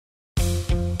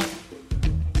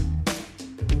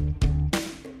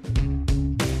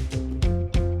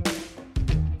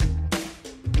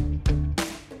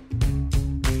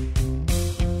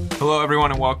Hello, everyone,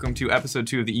 and welcome to episode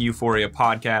 2 of the Euphoria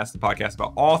podcast, the podcast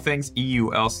about all things EU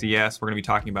LCS. We're going to be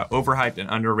talking about overhyped and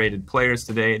underrated players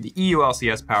today, the EU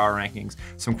LCS power rankings,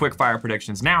 some quick fire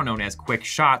predictions, now known as quick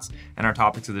shots, and our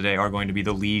topics of the day are going to be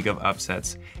the League of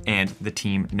Upsets and the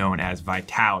team known as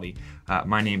Vitality.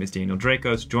 My name is Daniel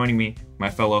Dracos. Joining me,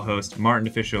 my fellow host, Martin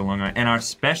DeFiscio Lunga, and our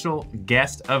special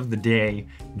guest of the day,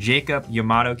 Jacob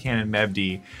Yamato Cannon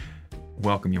Mebdi.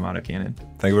 Welcome, Yamato Cannon.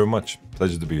 Thank you very much.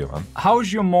 Pleasure to be here, man.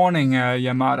 How's your morning,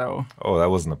 Yamato? Oh,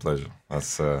 that wasn't a pleasure.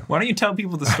 That's Why don't you tell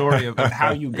people the story of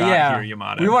how you got here,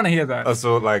 Yamato? We want to hear that.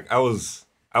 so like I was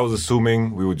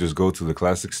assuming we would just go to the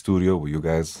classic studio where you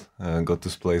guys got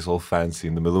this place all fancy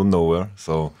in the middle of nowhere.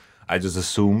 So I just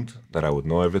assumed that I would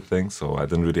know everything. So I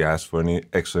didn't really ask for any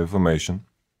extra information.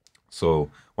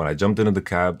 So when I jumped into the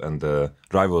cab and the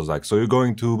driver was like, "So you're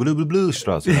going to blah blah blah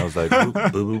Strasse?" And I was like, blah,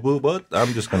 blah, blah, "What?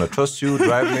 I'm just gonna trust you.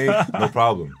 Drive me, no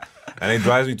problem." And he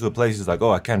drives me to a place. He's like,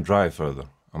 "Oh, I can't drive further."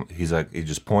 He's like, he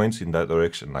just points in that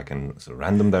direction, like in a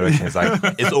random direction. He's like,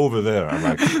 "It's over there." I'm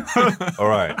like, "All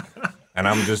right." And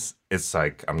it's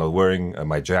like, I'm not wearing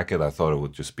my jacket. I thought it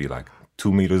would just be like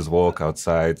 2 meters walk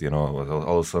outside. You know,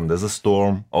 all of a sudden there's a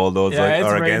storm. All those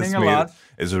are against me.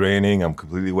 It's raining. I'm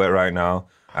completely wet right now.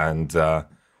 And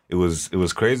it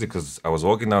was crazy because I was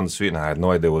walking down the street and I had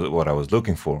no idea what I was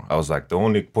looking for. I was like, the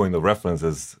only point of reference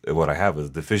is what I have is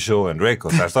DeFiscio and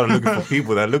Dracos. So I started looking for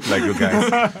people that look like you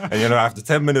guys. And, you know, after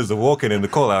 10 minutes of walking in the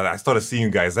cold, I started seeing you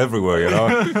guys everywhere, you know.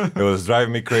 It was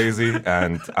driving me crazy.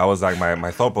 And I was like,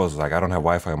 my thought was like, I don't have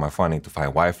Wi-Fi on my phone. I need to find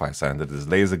Wi-Fi. So I ended this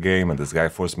laser game and this guy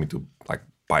forced me to, like,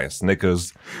 buy a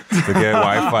Snickers to get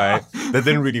Wi-Fi. That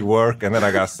didn't really work. And then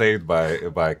I got saved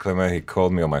by Clement. He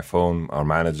called me on my phone, our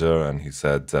manager, and he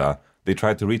said, they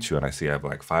tried to reach you. And I see I have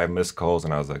like 5 missed calls.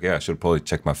 And I was like, yeah, I should probably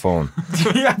check my phone.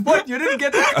 Yeah, what? You didn't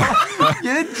get that?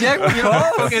 You didn't check your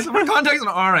phone? Okay, so for context on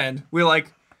our end, we're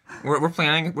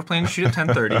planning to shoot at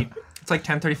 10:30. It's like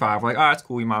 10:35. We're like, oh, that's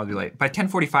cool. Yamato will be late. By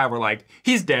 10:45, we're like,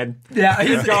 he's dead. Yeah,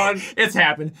 he's gone. It's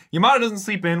happened. Yamato doesn't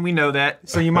sleep in. We know that.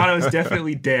 So Yamato is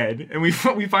definitely dead. And we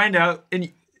find out.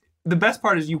 And the best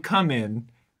part is you come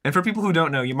in. And for people who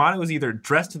don't know, Yamato is either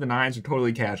dressed to the nines or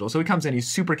totally casual. So he comes in, he's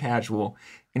super casual,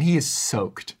 and he is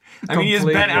soaked. I mean, he has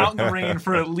been out in the rain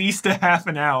for at least a half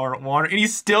an hour at water, and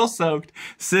he's still soaked,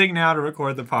 sitting now to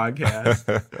record the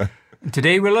podcast.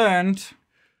 Today we learned,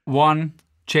 1,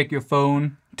 check your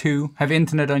phone. 2, have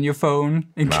internet on your phone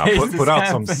in case put out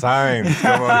some signs.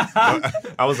 Come on.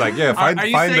 I was like, yeah, find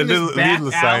the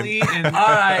little sign.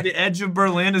 And the edge of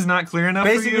Berlin is not clear enough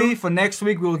Basically, for you? for next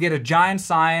week, we'll get a giant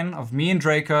sign of me and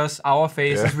Dracos, our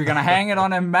faces. Yeah. We're going to hang it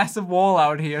on a massive wall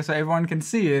out here so everyone can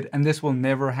see it, and this will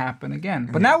never happen again.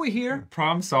 But now we're here.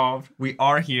 Problem solved. We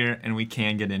are here, and we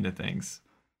can get into things.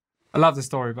 I love the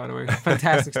story, by the way.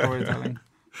 Fantastic storytelling.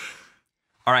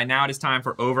 All right, now it is time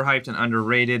for overhyped and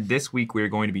underrated. This week we are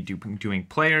going to be doing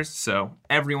players. So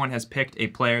everyone has picked a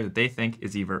player that they think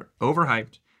is either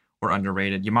overhyped or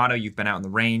underrated. Yamato, you've been out in the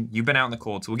rain. You've been out in the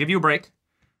cold. So we'll give you a break.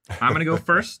 I'm going to go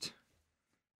first.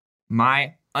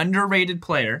 My underrated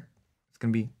player, it's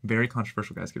going to be very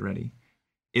controversial, guys. Get ready,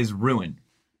 is Ruin.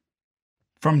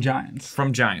 From Giants.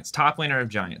 From Giants. Top laner of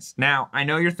Giants. Now, I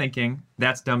know you're thinking,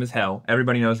 that's dumb as hell.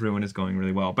 Everybody knows Ruin is going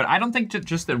really well. But I don't think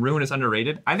just that Ruin is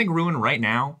underrated. I think Ruin right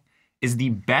now is the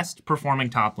best performing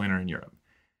top laner in Europe.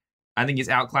 I think he's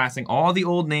outclassing all the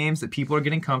old names that people are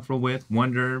getting comfortable with.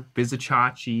 Wunder,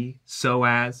 Vizicsacsi,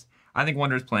 Soaz. I think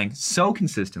Wunder is playing so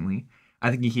consistently. I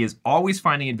think he is always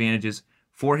finding advantages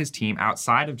for his team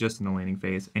outside of just in the laning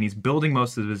phase. And he's building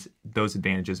most of those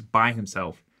advantages by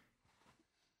himself.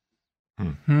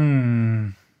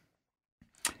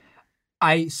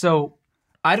 I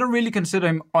don't really consider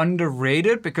him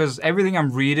underrated because everything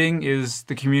I'm reading is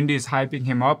the community is hyping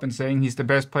him up and saying he's the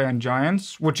best player in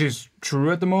Giants, which is true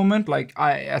at the moment. Like,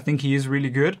 I think he is really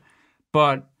good.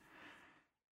 But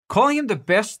calling him the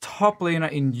best top laner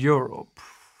in Europe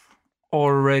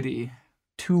already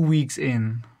 2 weeks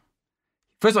in.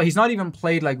 First of all, he's not even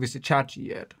played like Vizicsacsi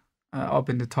yet up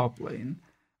in the top lane.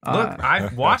 Look,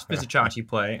 I've watched Vizicsacsi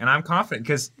play, and I'm confident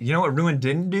because you know what Ruin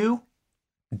didn't do?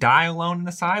 Die alone in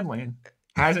the side lane.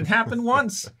 Hasn't happened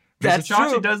once.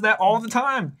 Vizicsacsi does that all the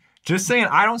time. Just saying,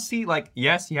 I don't see, like,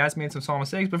 yes, he has made some small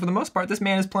mistakes, but for the most part, this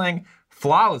man is playing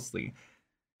flawlessly.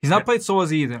 He's not played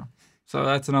Soaz either, so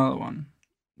that's another one.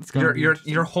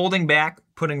 You're holding back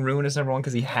putting Ruin as number 1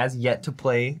 because he has yet to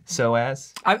play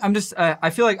Soaz. I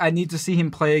feel like I need to see him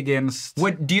play against.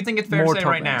 What do you think it's fair to say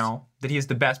right now that he is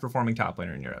the best performing top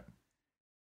laner in Europe?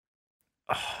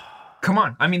 Come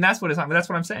on. I mean, that's what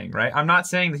I'm saying, right? I'm not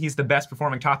saying that he's the best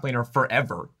performing top laner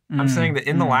forever. I'm saying that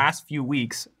in the last few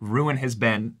weeks, Ruin has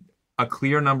been a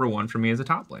clear number 1 for me as a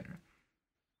top laner.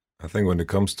 I think when it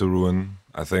comes to Ruin,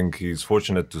 I think he's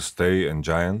fortunate to stay in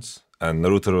Giants. And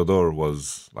Naruto Rodor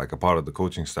was like a part of the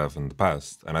coaching staff in the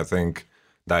past. And I think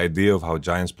the idea of how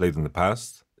Giants played in the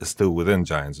past is still within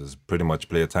Giants, is pretty much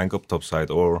play a tank up topside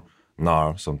or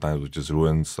Gnar sometimes, which is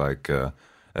Ruin's like a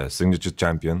signature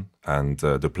champion. And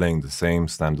they're playing the same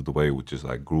standard way, which is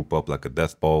like group up like a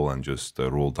death ball and just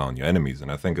roll down your enemies.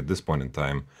 And I think at this point in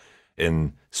time,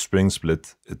 in Spring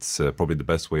Split, it's probably the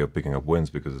best way of picking up wins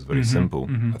because it's very simple.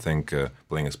 I think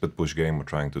playing a split push game or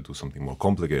trying to do something more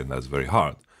complicated, that's very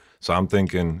hard. So I'm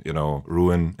thinking,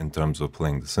 Ruin in terms of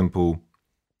playing the simple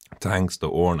tanks, the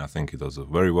Ornn, I think he does it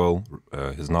very well.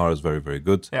 His Gnar is very, very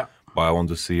good. Yeah. But I want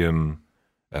to see him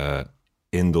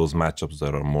in those matchups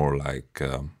that are more like,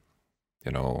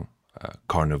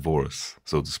 carnivorous,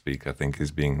 so to speak. I think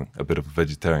he's being a bit of a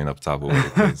vegetarian up top of all the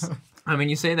place. I mean,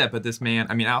 you say that, but this man,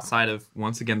 outside of,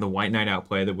 once again, the White Knight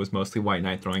outplay that was mostly White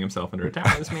Knight throwing himself under a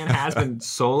tower, this man has been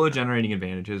solo generating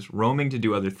advantages, roaming to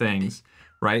do other things,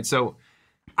 right? So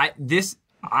I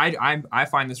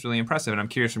find this really impressive, and I'm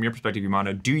curious from your perspective,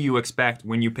 Yamato, do you expect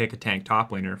when you pick a tank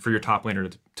top laner for your top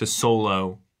laner to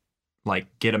solo, like,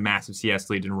 get a massive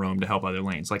CS lead and roam to help other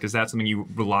lanes? Like, is that something you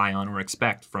rely on or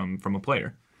expect from a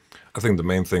player? I think the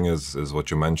main thing is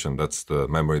what you mentioned. That's the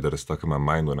memory that is stuck in my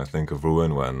mind when I think of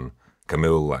Ruin, when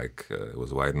Camille, it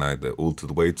was White Knight, they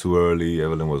ulted way too early,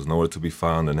 Evelyn was nowhere to be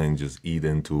found, and then just eat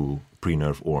into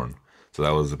pre-nerf Ornn. So that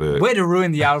was a bit... Way to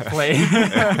ruin the outplay.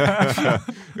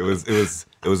 It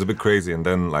was a bit crazy. And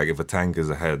then, like, if a tank is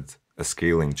ahead, a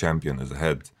scaling champion is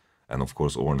ahead, and of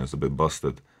course Ornn is a bit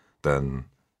busted, then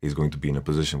he's going to be in a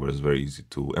position where it's very easy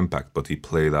to impact. But he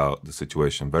played out the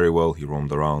situation very well. He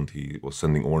roamed around. He was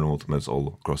sending Ornn ultimates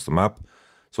all across the map.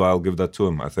 So I'll give that to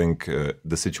him. I think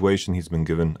the situation he's been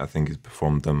given, I think he's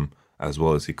performed them as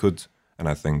well as he could. And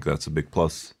I think that's a big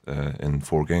plus in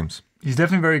 4 games. He's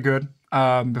definitely very good.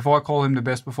 Before I call him the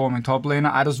best performing top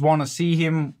laner, I just want to see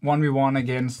him 1v1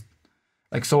 against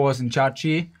like Soaz and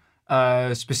Chachi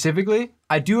specifically.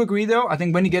 I do agree though. I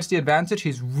think when he gets the advantage,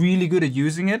 he's really good at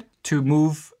using it to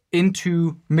move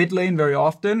into mid lane very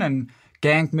often and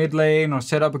gank mid lane or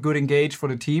set up a good engage for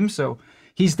the team. So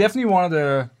he's definitely one of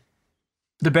the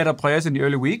better players in the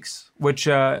early weeks, which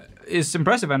is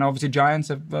impressive. And obviously Giants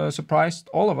have surprised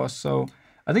all of us. So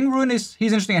I think Ruin he's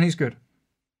interesting and he's good.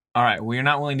 All right, well, you're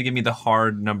not willing to give me the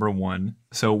hard number 1,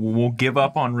 so we'll give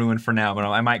up on Ruin for now, but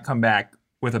I might come back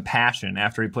with a passion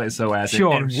after he plays Soaz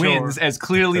and wins as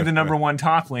clearly the number 1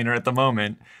 top laner at the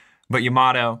moment. But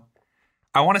Yamato,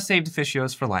 I want to save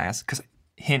Deficios for last, because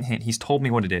hint, hint, he's told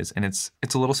me what it is, and it's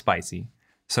a little spicy.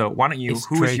 So why don't you,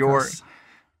 who is your...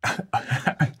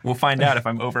 We'll find out if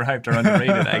I'm overhyped or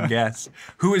underrated, I guess.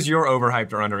 Who is your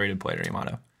overhyped or underrated player,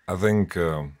 Yamato? I think...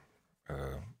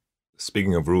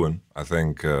 Speaking of Ruin, I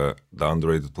think the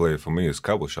underrated player for me is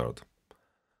Cabochard.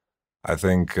 I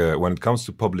think when it comes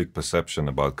to public perception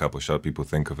about Cabochard, people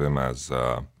think of him as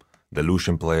the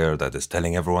Lucian player that is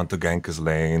telling everyone to gank his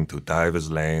lane, to dive his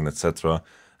lane, etc.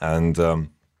 And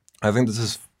I think this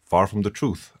is far from the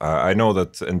truth. I know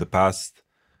that in the past,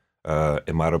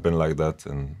 it might have been like that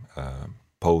in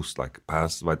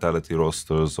past Vitality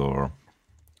rosters or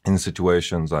in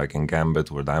situations like in Gambit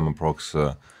where Diamond Procs...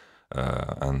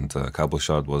 and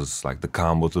Cabochard was like the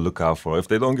combo to look out for. If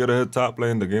they don't get a hit top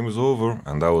lane, the game is over,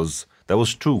 and that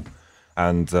was true.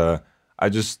 And I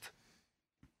just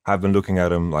have been looking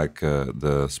at him like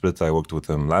the split I worked with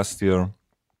him last year.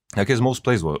 Like his most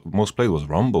played was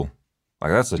Rumble.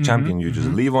 Like that's a champion you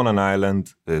just leave on an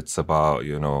island. It's about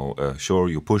sure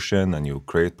you push in and you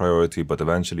create priority, but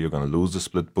eventually you're gonna lose the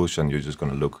split push and you're just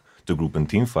gonna look to group and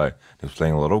team fight. He was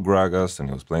playing a lot of Gragas and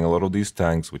he was playing a lot of these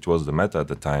tanks, which was the meta at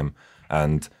the time.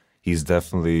 And he's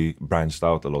definitely branched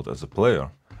out a lot as a player.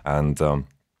 And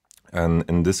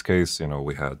in this case,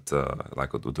 we had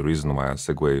the reason why I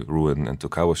segue Ruin into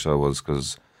Cabochard was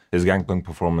because his Gangplank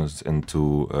performance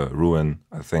into Ruin.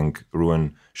 I think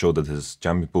Ruin showed that his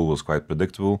champion pool was quite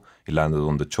predictable. He landed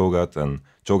on the Cho'Gath, and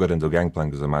Cho'Gath into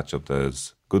Gangplank is a matchup that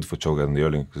is good for Cho'Gath in the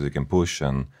early because he can push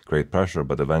and create pressure,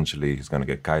 but eventually he's going to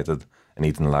get kited and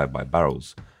eaten alive by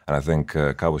barrels. And I think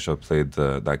Cabochard played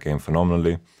that game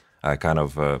phenomenally. I kind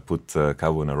of put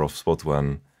Cabo in a rough spot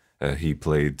when he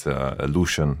played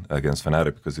Lucian against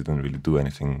Fnatic because he didn't really do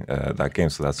anything that game,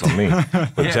 so that's on me.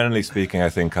 But generally speaking, I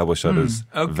think Cabochard is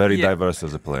very diverse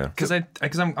as a player. Because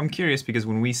I'm curious because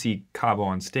when we see Cabo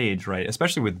on stage, right,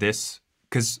 especially with this,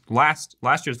 because last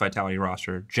year's Vitality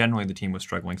roster, generally the team was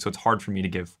struggling, so it's hard for me to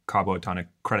give Cabo a ton of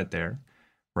credit there,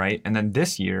 right? And then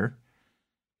this year,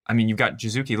 I mean, you've got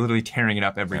Jizuki literally tearing it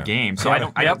up every game. So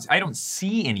I don't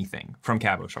see anything from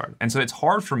Cabochard. And so it's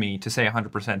hard for me to say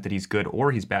 100% that he's good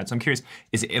or he's bad. So I'm curious,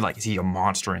 is he a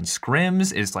monster in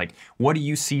scrims? What do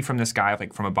you see from this guy,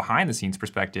 like from a behind the scenes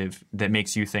perspective, that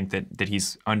makes you think that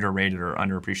he's underrated or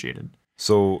underappreciated?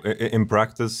 So in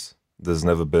practice, there's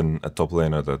never been a top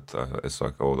laner that is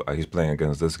like, oh, he's playing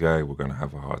against this guy, we're going to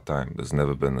have a hard time. There's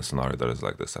never been a scenario that is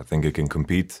like this. I think he can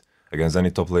compete against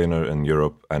any top laner in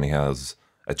Europe, and he has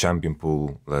a champion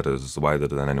pool that is wider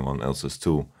than anyone else's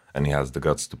too, and he has the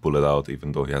guts to pull it out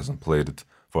even though he hasn't played it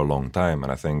for a long time.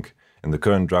 And I think in the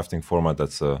current drafting format,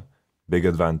 that's a big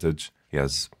advantage. He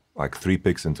has like 3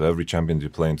 picks into every champion you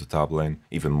play into top lane,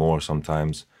 even more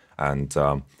sometimes. And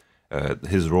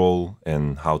his role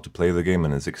in how to play the game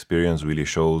and his experience really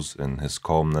shows in his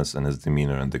calmness and his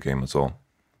demeanor in the game as well.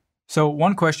 So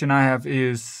one question I have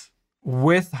is,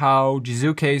 with how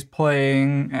Jizuke is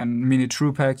playing and mini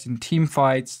true packs and team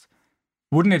fights,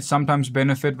 wouldn't it sometimes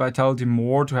benefit Vitality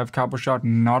more to have Cabochard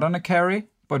not on a carry,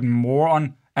 but more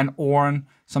on an Ornn,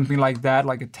 something like that,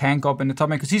 like a tank up in the top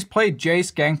lane? Because he's played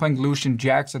Jace, Gangplank, Lucian,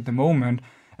 Jax at the moment,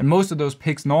 and most of those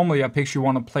picks normally are picks you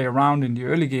want to play around in the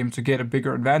early game to get a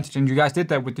bigger advantage. And you guys did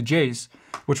that with the Jace,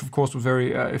 which of course was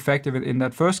very effective in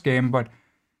that first game. But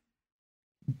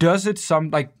do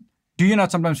you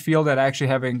not sometimes feel that actually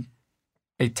having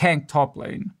a tank top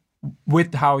lane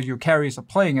with how your carries are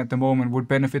playing at the moment would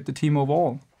benefit the team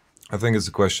overall? I think it's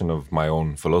a question of my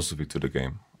own philosophy to the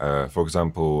game. For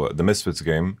example, the Misfits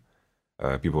game,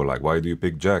 people are like, why do you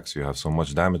pick Jax? You have so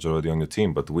much damage already on your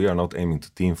team. But we are not aiming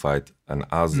to team fight an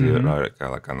Azir,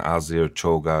 like an Azir,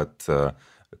 Cho'Gath,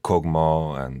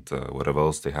 Kog'Maw, and whatever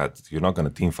else they had. You're not going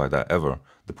to team fight that ever.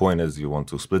 The point is you want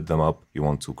to split them up. You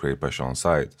want to create pressure on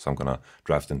side. So I'm going to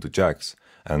draft into Jax.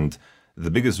 And the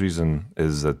biggest reason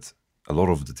is that a lot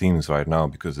of the teams right now,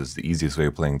 because it's the easiest way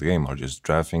of playing the game, are just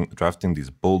drafting these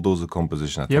bulldozer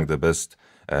composition. I think the best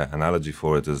analogy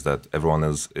for it is that everyone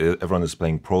is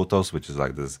playing Protoss, which is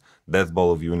like this death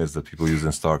ball of units that people use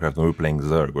in StarCraft, and we're playing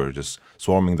Zerg. We're just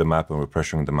swarming the map and we're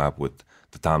pressuring the map with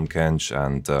the Tahm Kench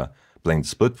and playing the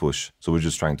split push. So we're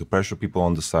just trying to pressure people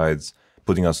on the sides,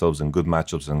 putting ourselves in good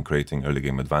matchups and creating early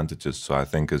game advantages. So I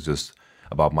think it's just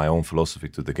about my own philosophy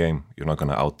to the game. You're not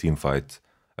going to out-team fight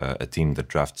a team that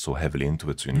drafts so heavily into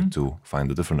it, so you need to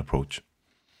find a different approach.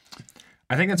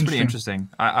 I think that's pretty interesting.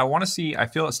 I want to see,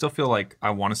 still feel like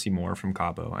I want to see more from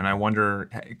Cabo. And I wonder,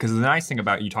 because the nice thing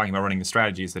about you talking about running the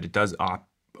strategy is that it does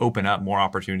open up more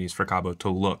opportunities for Cabo to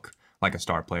look like a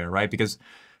star player, right? Because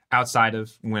outside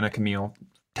of when a Camille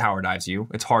tower dives you,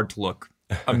 it's hard to look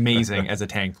amazing as a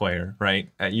tank player, right?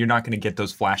 You're not going to get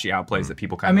those flashy outplays that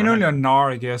people kind of only on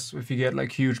Gnar, I guess, if you get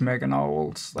like huge Mega Gnar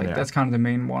ults. That's kind of the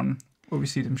main one where we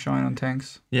see them shine on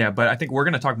tanks. Yeah, but I think we're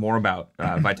going to talk more about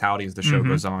Vitality as the show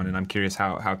goes on, and I'm curious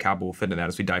how Cabo will fit into that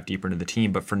as we dive deeper into the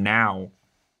team. But for now,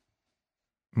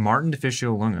 Martin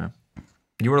Deficio Lunga,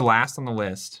 you were last on the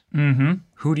list.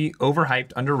 Who do you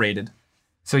overhyped, underrated?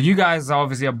 So you guys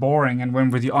obviously are boring and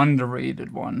went with the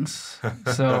underrated ones.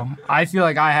 So I feel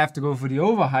like I have to go for the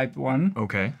overhyped one.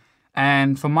 Okay.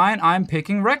 And for mine, I'm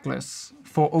picking Rekkles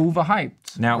for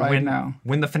overhyped. Now,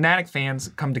 when the Fnatic fans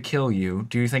come to kill you,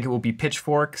 do you think it will be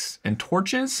pitchforks and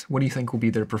torches? What do you think will be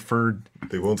their preferred?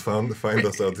 They won't find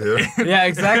us out here. Yeah,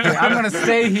 exactly. I'm going to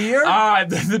stay here.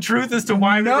 The truth as to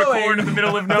why we record in the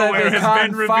middle of nowhere has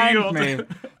been revealed. Me.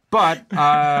 But,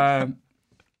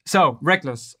 so,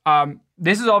 Rekkles.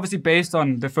 This is obviously based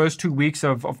on the first 2 weeks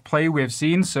of play we have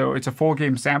seen, so it's a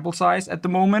 4-game sample size at the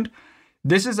moment.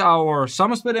 This is our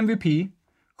Summer Split MVP,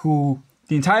 who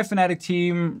the entire Fnatic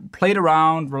team played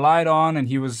around, relied on, and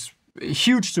he was a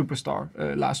huge superstar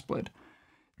last split.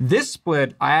 This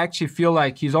split, I actually feel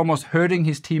like he's almost hurting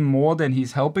his team more than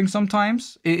he's helping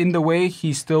sometimes, in the way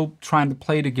he's still trying to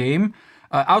play the game.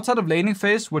 Outside of laning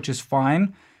phase, which is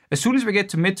fine, as soon as we get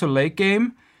to mid to late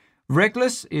game,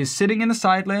 Rekkles is sitting in the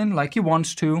side lane like he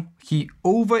wants to. He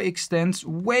overextends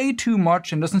way too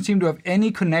much and doesn't seem to have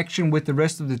any connection with the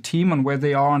rest of the team on where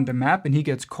they are on the map, and he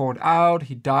gets caught out,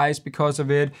 he dies because of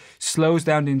it, slows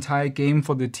down the entire game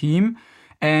for the team.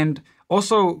 And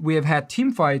also, we have had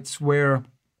team fights where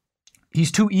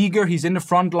he's too eager, he's in the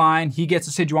front line, he gets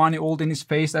a Sejuani ult in his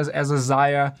face as a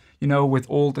Xayah, with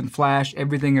ult and flash,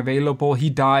 everything available. He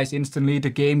dies instantly,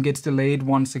 the game gets delayed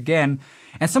once again.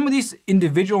 And some of these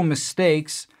individual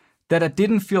mistakes that I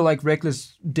didn't feel like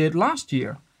Rekkles did last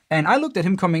year. And I looked at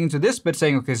him coming into this bit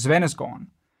saying, okay, Zven is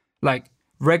gone. Like,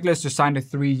 Rekkles just signed a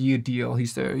 3-year deal.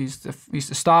 He's the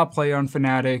star player on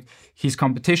Fnatic. His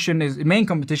main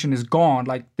competition is gone.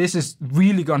 Like, this is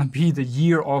really gonna be the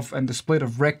year of and the split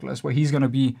of Rekkles, where he's gonna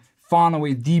be far and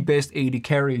away the best AD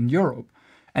carry in Europe.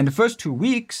 And the first 2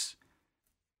 weeks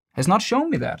has not shown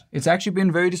me that. It's actually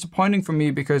been very disappointing for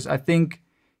me because I think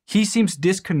he seems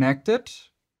disconnected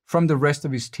from the rest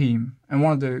of his team. And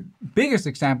one of the biggest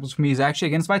examples for me is actually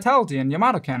against Vitality and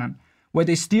Yamato Cannon, where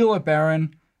they steal a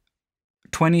Baron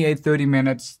 28, 30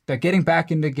 minutes. They're getting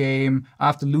back in the game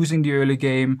after losing the early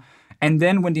game. And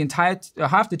then when the entire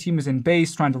half the team is in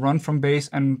base, trying to run from base,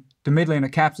 and the mid laner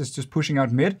Caps is just pushing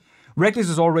out mid, Rekkles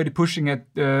is already pushing at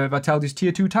Vitality's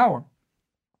tier 2 tower.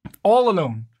 All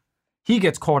alone. He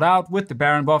gets caught out with the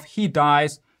Baron buff. He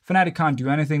dies. Fnatic can't do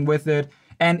anything with it.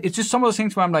 And it's just some of those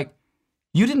things where I'm like,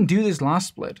 you didn't do this last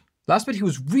split. Last split, he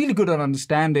was really good at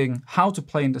understanding how to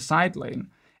play in the side lane.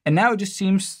 And now it just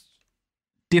seems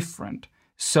different.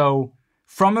 So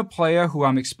from a player who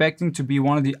I'm expecting to be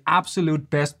one of the absolute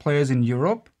best players in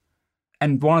Europe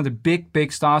and one of the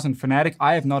big stars in Fnatic,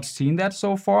 I have not seen that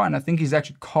so far. And I think he's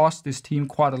actually cost this team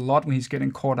quite a lot when he's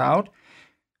getting caught out,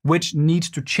 which needs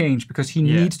to change because he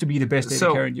needs to be the best AD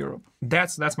carry in Europe.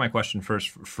 That's my question first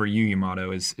for you,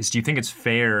 Yamato, is do you think it's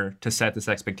fair to set this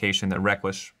expectation that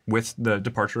Rekkles, with the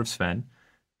departure of Sven,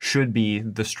 should be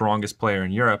the strongest player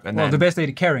in Europe? And then the best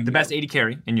AD carry. Best AD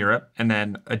carry in Europe. And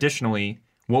then additionally,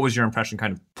 what was your impression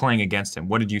kind of playing against him?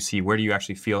 What did you see? Where do you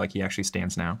actually feel like he actually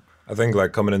stands now? I think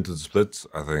like coming into the split,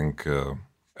 I think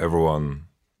everyone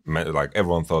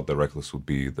thought that Rekkles would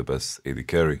be the best AD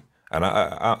carry. And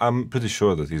I'm pretty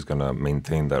sure that he's going to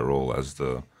maintain that role as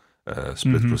the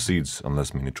split proceeds,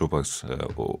 unless Minitropax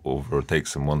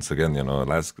overtakes him once again. You know,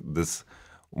 this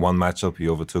one matchup he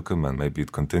overtook him, and maybe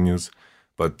it continues.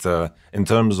 But in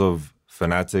terms of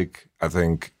Fnatic, I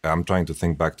think I'm trying to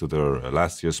think back to their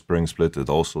last year's spring split. It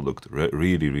also looked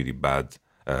really, really bad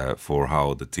for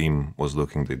how the team was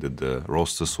looking. They did the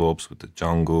roster swaps with the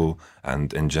jungle,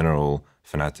 and in general,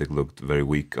 Fnatic looked very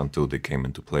weak until they came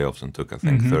into playoffs and took, I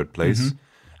think, third place.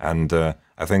 And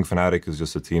I think Fnatic is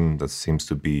just a team that seems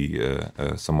to be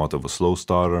somewhat of a slow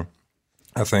starter.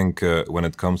 I think when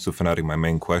it comes to Fnatic, my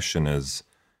main question is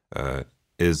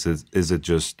it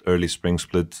just early spring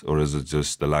split, or is it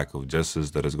just the lack of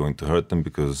Jesses that is going to hurt them?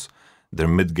 Because their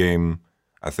mid game,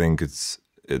 I think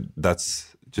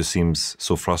that's just seems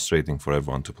so frustrating for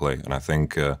everyone to play. And I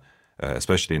think,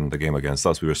 especially in the game against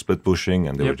us, we were split pushing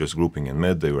and they were just grouping in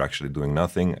mid. They were actually doing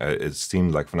nothing. It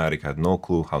seemed like Fnatic had no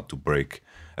clue how to break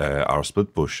our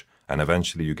split push. And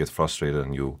eventually you get frustrated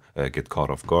and you get caught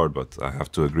off guard. But I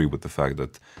have to agree with the fact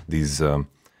that these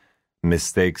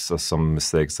mistakes are some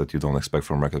mistakes that you don't expect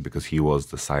from Rekkles, because he was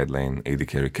the side lane AD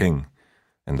carry king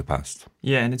in the past.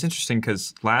 Yeah, and it's interesting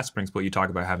because last spring split, you talk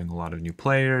about having a lot of new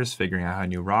players, figuring out how a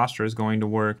new roster is going to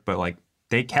work, but like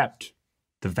they kept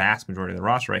the vast majority of the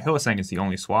roster, right? Hylissang is the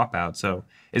only swap out. So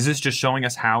is this just showing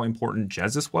us how important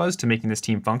Jesus was to making this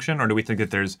team function, or do we think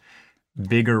that there's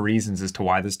bigger reasons as to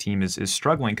why this team is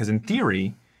struggling? Because in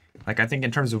theory, like I think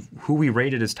in terms of who we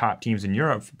rated as top teams in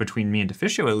Europe, between me and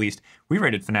Deficio at least, we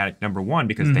rated Fnatic #1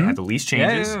 because they had the least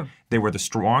changes. Yeah. They were the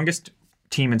strongest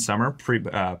team in summer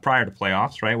prior to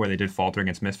playoffs, right, where they did falter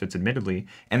against Misfits admittedly,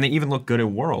 and they even look good at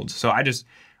Worlds. So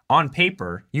on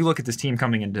paper, you look at this team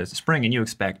coming into spring and you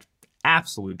expect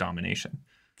absolute domination.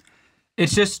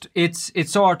 It's just, it's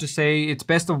so hard to say. It's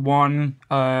best of one.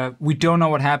 We don't know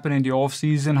what happened in the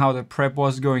offseason, how the prep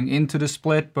was going into the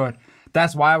split, but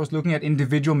that's why I was looking at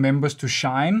individual members to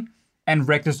shine, and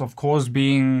Rekkles, of course,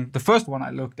 being the first one I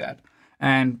looked at.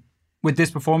 And with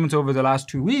this performance over the last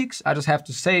 2 weeks, I just have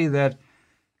to say that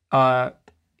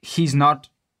he's not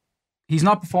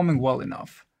performing well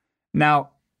enough. Now,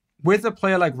 with a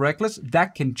player like Rekkles,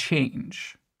 that can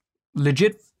change.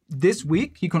 Legit, this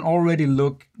week, he can already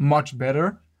look much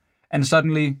better, and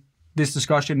suddenly this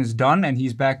discussion is done, and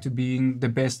he's back to being the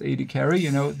best AD carry.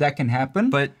 You know, that can happen.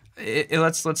 But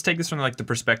let's take this from like the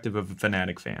perspective of a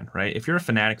Fnatic fan, right? If you're a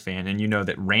Fnatic fan and you know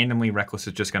that randomly Rekkles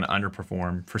is just going to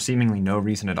underperform for seemingly no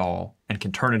reason at all and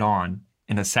can turn it on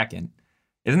in a second,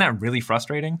 isn't that really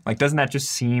frustrating? Like, doesn't that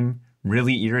just seem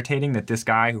really irritating that this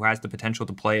guy who has the potential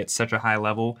to play at such a high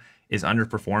level is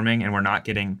underperforming and we're not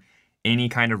getting any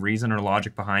kind of reason or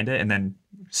logic behind it? And then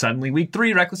suddenly week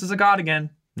 3, Rekkles is a god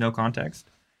again. No context.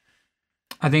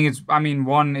 I think it's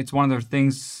one of the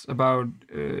things about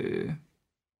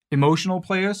emotional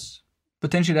players.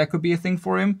 Potentially that could be a thing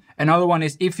for him. Another one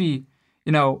is if he,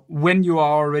 when you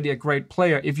are already a great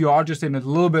player, if you are just in a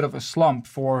little bit of a slump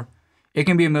it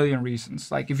can be a million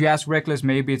reasons. Like if you ask Rekkles,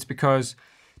 maybe it's because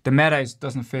the meta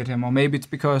doesn't fit him, or maybe it's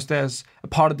because there's a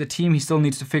part of the team he still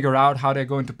needs to figure out how they're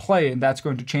going to play, and that's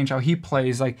going to change how he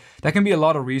plays. Like there can be a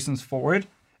lot of reasons for it,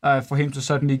 for him to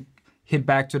suddenly hit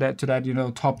back to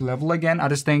that top level again. I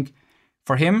just think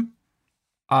for him,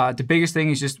 The biggest thing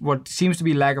is just what seems to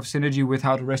be lack of synergy with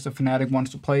how the rest of Fnatic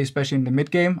wants to play, especially in the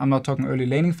mid game. I'm not talking early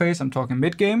laning phase, I'm talking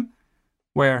mid game,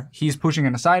 where he's pushing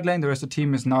in a side lane, the rest of the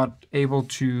team is not able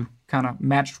to kind of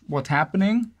match what's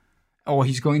happening, or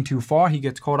he's going too far, he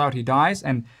gets caught out, he dies,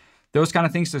 and those kind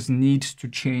of things just need to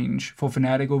change for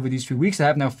Fnatic over these few weeks. They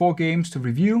have now 4 games to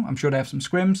review. I'm sure they have some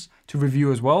scrims to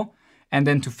review as well, and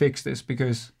then to fix this,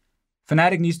 because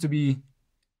Fnatic needs to be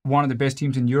one of the best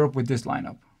teams in Europe with this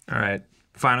lineup. All right.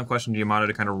 Final question to Yamato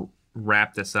to kind of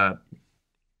wrap this up.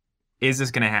 Is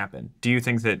this going to happen? Do you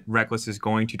think that Rekkles is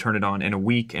going to turn it on in a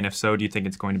week? And if so, do you think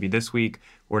it's going to be this week?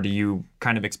 Or do you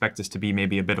kind of expect this to be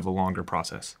maybe a bit of a longer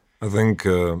process? I think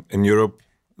in Europe,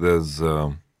 there's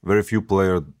very few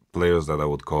players that I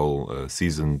would call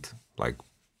seasoned, like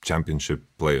championship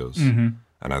players.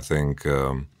 And I think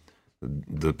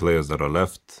the players that are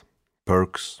left,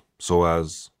 Perkz,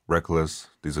 Soaz, Rekkles,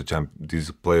 these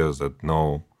are players that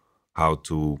know how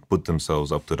to put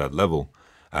themselves up to that level.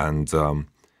 And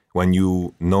when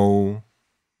you know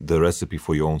the recipe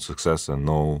for your own success and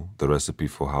know the recipe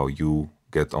for how you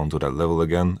get onto that level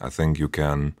again, I think you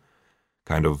can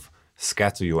kind of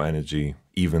scatter your energy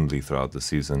evenly throughout the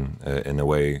season in a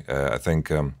way. I think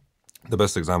the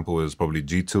best example is probably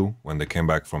G2 when they came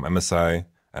back from MSI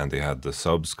and they had the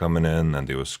subs coming in and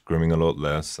they were scrimming a lot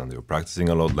less and they were practicing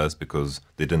a lot less because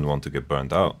they didn't want to get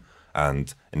burnt out.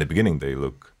 And in the beginning, they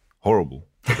look horrible.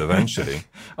 But eventually...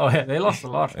 They lost a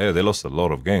lot. Yeah, they lost a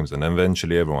lot of games. And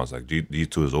eventually everyone was like,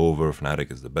 G2 is over,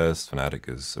 Fnatic is the best, Fnatic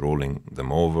is rolling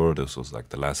them over. This was like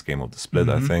the last game of the split,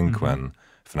 I think, when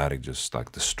Fnatic just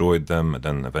like destroyed them. And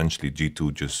then eventually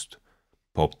G2 just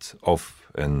popped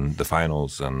off in the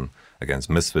finals and against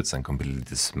Misfits and completely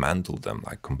dismantled them,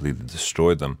 like completely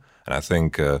destroyed them. And I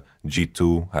think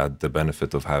G2 had the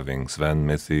benefit of having Sven,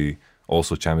 Mithy,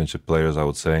 also championship players, I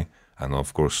would say. And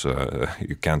of course,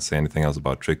 you can't say anything else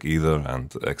about Trick either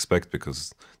and expect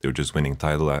because they were just winning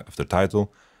title after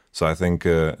title. So I think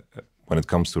when it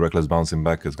comes to Rekkles bouncing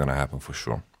back, it's going to happen for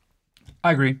sure.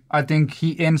 I agree. I think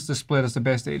he ends the split as the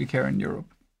best AD carry in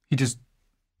Europe. He just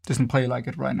doesn't play like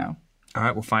it right now. All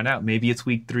right, we'll find out. Maybe it's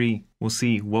week 3. We'll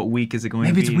see. What week is it going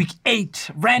to be? Maybe it's week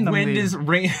 8, randomly. When is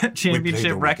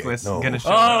Championship Rekkles going to show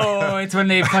up? Oh, it's when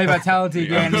they play Vitality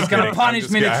again. He's going to punish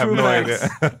me the true legs.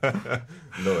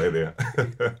 No idea.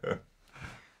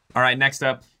 All right, next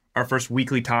up, our first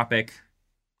weekly topic.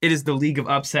 It is the League of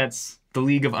Upsets, the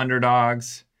League of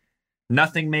Underdogs.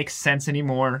 Nothing makes sense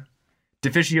anymore.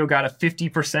 Deficio got a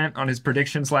 50% on his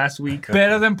predictions last week.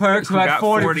 Better than Perkz, who had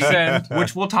 40%.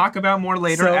 Which we'll talk about more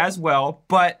later as well.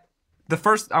 But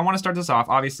I want to start this off.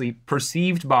 Obviously,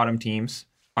 perceived bottom teams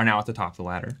are now at the top of the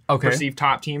ladder. Okay. Perceived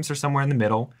top teams are somewhere in the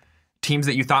middle. Teams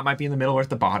that you thought might be in the middle are at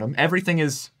the bottom. Everything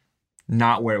is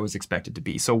not where it was expected to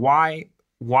be. So why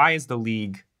is the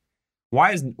league...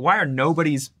 Why are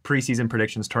nobody's preseason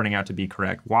predictions turning out to be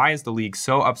correct? Why is the league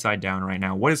so upside down right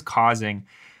now? What is causing,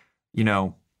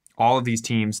 all of these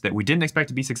teams that we didn't expect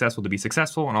to be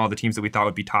successful, and all the teams that we thought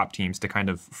would be top teams to kind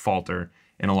of falter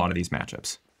in a lot of these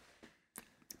matchups?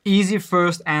 Easy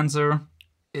first answer.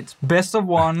 It's best of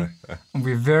one, and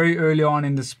we're very early on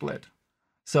in the split.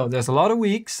 So there's a lot of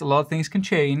weeks, a lot of things can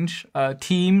change.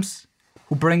 Teams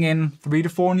who bring in 3 to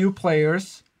 4 new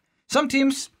players. Some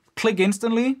teams click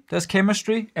instantly. There's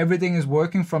chemistry. Everything is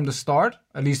working from the start,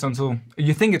 at least until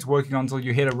you think it's working until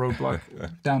you hit a roadblock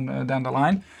down the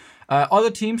line.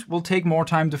 Other teams will take more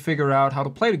time to figure out how to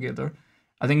play together.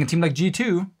 I think a team like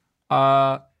G2,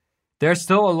 there's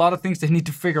still a lot of things they need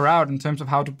to figure out in terms of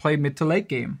how to play mid to late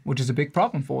game, which is a big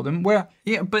problem for them.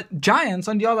 But Giants,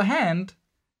 on the other hand,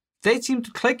 they seem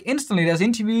to click instantly. There's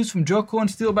interviews from Joko and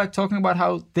Steelback talking about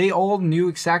how they all knew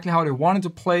exactly how they wanted to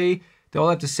play. They all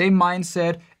had the same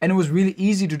mindset, and it was really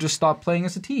easy to just stop playing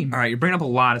as a team. All right, you're bringing up a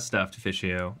lot of stuff,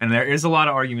 Deficio, and there is a lot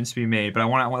of arguments to be made. But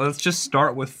let's just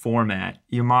start with format.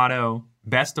 Yamato,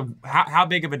 how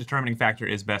big of a determining factor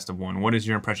is best of 1? What is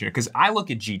your impression here? Because I look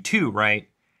at G2, right,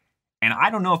 and I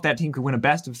don't know if that team could win a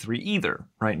best of 3 either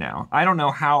right now. I don't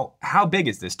know how big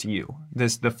is this to you,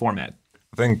 the format.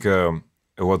 I think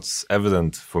what's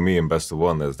evident for me in best of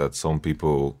 1 is that some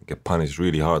people get punished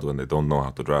really hard when they don't know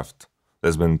how to draft.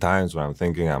 There's been times where I'm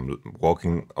thinking, I'm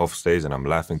walking off stage and I'm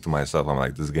laughing to myself. I'm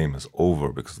like, this game is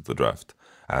over because of the draft.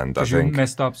 And I think you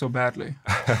messed up so badly.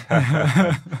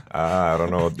 I don't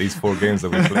know. These 4 games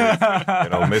that we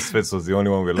played, Misfits was the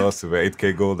only one we lost. We were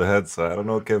 8K gold ahead. So I don't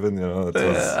know, Kevin.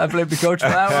 I blame the coach for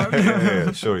that one.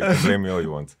 yeah, sure. You can blame me all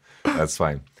you want. That's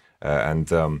fine.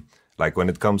 Like when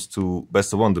it comes to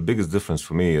best of 1, the biggest difference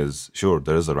for me is, sure,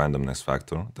 there is a randomness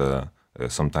factor.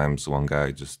 Sometimes one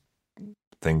guy just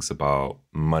thinks about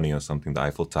money or something, the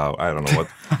Eiffel Tower. I don't know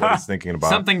what he's thinking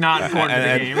about. Something not important to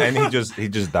the game. And he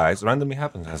just dies. Randomly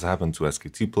happens. Has happened to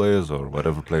SKT players or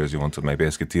whatever players you want to. Maybe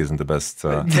SKT isn't the best.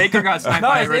 Taker got sniped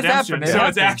by it's Redemption, happened, so yeah.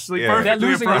 it's actually Yeah. perfect. They're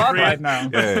losing a lot right now.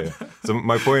 Yeah. So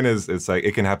my point is, it's like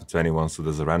it can happen to anyone. So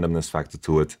there's a randomness factor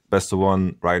to it. Best of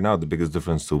one right now. The biggest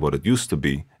difference to what it used to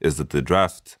be is that the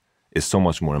draft is so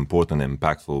much more important and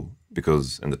impactful,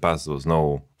 because in the past there was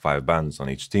no 5 bans on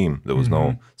each team. There was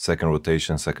no second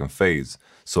rotation, second phase.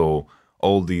 So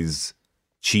all these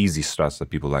cheesy strats that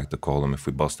people like to call them, if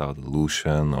we bust out a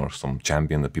Lucian or some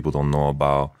champion that people don't know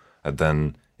about, and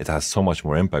then it has so much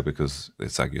more impact, because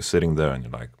it's like you're sitting there and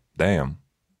you're like, damn,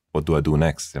 what do I do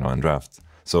next, in draft?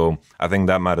 So I think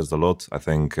that matters a lot. I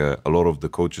think a lot of the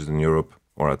coaches in Europe,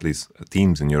 or at least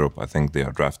teams in Europe, I think they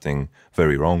are drafting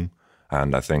very wrong.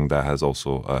 And I think that has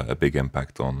also a big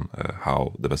impact on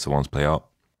how the best of ones play out.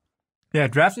 Yeah,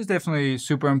 draft is definitely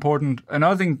super important.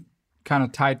 Another thing kind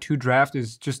of tied to draft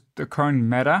is just the current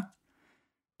meta.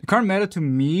 The current meta, to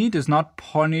me, does not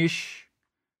punish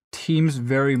teams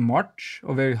very much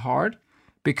or very hard,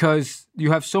 because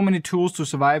you have so many tools to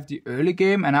survive the early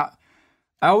game. And I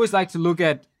always like to look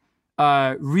at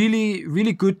really,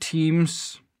 really good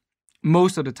teams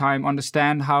most of the time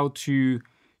understand how to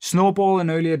snowball an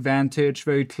early advantage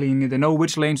very cleanly. They know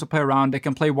which lanes to play around. They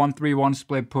can play 1-3-1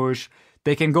 split push.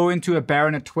 They can go into a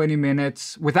Baron at 20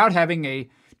 minutes without having a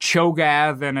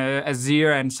Cho'Gath and a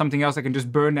Azir and something else that can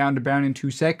just burn down the Baron in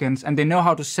 2 seconds. And they know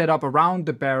how to set up around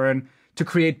the Baron to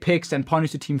create picks and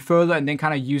punish the team further, and then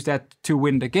kind of use that to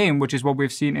win the game, which is what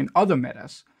we've seen in other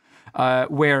metas,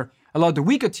 where a lot of the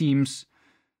weaker teams,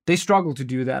 they struggle to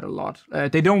do that a lot.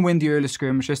 They don't win the early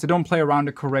skirmishes. They don't play around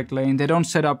the correct lane. They don't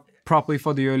set up properly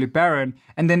for the early Baron,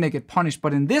 and then they get punished.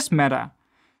 But in this meta,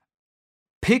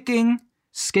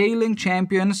 scaling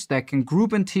champions that can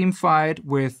group and team fight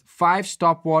with 5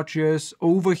 stopwatches,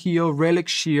 overheal, relic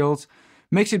shields,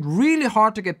 makes it really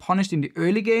hard to get punished in the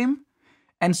early game.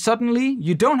 And suddenly,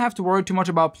 you don't have to worry too much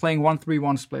about playing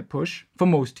 1-3-1 split push for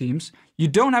most teams. You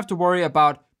don't have to worry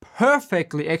about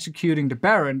perfectly executing the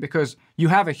Baron, because you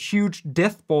have a huge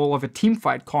death ball of a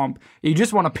teamfight comp. You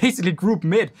just want to basically group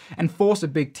mid and force a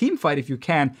big teamfight if you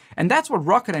can. And that's what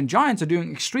Rocket and Giants are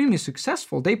doing extremely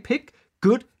successful. They pick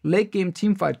good late game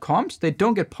teamfight comps. They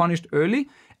don't get punished early,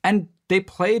 and they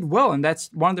play it well. And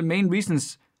that's one of the main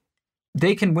reasons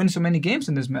they can win so many games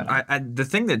in this meta. The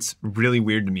thing that's really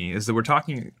weird to me is that we're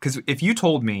talking, because if you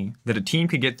told me that a team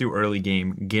could get through early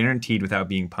game guaranteed without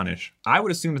being punished, I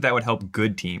would assume that would help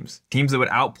good teams. Teams that would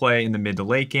outplay in the mid to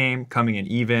late game, coming in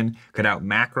even, could out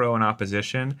macro an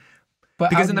opposition. But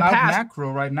because in the past,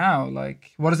 macro right now,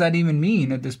 like, what does that even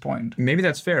mean at this point? Maybe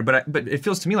that's fair, but it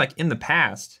feels to me like in the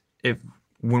past,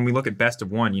 when we look at best of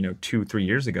one, 2-3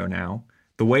 years ago now,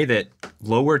 the way that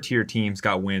lower tier teams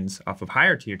got wins off of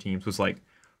higher tier teams was like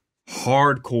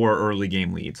hardcore early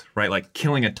game leads, right? Like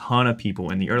killing a ton of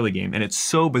people in the early game. And it's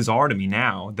so bizarre to me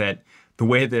now that the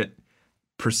way that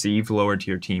perceived lower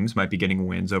tier teams might be getting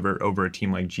wins over a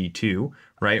team like G2,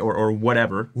 right? Or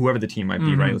whoever the team might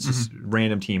be, right? Let's just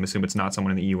random team, assume it's not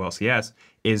someone in the EU LCS,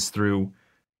 is through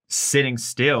sitting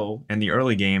still in the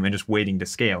early game and just waiting to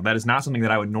scale. That is not something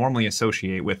that I would normally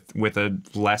associate with a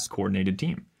less coordinated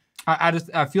team.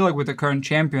 I feel like with the current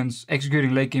champions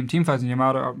executing late game teamfights in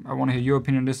Yamato, I want to hear your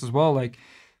opinion on this as well. Like,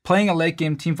 playing a late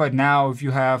game teamfight now, if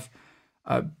you have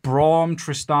Braum,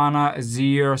 Tristana,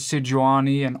 Azir,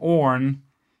 Sejuani, and Ornn,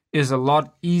 is a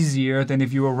lot easier than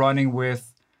if you were running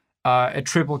with a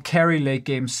triple carry late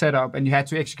game setup and you had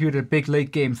to execute a big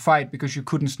late game fight because you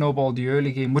couldn't snowball the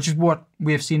early game, which is what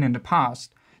we have seen in the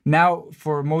past. Now,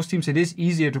 for most teams, it is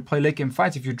easier to play late game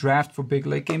fights if you draft for big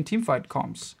late game teamfight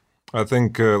comps. I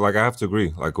think, I have to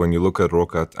agree. Like, when you look at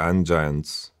Rocket and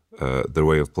Giants, their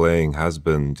way of playing has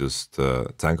been just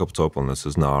tank up top unless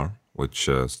it's Gnar, which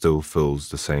still fills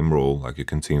the same role. Like, you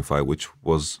can team fight, which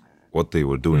was what they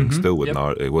were doing still with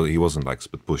Gnar. Well, he wasn't like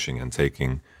split pushing and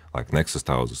taking like Nexus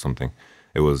towers or something.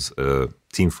 It was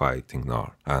team fighting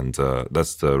Gnar, and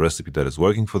that's the recipe that is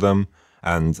working for them.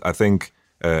 And I think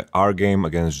our game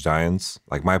against Giants,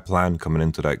 like, my plan coming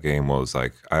into that game was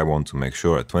like, I want to make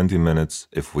sure at 20 minutes,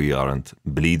 if we aren't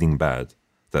bleeding bad,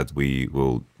 that we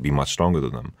will be much stronger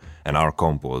than them. And our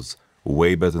comp was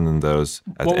way better than theirs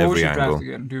at what every was angle. Draft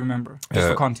again? Do you remember? Just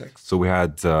for context. So we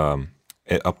had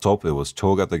up top it was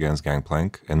Cho'Gath against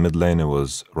Gangplank. In mid lane it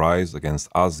was Ryze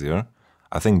against Azir.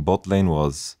 I think bot lane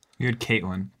was You had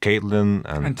Caitlyn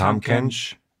and Tahm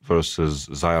Kench versus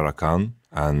Xayah Rakan.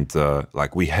 and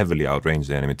like we heavily outrange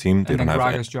the enemy team. They And then don't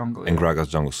have Gragas jungle. in Gragas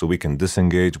jungle, so we can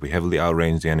disengage. We heavily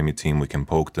outrange the enemy team. We can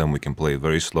poke them. We can play it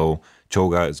very slow.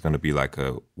 Cho'Gath is going to be like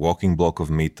a walking block of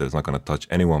meat that's not going to touch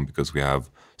anyone because we have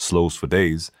slows for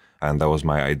days. And that was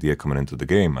my idea coming into the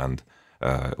game. And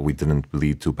we didn't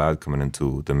bleed too bad coming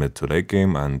into the mid to late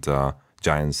game. And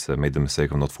Giants made the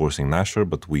mistake of not forcing Nashor,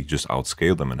 but we just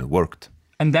outscaled them and it worked.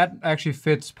 And that actually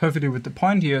fits perfectly with the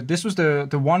point here. This was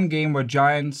the one game where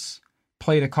Giants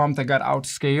played a comp that got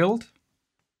outscaled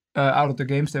out of the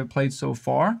games they've played so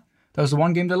far. That was the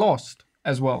one game they lost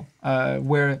as well,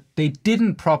 where they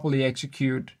didn't properly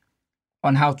execute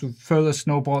on how to further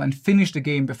snowball and finish the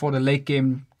game before the late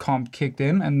game comp kicked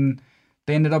in, and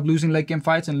they ended up losing late game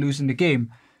fights and losing the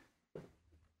game.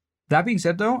 That being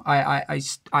said, though, I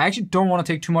actually don't want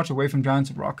to take too much away from Giants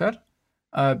of Roccat,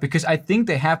 because I think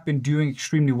they have been doing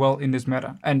extremely well in this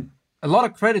meta, and a lot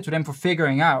of credit to them for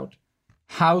figuring out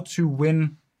how to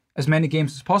win as many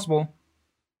games as possible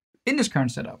in this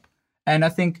current setup. And I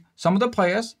think some of the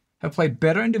players have played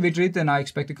better individually than I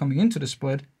expected coming into the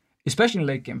split, especially in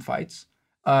late game fights.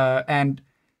 And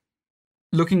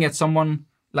looking at someone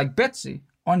like Betsy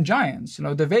on Giants,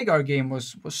 the Veigar game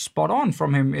was spot on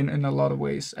from him in a lot of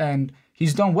ways. And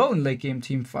he's done well in late game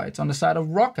team fights. On the side of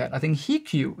Roccat, I think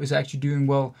Hiku is actually doing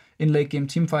well in late game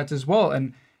team fights as well.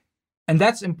 And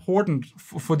that's important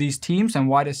for these teams and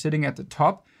why they're sitting at the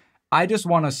top. I just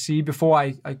want to see, before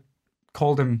I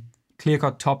call them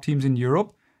clear-cut top teams in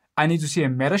Europe, I need to see a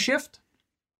meta shift.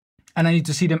 And I need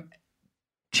to see them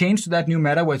change to that new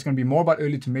meta where it's going to be more about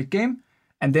early to mid-game,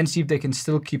 and then see if they can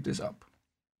still keep this up.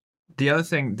 The other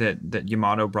thing that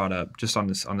Yamato brought up just on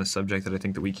this subject that I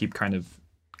think that we keep kind of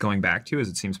going back to, as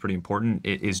it seems pretty important,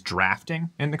 it is drafting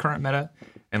in the current meta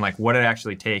and like what it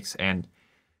actually takes. And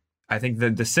I think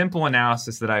the simple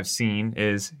analysis that I've seen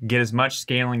is get as much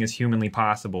scaling as humanly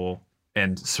possible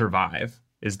and survive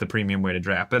is the premium way to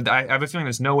draft. But I have a feeling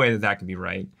there's no way that could be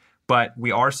right. But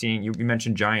we are seeing, you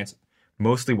mentioned Giants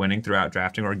mostly winning throughout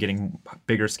drafting or getting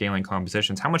bigger scaling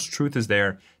compositions. How much truth is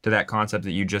there to that concept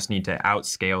that you just need to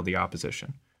outscale the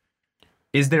opposition?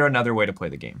 Is there another way to play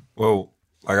the game? Well,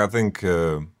 like I think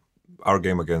our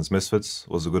game against Misfits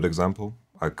was a good example.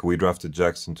 Like we drafted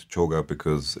Jackson to Cho'Gath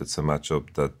because it's a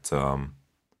matchup that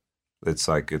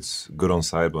it's good on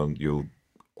side, but you'll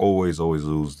always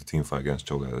lose the team fight against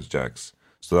Cho'Gath as Jax.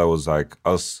 So that was like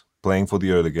us playing for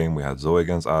the early game. We had Zoe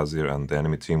against Azir, and the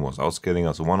enemy team was outscaling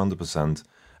us 100%,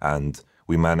 and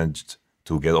we managed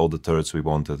to get all the turrets we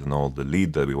wanted and all the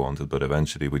lead that we wanted, but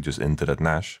eventually we just entered at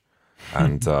Nash.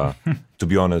 And to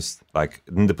be honest, like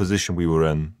in the position we were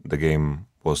in, the game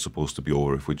was supposed to be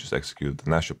over if we just executed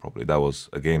the Nashor properly. That was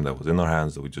a game that was in our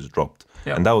hands that we just dropped.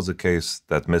 Yeah. And that was the case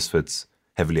that Misfits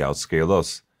heavily outscaled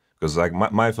us. Because like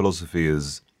my philosophy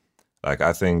is, like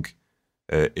I think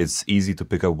it's easy to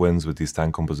pick up wins with these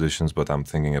tank compositions, but I'm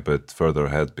thinking a bit further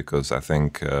ahead because I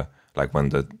think like when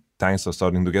the tanks are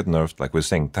starting to get nerfed, like we're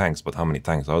saying tanks, but how many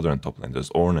tanks are there in top lane?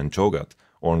 There's Ornn and Cho'Gath.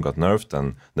 Ornn got nerfed,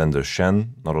 and then there's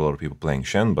Shen. Not a lot of people playing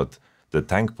Shen, but the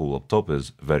tank pool up top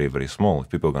is very, very small. If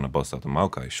people are going to bust out the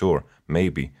Maokai, sure,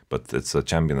 maybe, but it's a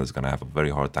champion that's going to have a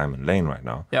very hard time in lane right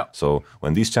now. Yeah. So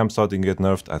when these champs starting to get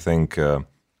nerfed, I think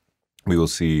we will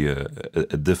see a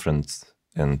difference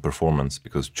in performance,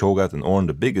 because Cho'Gath and Ornn,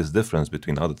 the biggest difference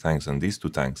between other tanks and these two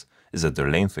tanks is that their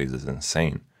lane phase is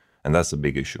insane, and that's a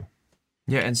big issue.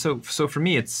 Yeah, and so for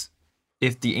me, it's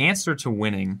if the answer to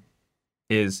winning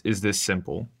is this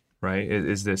simple, right?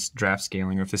 Is this draft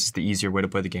scaling, or if this is the easier way to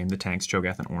play the game, the tanks,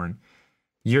 Cho'Gath and Ornn,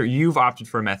 you've opted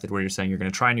for a method where you're saying you're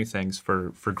going to try new things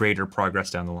for greater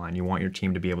progress down the line. You want your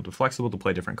team to be able to be flexible to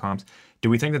play different comps. Do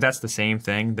we think that that's the same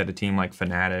thing that a team like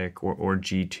Fnatic or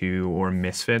G2 or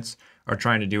Misfits are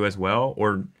trying to do as well?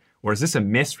 Or is this a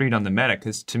misread on the meta?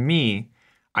 Because to me,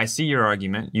 I see your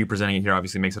argument. You presenting it here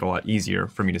obviously makes it a lot easier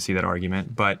for me to see that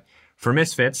argument. But for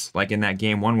Misfits, like in that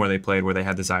game one where they played, where they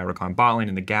had the Zyrakan bot lane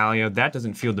and the Galio, that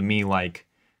doesn't feel to me like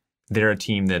they're a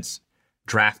team that's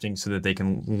drafting so that they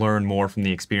can learn more from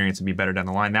the experience and be better down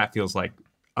the line. That feels like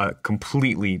a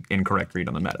completely incorrect read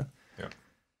on the meta.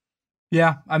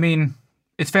 Yeah, I mean,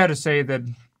 it's fair to say that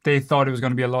they thought it was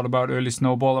going to be a lot about early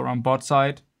snowball around bot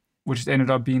side, which ended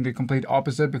up being the complete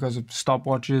opposite because of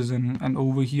stopwatches and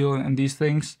overheal and these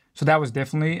things. So that was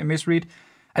definitely a misread.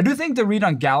 I do think the read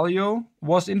on Galio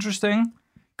was interesting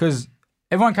because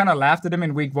everyone kind of laughed at him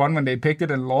in week one when they picked it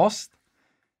and lost.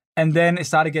 And then it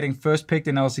started getting first picked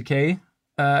in LCK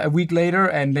a week later,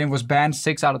 and then was banned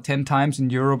 6 out of 10 times in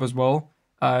Europe as well,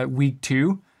 week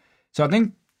 2. So I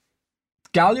think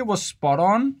Galio was spot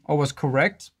on, or was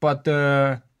correct, but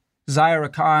the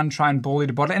Zyrakan try and bully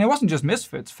the bot lane. And it wasn't just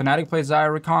Misfits. Fnatic played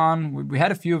Zyrakan. We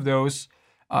had a few of those.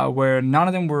 where none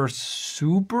of them were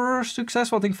super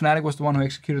successful. I think Fnatic was the one who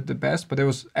executed the best, but it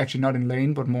was actually not in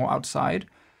lane, but more outside.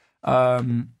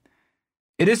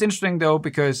 It is interesting, though,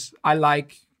 because I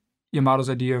like Yamato's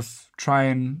idea of try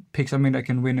and pick something that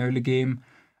can win early game.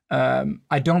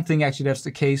 I don't think actually that's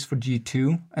the case for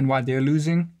G2, and why they're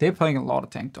losing. They're playing a lot of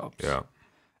tank tops. Yeah.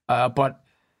 But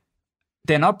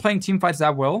they're not playing team fights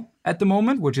that well at the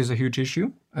moment, which is a huge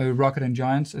issue. Rocket and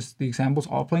Giants, as the examples,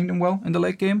 are playing them well in the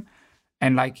late game.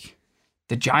 And like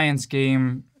the Giants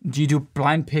game, G2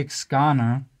 blind pick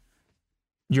Skarner,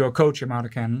 your coach, Yamato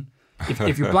Cannon.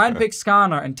 If you blind pick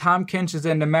Skarner and Tahm Kench is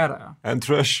in the meta. And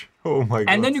Thresh. Oh my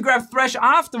god. And then you grab Thresh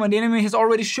after when the enemy has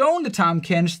already shown the Tahm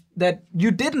Kench that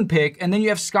you didn't pick. And then you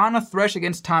have Skarner Thresh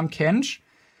against Tahm Kench.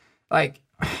 Like,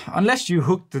 unless you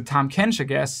hook the Tahm Kench, I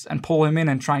guess, and pull him in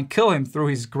and try and kill him through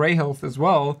his grey health as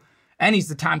well. And he's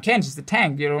the Tahm Kench, he's the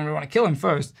tank. You don't really want to kill him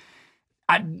first.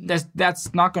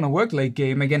 That's not going to work late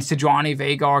game against Sejuani,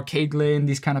 Veigar, Caitlyn,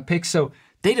 these kind of picks. So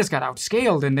they just got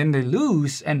outscaled and then they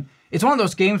lose. And it's one of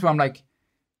those games where I'm like,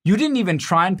 you didn't even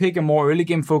try and pick a more early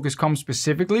game focused comp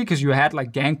specifically because you had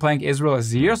like Gangplank, Israel,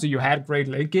 Azir, so you had great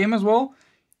late game as well.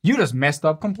 You just messed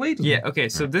up completely. Yeah, okay,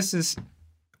 so this is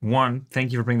one,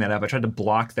 thank you for bringing that up. I tried to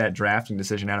block that drafting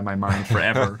decision out of my mind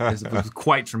forever. It was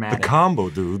quite traumatic. The combo,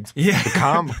 dude. Yeah. The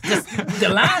combo. The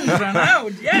lands run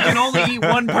out, yeah. You can only eat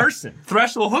one person.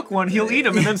 Thresh will hook one, he'll eat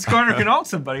him, and then Skarner can ult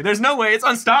somebody. There's no way. It's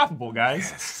unstoppable,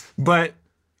 guys. But,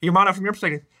 Yamato, from your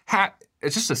perspective,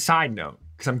 it's just a side note,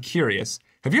 because I'm curious.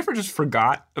 Have you ever just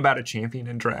forgot about a champion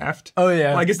in draft? Oh,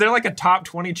 yeah. Like, is there like a top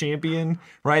 20 champion,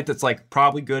 right, that's like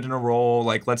probably good in a role?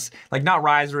 Like, not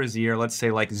Ryze or Azir, let's say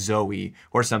like Zoe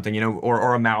or something, you know,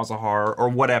 or a Malzahar or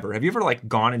whatever. Have you ever like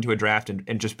gone into a draft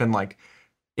and just been like,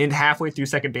 in halfway through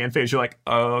second ban phase, you're like,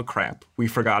 oh crap, we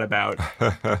forgot about,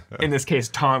 in this case,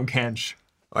 Tahm Kench.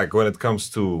 Like when it comes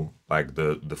to like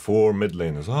the 4 mid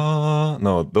laners,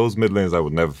 no, those mid laners I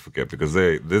would never forget because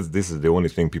this is the only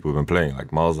thing people have been playing,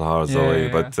 like Malzahar, Zoe.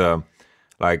 Yeah. But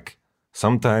like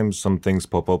sometimes some things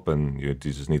pop up and you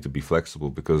just need to be flexible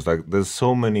because like there's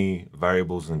so many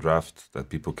variables in draft that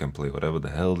people can play whatever the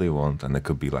hell they want, and it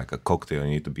could be like a cocktail.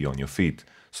 You need to be on your feet.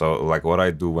 So like what I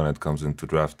do when it comes into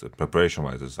draft preparation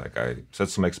wise is like I set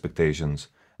some expectations,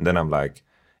 and then I'm like,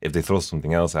 if they throw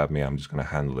something else at me, I'm just going to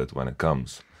handle it when it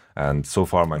comes. And so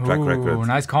far, my track record...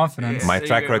 Nice confidence. My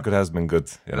track record has been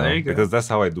good, you know, There you go. because that's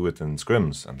how I do it in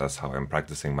scrims, and that's how I'm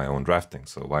practicing my own drafting.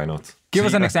 So why not? Give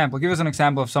us an example. Give us an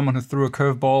example of someone who threw a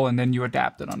curveball and then you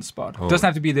adapted on the spot. Doesn't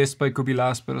have to be this, but it could be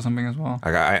last split or something as well.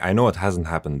 I know it hasn't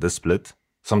happened this split.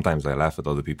 Sometimes I laugh at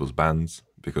other people's bans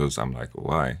because I'm like,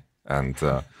 why? And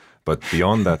but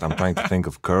beyond that, I'm trying to think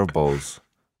of curveballs.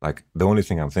 Like the only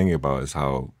thing I'm thinking about is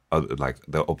how like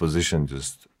the opposition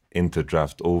just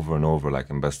inter-draft over and over, like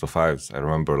in best of fives. I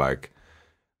remember like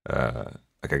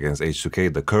against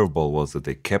H2K, the curveball was that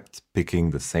they kept picking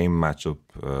the same matchup.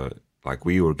 Like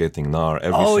we were getting Gnar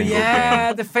every single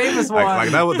game. The famous one.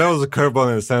 Like that was a curveball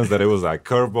in the sense that it was like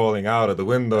curveballing out of the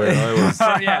window. You know, it was So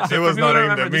it was for people not to aimed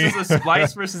remember, at me. this is a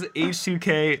Splice versus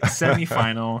H2K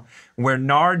semifinal where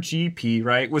Gnar GP,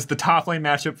 right, was the top lane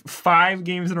matchup 5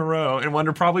 games in a row, and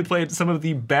Wonder probably played some of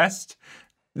the best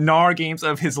Gnar games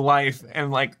of his life,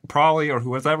 and like probably, or who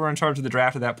was ever in charge of the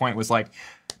draft at that point was like,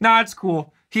 nah, it's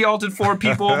cool. He ulted 4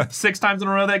 people 6 times in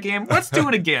a row that game. Let's do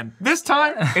it again. This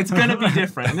time, it's going to be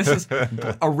different. And this is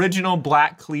original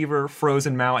Black Cleaver,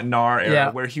 Frozen Mallet, Gnar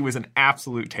era, where he was an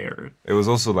absolute terror. It was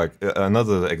also like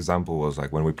another example was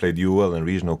like when we played UL in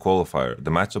regional qualifier.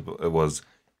 The matchup was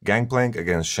Gangplank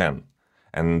against Shen.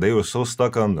 And they were so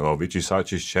stuck on,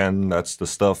 Vichisachi, Shen, that's the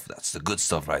stuff, that's the good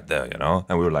stuff right there, you know?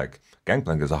 And we were like,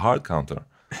 Gangplank is a hard counter.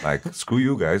 Like, screw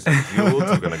you guys. You ult,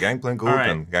 you're gonna Gangplank ult, right.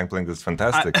 and Gangplank is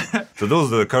fantastic. So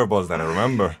those are the curveballs that I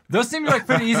remember. Those seem like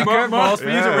pretty easy curveballs for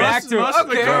you to react to. Most of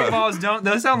the curveballs don't.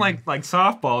 Those sound like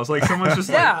softballs. Like someone's just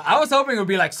Yeah, I was hoping it would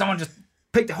be like someone just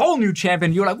picked a whole new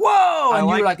champion. You were like, whoa! And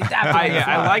you were like, adapting.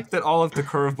 I like that all of the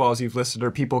curveballs you've listed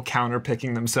are people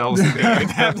counter-picking themselves.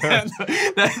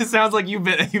 that sounds like you've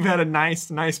had a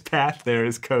nice path there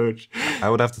as coach. I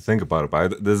would have to think about it,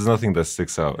 but there's nothing that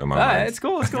sticks out in my mind. It's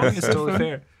cool. It's cool. It's totally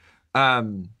fair.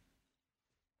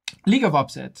 League of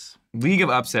Upsets. League of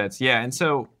Upsets, yeah. And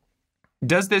so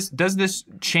does this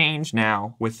change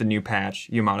now with the new patch,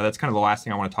 Yamato? That's kind of the last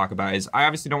thing I want to talk about. Is I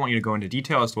obviously don't want you to go into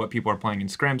detail as to what people are playing in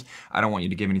scrims. I don't want you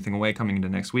to give anything away coming into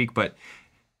next week, but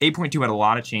 8.2 had a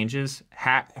lot of changes.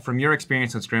 From your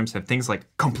experience in scrims, have things like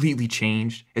completely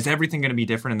changed? Is everything going to be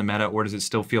different in the meta, or does it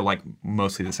still feel like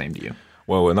mostly the same to you?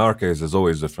 Well, in our case, there's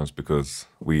always difference because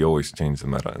we always change the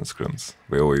meta in scrims.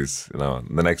 We always, the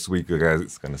next week you guys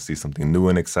is going to see something new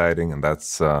and exciting, and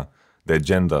that's the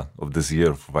agenda of this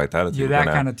year for Vitality. You're that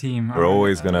kind of team. We're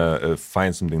always gonna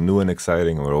find something new and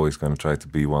exciting, and we're always gonna try to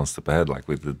be one step ahead, like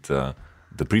we did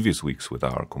the previous weeks with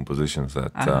our compositions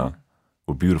that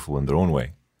were beautiful in their own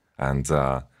way. And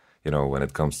when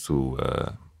it comes to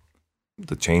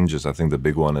the changes, I think the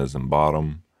big one is in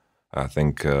bottom. I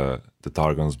think the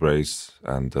Targon's Brace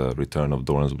and the return of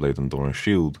Doran's Blade and Doran's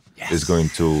Shield is going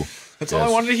to... That's all I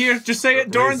wanted to hear. Just say it.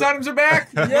 Doran's items are back.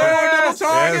 Yes!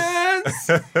 Double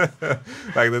Targons!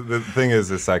 Like the thing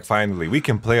is, it's like finally we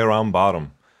can play around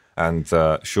bottom. And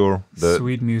sure,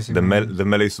 Sweet music, the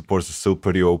melee supports are still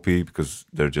pretty OP because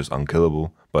they're just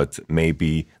unkillable. But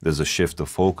maybe there's a shift of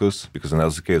focus because in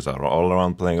LCKs are all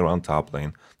around playing around top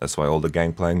lane. That's why all the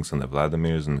Gangplanks and the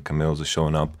Vladimirs and the Camille's are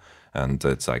showing up. And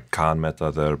it's like Khan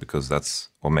meta there because that's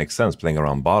what makes sense. Playing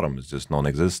around bottom is just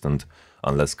non-existent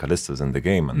unless Kallista's in the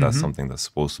game. And that's something that's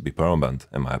supposed to be permanent,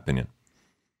 in my opinion.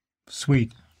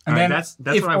 Sweet. And All right, then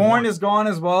that's if what I Ornn want. is gone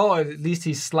as well, or at least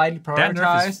he's slightly That nerf is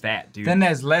prioritized, fat, dude. then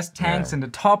there's less tanks in the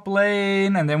top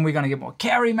lane, and then we're going to get more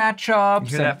carry matchups.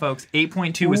 You hear that, folks?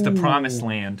 8.2 is the promised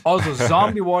land. Also,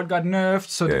 Zombie Ward got nerfed,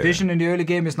 so the Yeah. vision in the early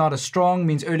game is not as strong,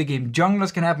 means early game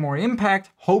junglers can have more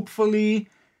impact, hopefully.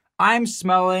 I'm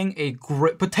smelling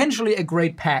potentially a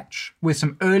great patch with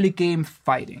some early game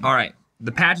fighting. All right.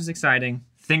 The patch is exciting.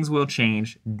 Things will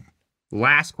change.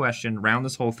 Last question, round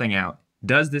this whole thing out.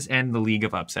 Does this end the League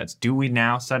of Upsets? Do we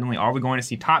now suddenly, are we going to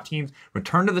see top teams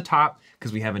return to the top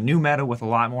because we have a new meta with a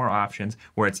lot more options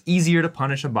where it's easier to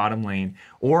punish a bottom lane?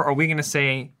 Or are we going to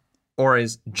say, or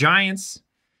is Giants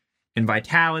and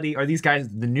Vitality, are these guys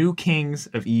the new kings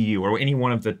of EU or any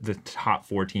one of the top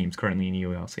 4 teams currently in EU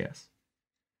LCS?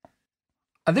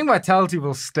 I think Vitality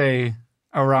will stay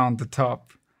around the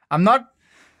top. I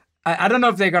don't know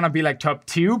if they're going to be like top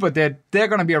 2, but they're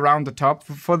going to be around the top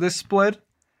for this split.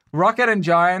 Rocket and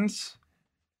Giants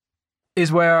is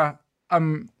where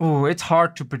it's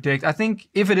hard to predict. I think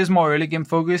if it is more early game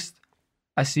focused,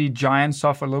 I see Giants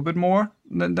suffer a little bit more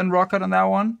than Rocket on that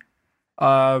one.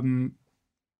 I'm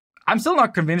still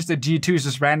not convinced that G2 is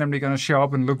just randomly going to show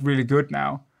up and look really good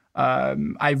now.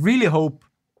 I really hope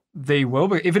they will,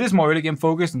 but if it is more early game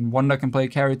focused and Wonder can play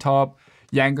carry top,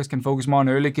 Jankos can focus more on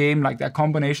early game, like that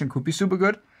combination could be super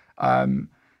good.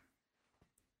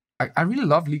 I really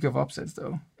love League of Upsets,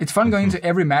 though. It's fun going into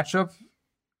every matchup,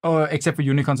 except for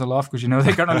Unicorns Aloft, because you know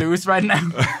they're going to lose right now.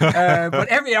 But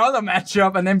every other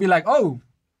matchup, and then be like, oh,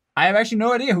 I have actually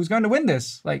no idea who's going to win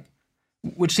this. Like,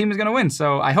 which team is going to win?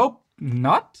 So I hope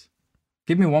not.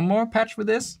 Give me one more patch with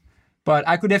this. But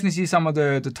I could definitely see some of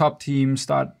the top teams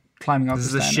start climbing up the This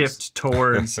is a standings. shift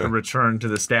towards a return to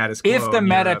the status quo. If the in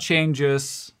meta Europe.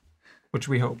 changes, which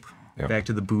we hope. Back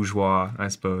to the bourgeois, I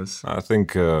suppose. I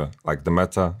think like the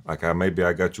meta, like maybe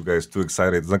I got you guys too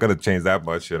excited. It's not gonna change that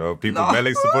much, you know. People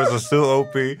melee supports are still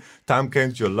OP. Tam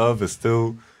Kench, your love is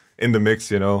still in the mix,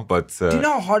 you know. But Do you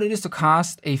know how hard it is to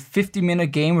cast a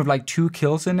 50-minute game with like 2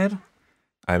 kills in it?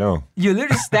 I know. You're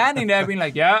literally standing there being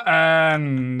like, yeah,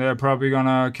 and they're probably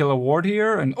gonna kill a ward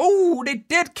here. And oh, they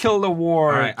did kill the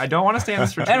ward. All right, I don't want to stay on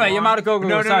this for too Anyway, long. Yamato, go.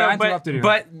 No, Sorry, I but, interrupted you.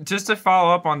 but just to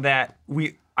follow up on that,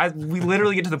 we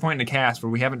literally get to the point in the cast where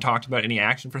we haven't talked about any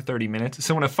action for 30 minutes.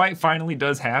 So when a fight finally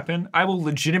does happen, I will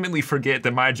legitimately forget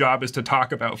that my job is to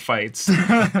talk about fights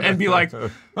and be like, oh,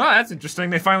 that's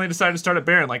interesting. They finally decided to start at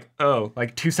Baron. Like, oh,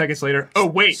 like 2 seconds later, oh,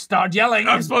 wait. Start yelling.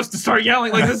 I'm supposed to start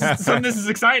yelling. Like, this is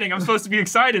exciting. I'm supposed to be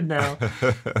excited now.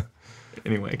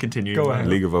 Anyway, continue. Go ahead.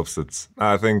 League of Upsets.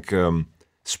 I think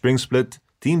Spring Split,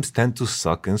 teams tend to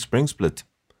suck in Spring Split.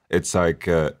 It's like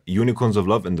Unicorns of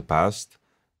Love in the past.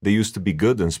 They used to be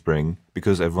good in Spring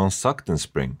because everyone sucked in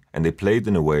Spring. And they played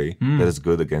in a way that is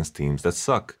good against teams that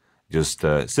suck. Just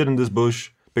sit in this bush,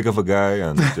 pick up a guy,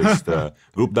 and just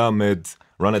group down mid,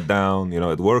 run it down. You know,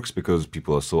 it works because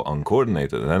people are so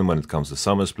uncoordinated. And then when it comes to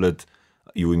Summer Split,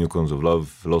 Unicorns of Love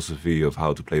philosophy of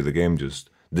how to play the game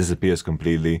just disappears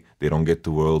completely. They don't get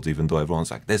to Worlds, even though everyone's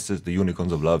like, this is the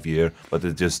Unicorns of Love year. But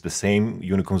it's just the same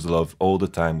Unicorns of Love all the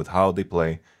time with how they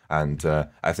play. And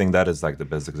I think that is like the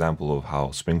best example of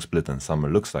how Spring Split and Summer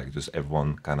looks like. Just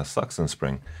everyone kind of sucks in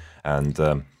Spring. And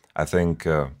I think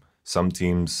some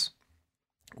teams,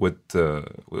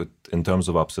 in terms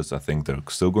of upsets, I think they're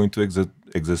still going to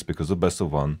exist because of best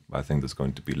of one. I think there's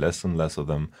going to be less and less of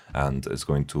them. And it's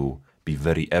going to be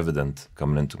very evident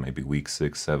coming into maybe week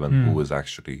 6, 7, who is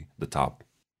actually the top.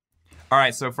 All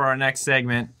right, so for our next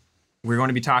segment, we're going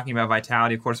to be talking about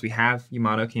Vitality. Of course, we have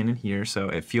Yamato Cannon here, so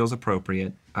it feels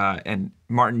appropriate. And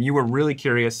Martin, you were really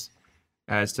curious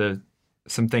as to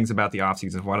some things about the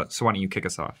offseason, so why don't you kick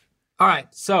us off? All right,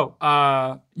 so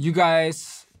you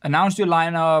guys announced your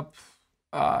lineup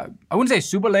I wouldn't say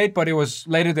super late, but it was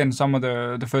later than some of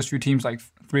the first few teams, like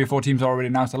 3 or 4 teams already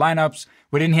announced the lineups.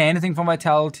 We didn't hear anything from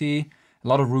Vitality. A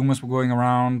lot of rumors were going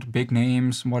around, big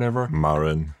names, whatever.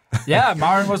 Marin. Yeah,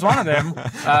 Marin was one of them.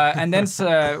 And then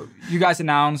you guys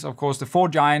announced, of course, the 4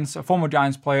 Giants, former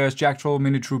Giants players, Jack Troll,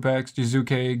 Mini Trupex,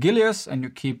 Jizuke, Gilius, and you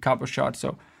keep Copper Shot.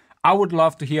 So I would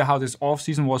love to hear how this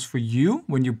offseason was for you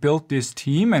when you built this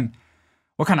team and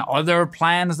what kind of other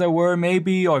plans there were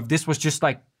maybe, or if this was just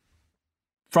like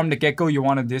from the get-go you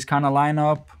wanted this kind of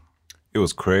lineup. It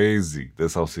was crazy.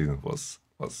 This offseason was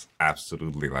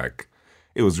absolutely like,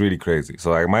 it was really crazy.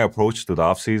 So like my approach to the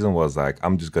offseason was like,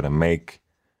 I'm just going to make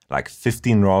like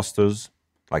 15 rosters,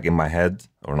 like in my head,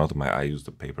 or not in my, I used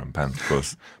the paper and pen, of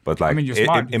course, but like you're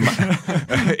smart.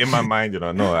 in my mind,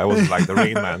 no, I wasn't like the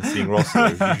Rain Man seeing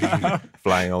rosters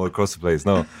flying all across the place.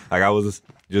 No, like I was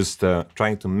just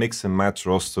trying to mix and match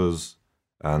rosters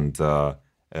and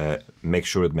make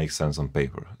sure it makes sense on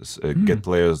paper. Get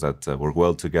players that work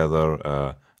well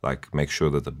together, like make sure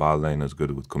that the bot lane is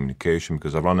good with communication,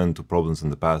 because I've run into problems in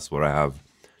the past where I have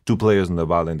 2 players in the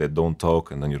bot lane that don't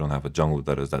talk, and then you don't have a jungler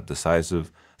that is that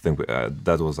decisive. I think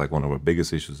that was like one of our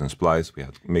biggest issues in Splyce. We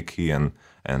had Mickey and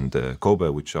Kobe,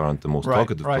 which aren't the most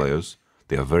talkative players.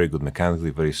 They are very good mechanically,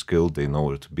 very skilled. They know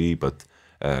where to be. But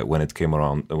when it came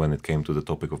to the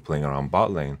topic of playing around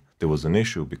bot lane, there was an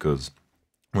issue, because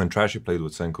when Trashy played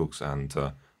with Senkooks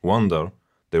and Wonder,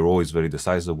 they were always very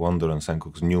decisive. Wonder and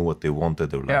Senkooks knew what they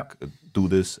wanted. They were like, do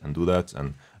this and do that.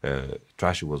 And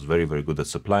Trashy was very, very good at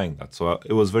supplying that. So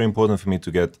it was very important for me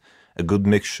to get a good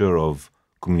mixture of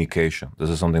communication. This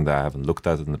is something that I haven't looked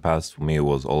at in the past. For me, it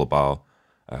was all about,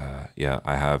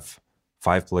 I have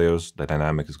 5 players. The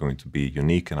dynamic is going to be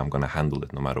unique, and I'm going to handle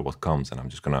it no matter what comes. And I'm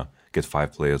just going to get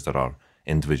 5 players that are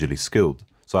individually skilled.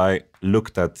 So I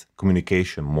looked at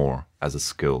communication more as a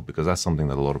skill, because that's something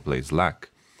that a lot of players lack.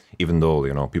 Even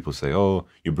though, people say, oh,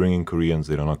 you bring in Koreans,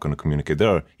 they're not going to communicate. There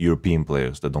are European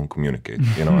players that don't communicate,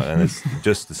 and it's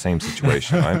just the same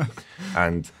situation, right?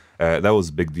 And that was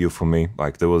a big deal for me.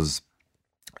 Like there was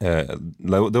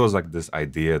like this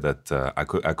idea that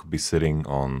I could be sitting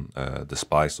on the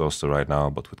Splyce roster right now,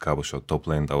 but with Cabo Shot top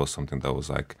lane, that was something that was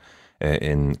like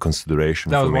in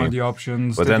consideration for me. That was one of the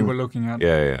options that you were looking at.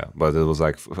 Yeah. But it was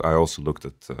like, I also looked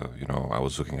at, I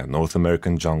was looking at North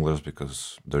American junglers,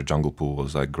 because their jungle pool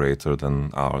was like greater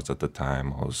than ours at the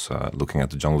time. I was looking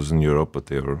at the junglers in Europe, but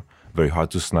they were very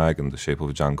hard to snag in the shape of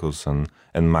Jankos and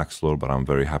Maxlore, but I'm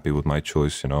very happy with my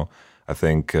choice, I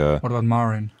think... what about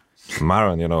Marin?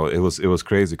 Marin, it was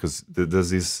crazy, because there's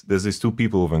these 2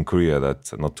 people over in Korea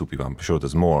that, not 2 people, I'm sure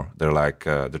there's more. They're like,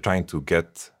 they're trying to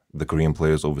get the Korean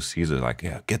players overseas. They're like,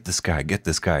 yeah, get this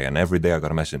guy. And every day I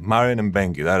got a message, Marin and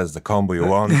Bengi, that is the combo you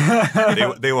want.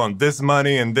 they want this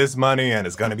money, and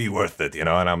it's going to be worth it, And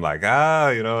I'm like,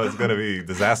 it's going to be a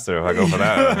disaster if I go for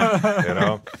that,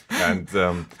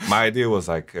 And my idea was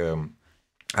like,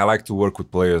 I like to work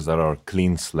with players that are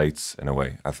clean slates in a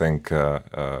way. I think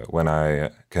when I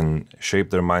can shape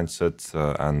their mindset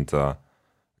and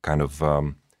kind of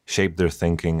shape their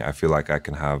thinking, I feel like I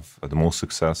can have the most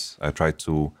success. I try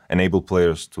to enable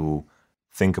players to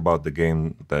think about the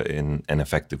game in an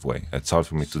effective way. It's hard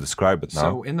for me to describe it now.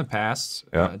 So in the past,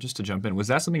 just to jump in, was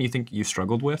that something you think you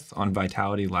struggled with on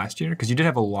Vitality last year? Because you did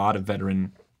have a lot of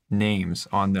veteran names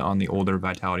on the older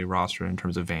Vitality roster in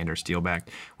terms of Vander, Steelback.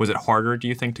 Was it harder, do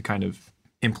you think, to kind of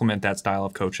implement that style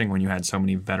of coaching when you had so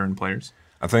many veteran players?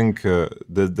 I think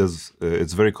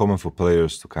it's very common for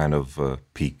players to kind of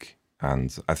peak.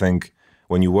 And I think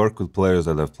when you work with players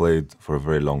that have played for a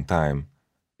very long time,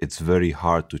 it's very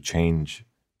hard to change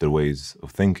their ways of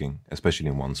thinking, especially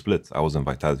in one split. I was in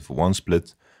Vitality for one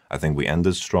split. I think we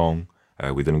ended strong.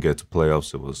 We didn't get to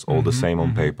playoffs. It was all the same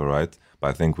on paper, right? But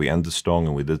I think we ended strong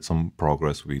and we did some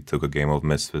progress. We took a game of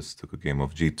Misfits, took a game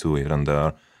of G2 here and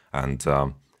there, and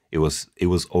it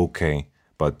was okay.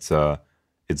 But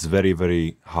it's very,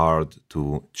 very hard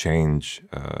to change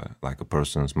like a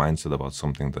person's mindset about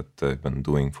something that they've been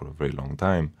doing for a very long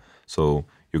time. So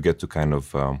you get to kind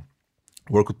of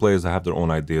work with players that have their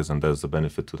own ideas, and there's a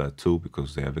benefit to that too,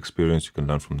 because they have experience. You can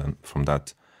learn from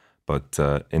that. But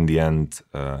in the end,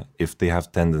 if they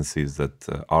have tendencies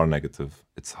that are negative,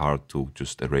 it's hard to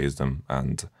just erase them,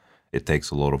 and it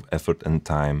takes a lot of effort and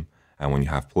time. And when you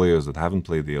have players that haven't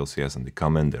played the LCS and they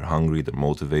come in, they're hungry, they're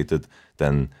motivated,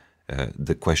 then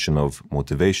the question of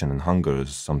motivation and hunger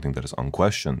is something that is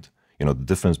unquestioned. The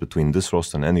difference between this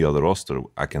roster and any other roster,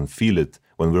 I can feel it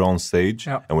when we're on stage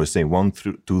and we're saying 1,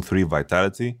 2, 3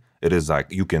 Vitality. It is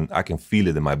like I can feel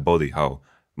it in my body how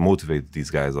motivated these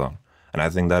guys are. And I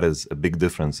think that is a big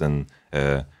difference in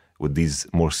with these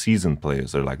more seasoned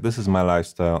players. They're like, this is my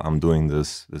lifestyle, I'm doing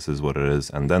this is what it is.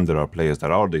 And then there are players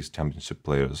that are these championship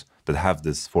players that have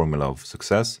this formula of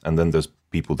success, and then there's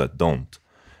people that don't.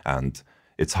 And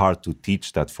it's hard to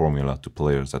teach that formula to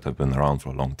players that have been around for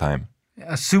a long time.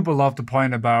 I super love the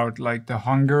point about like the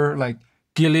hunger. Like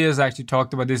Gilius actually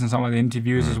talked about this in some of the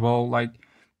interviews as well. Like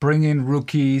bring in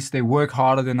rookies, they work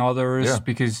harder than others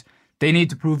because they need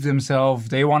to prove themselves.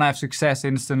 They want to have success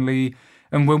instantly.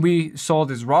 And when we saw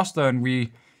this roster and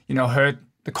we, heard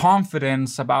the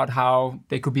confidence about how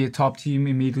they could be a top team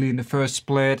immediately in the first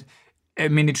split.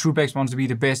 Mini Trubex wants to be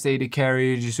the best AD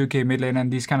carry, Jisuke mid lane,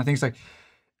 and these kind of things. Like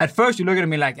at first you look at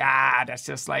me like, that's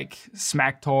just like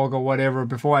smack talk or whatever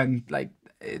before, and like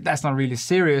that's not really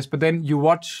serious. But then you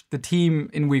watch the team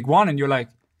in week 1 and you're like,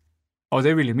 oh,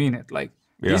 they really mean it. Like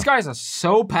these guys are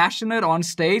so passionate on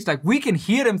stage. Like we can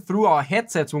hear them through our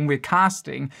headsets when we're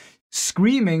casting,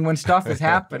 screaming when stuff is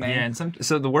happening. Yeah, and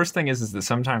so the worst thing is that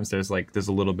sometimes there's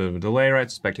a little bit of a delay, right?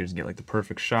 So spectators get like the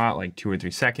perfect shot, like 2 or 3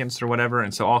 seconds or whatever,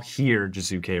 and so I'll hear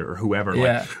Jisuke or whoever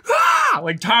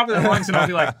like top of their lungs, and I'll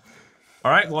be like,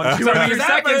 all right, well, in 2 or 3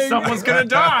 seconds, someone's gonna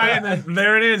die, and then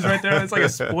there it is, right there. It's like a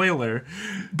spoiler.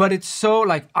 But it's so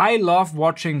like I love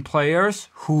watching players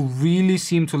who really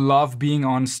seem to love being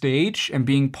on stage and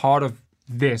being part of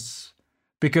this,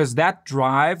 because that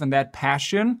drive and that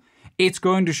passion. It's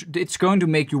going to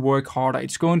make you work harder.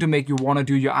 It's going to make you want to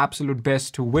do your absolute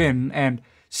best to win. And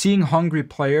seeing hungry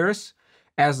players,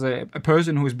 as a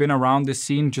person who's been around this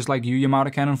scene, just like you,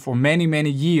 Yamato Cannon, for many, many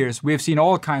years, we've seen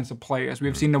all kinds of players.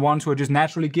 We've seen the ones who are just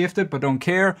naturally gifted but don't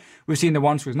care. We've seen the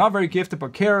ones who are not very gifted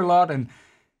but care a lot. And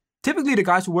typically the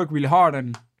guys who work really hard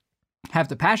and have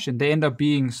the passion, they end up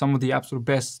being some of the absolute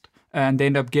best. And they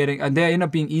end up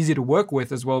being easy to work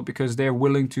with as well, because they're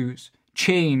willing to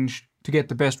change to get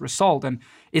the best result. And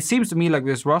it seems to me like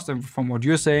this roster, from what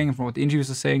you're saying and from what the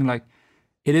interviews are saying, like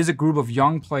it is a group of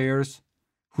young players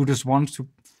who just want to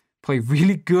play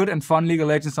really good and fun League of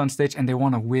Legends on stage, and they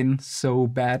want to win so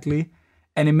badly.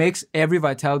 And it makes every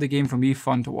Vitality game for me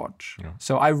fun to watch. Yeah.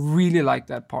 So I really like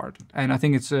that part, and I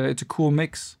think it's a cool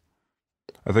mix.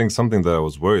 I think something that I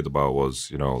was worried about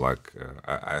was,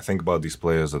 I think about these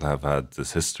players that have had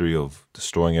this history of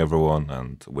destroying everyone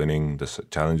and winning the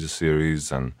Challenges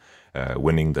series and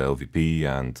winning the LVP,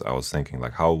 and I was thinking,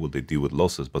 like, how would they deal with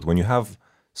losses? But when you have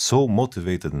so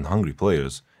motivated and hungry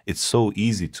players, it's so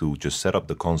easy to just set up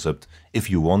the concept, if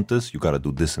you want this, you got to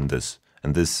do this and this.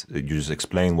 And this, you just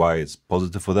explain why it's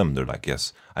positive for them. They're like,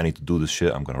 yes, I need to do this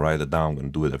shit. I'm going to write it down. I'm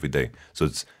going to do it every day. So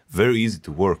it's very easy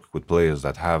to work with players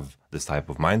that have this type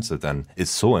of mindset, and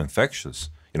it's so infectious.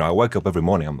 I wake up every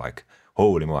morning, I'm like,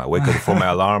 holy moly, I wake up before my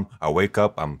alarm. I wake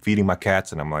up, I'm feeding my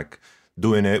cats, and I'm like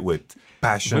doing it with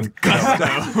passion.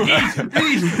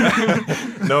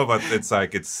 No, but it's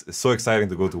like, it's so exciting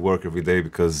to go to work every day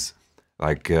because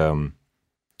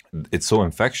it's so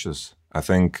infectious. I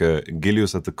think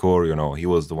Gilius at the core, he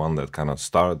was the one that kind of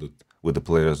started with the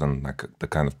players and like the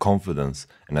kind of confidence,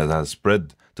 and that has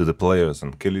spread to the players.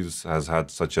 And Gilius has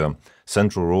had such a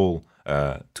central role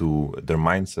to their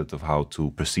mindset of how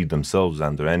to perceive themselves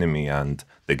and their enemy and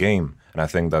the game. And I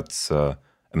think that's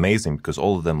amazing because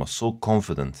all of them are so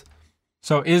confident.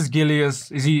 So is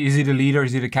Gilius, is he the leader?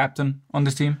 Is he the captain on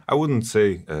this team? I wouldn't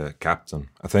say captain.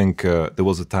 I think there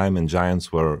was a time in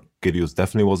Giants where Gilius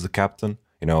definitely was the captain.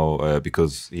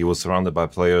 Because he was surrounded by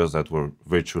players that were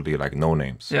virtually like no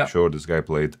names. Yeah. Sure, this guy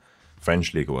played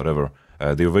French League or whatever.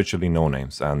 They were virtually no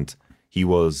names. And he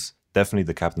was definitely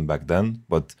the captain back then,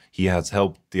 but he has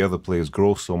helped the other players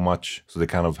grow so much. So they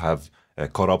kind of have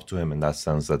caught up to him in that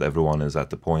sense that everyone is at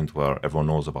the point where everyone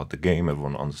knows about the game,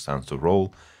 everyone understands the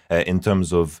role. In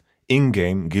terms of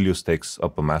in-game, Gilius takes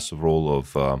up a massive role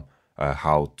of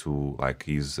how to,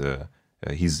 he's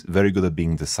very good at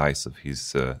being decisive.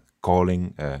 He's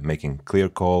calling, making clear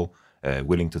call,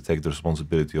 willing to take the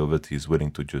responsibility of it. He's willing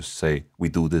to just say, we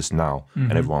do this now,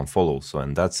 and everyone follows. So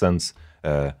in that sense,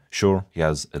 sure, he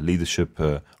has a leadership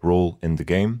role in the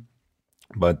game.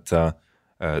 But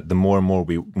the more and more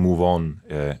we move on,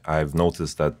 I've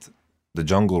noticed that the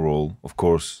jungle role, of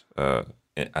course,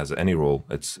 as any role,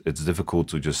 it's difficult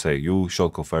to just say, you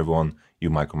shot call for everyone, you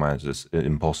micromanage this.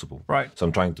 Impossible. Right. So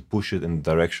I'm trying to push it in the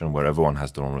direction where everyone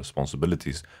has their own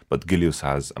responsibilities, but Gilius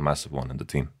has a massive one in the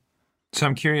team. So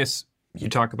I'm curious, you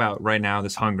talk about right now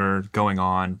this hunger going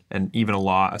on, and even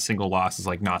a single loss is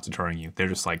like not deterring you. They're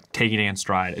just like taking it in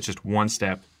stride. It's just one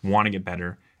step, want to get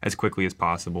better as quickly as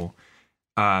possible.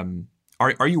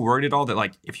 Are you worried at all that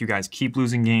like if you guys keep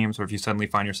losing games, or if you suddenly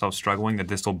find yourself struggling, that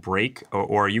this will break,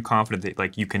 or are you confident that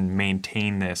like you can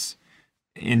maintain this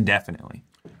indefinitely?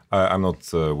 I'm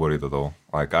not worried at all.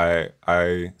 Like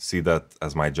I see that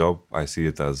as my job. I see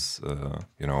it as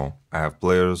I have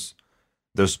players.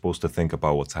 They're supposed to think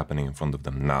about what's happening in front of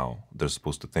them now. They're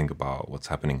supposed to think about what's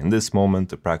happening in this moment.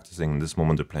 They're practicing in this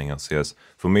moment. They're playing LCS.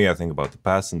 For me, I think about the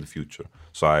past and the future.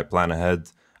 So I plan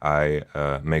ahead. I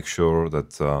make sure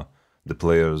that the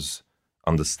players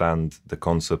understand the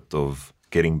concept of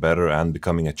getting better and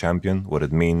becoming a champion, what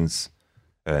it means,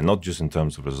 not just in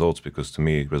terms of results, because to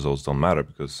me, results don't matter.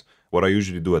 Because what I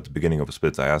usually do at the beginning of a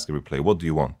split, I ask every player, what do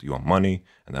you want? Do you want money?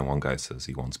 And then one guy says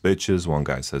he wants bitches. One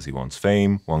guy says he wants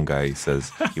fame. One guy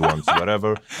says he wants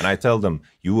whatever. And I tell them,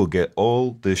 you will get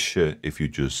all this shit if you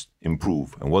just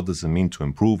improve. And what does it mean to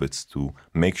improve? It's to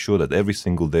make sure that every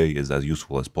single day is as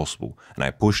useful as possible. And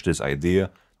I push this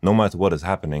idea, no matter what is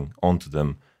happening, onto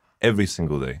them every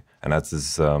single day. And that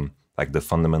is like the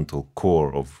fundamental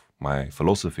core of my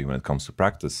philosophy when it comes to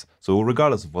practice. So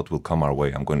regardless of what will come our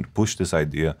way, I'm going to push this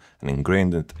idea and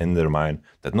ingrain it in their mind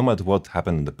that no matter what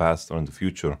happened in the past or in the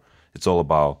future, it's all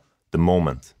about the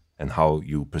moment and how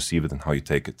you perceive it and how you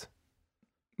take it.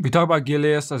 We talk about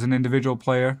Gilius as an individual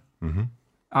player. Mm-hmm.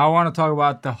 I want to talk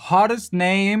about the hottest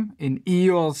name in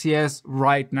EULCS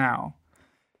right now.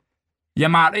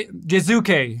 Yamari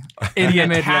Jizuke in the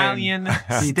mid lane.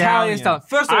 The Italian stallion.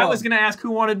 First of all, I was going to ask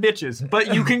who wanted bitches,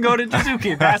 but you can go to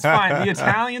Jizuke. That's fine. The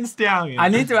Italian stallion. I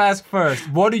need to ask first,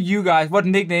 what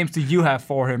nicknames do you have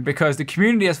for him? Because the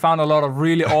community has found a lot of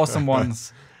really awesome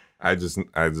ones. I just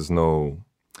know,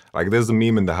 like there's a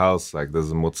meme in the house, like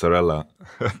there's a mozzarella.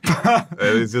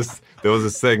 It's just, there was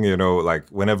this thing, like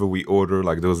whenever we order,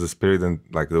 like there was this period and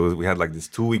like we had like this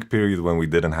 2-week period when we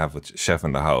didn't have a chef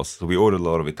in the house. So we ordered a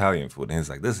lot of Italian food and he's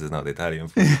like, this is not Italian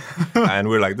food. And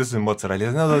we're like, this is mozzarella.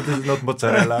 Like, no, this is not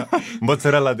mozzarella.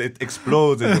 Mozzarella, it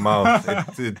explodes in the mouth.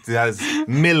 It has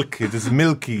milk. It is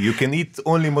milky. You can eat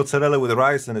only mozzarella with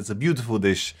rice and it's a beautiful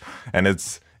dish. And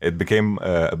it became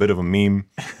a bit of a meme,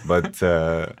 but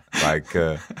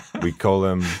we call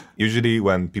him, usually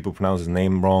when people pronounce his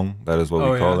name wrong, that is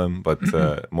what we call him, but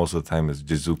most of the time it's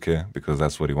Jizuke, because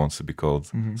that's what he wants to be called.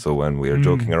 Mm-hmm. So when we are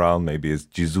joking around, maybe it's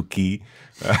Jizuki,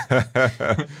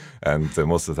 and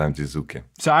most of the time Jizuke.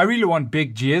 So I really want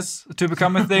Big Jizz to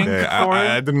become a thing for him.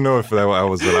 I didn't know if I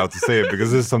was allowed to say it,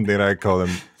 because this is something that I call him.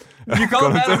 You call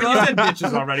him that? You said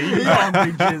bitches already. You call him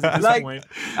Big Jizz at this point.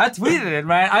 I tweeted it,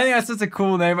 man. I think that's such a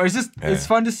cool name. It's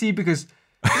fun to see because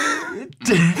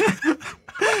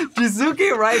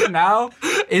Jizuke right now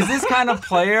is this kind of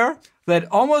player that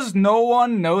almost no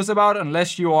one knows about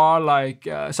unless you are like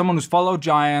someone who's followed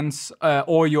Giants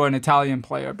or you're an Italian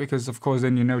player, because of course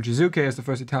then you know Jizuke is the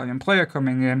first Italian player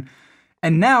coming in.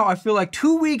 And now I feel like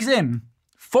 2 weeks in,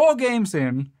 4 games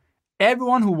in,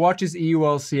 everyone who watches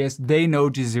EULCS, they know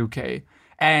Jizuke.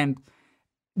 And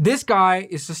this guy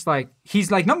is just like,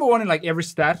 he's like number 1 in like every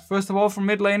stat, first of all, for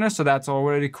mid laner, so that's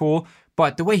already cool.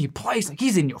 But the way he plays, like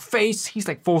he's in your face, he's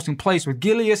like forcing plays with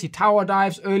Gilius, he tower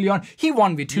dives early on, he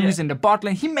 1v2s in the bot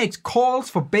lane, he makes calls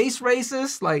for base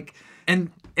races, like... And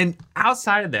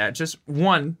outside of that, just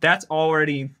 1, that's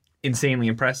already insanely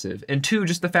impressive. And 2,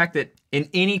 just the fact that in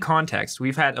any context,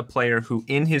 we've had a player who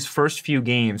in his first few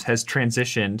games has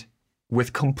transitioned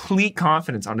with complete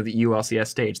confidence onto the EULCS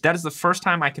stage. That is the first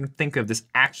time I can think of this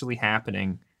actually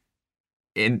happening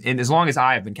in as long as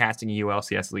I have been casting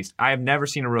EULCS, at least. I have never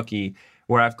seen a rookie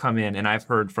where I've come in and I've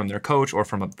heard from their coach or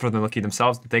from the rookie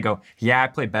themselves that they go, yeah, I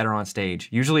played better on stage.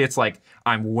 Usually it's like,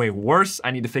 I'm way worse.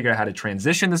 I need to figure out how to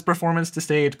transition this performance to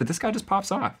stage, but this guy just pops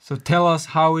off. So tell us,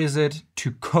 how is it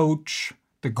to coach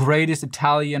the greatest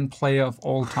Italian player of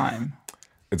all time?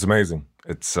 It's amazing.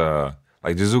 It's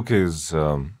like Jizuke is...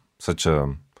 such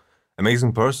an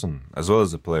amazing person as well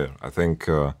as a player. I think,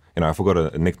 I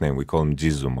forgot a nickname. We call him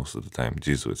Jizu most of the time.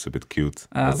 Jizu, it's a bit cute.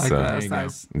 Like that. That's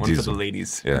nice. One for the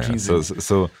ladies. Yeah.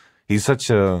 So he's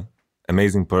such an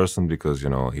amazing person because,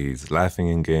 he's laughing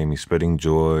in game, he's spreading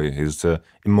joy, he's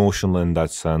emotional in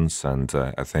that sense. And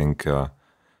I think,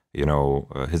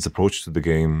 his approach to the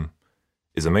game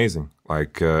is amazing.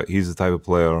 Like, he's the type of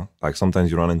player, like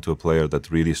sometimes you run into a player that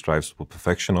really strives for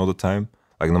perfection all the time.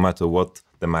 Like, no matter what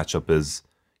the matchup is,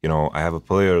 I have a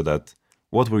player that,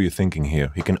 what were you thinking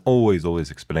here? He can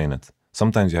always explain it.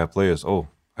 Sometimes you have players,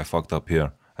 I fucked up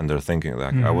here. And they're thinking,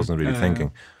 like, I wasn't really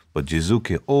thinking. But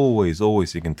Jizuke,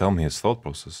 always, he can tell me his thought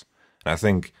process. And I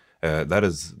think that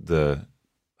is the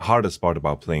hardest part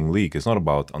about playing League. It's not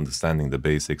about understanding the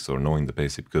basics or knowing the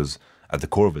basics, because at the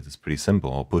core of it, it's pretty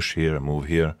simple. I'll push here, move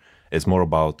here. It's more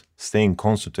about staying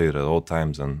concentrated at all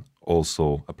times and also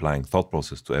applying thought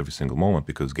process to every single moment,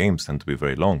 because games tend to be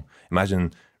very long. Imagine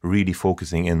really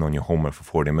focusing in on your homework for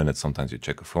 40 minutes. Sometimes you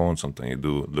check your phone, sometimes you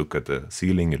do look at the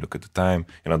ceiling, you look at the time.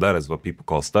 That is what people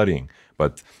call studying.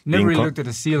 But Never really looked at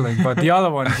the ceiling, but the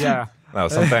other ones, yeah. Now,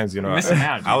 sometimes,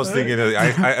 I was thinking,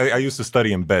 I used to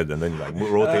study in bed and then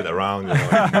rotate around,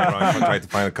 try to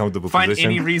find a comfortable position. Find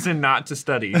any reason not to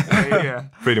study. Yeah.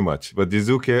 Pretty much. But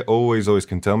Jizuke always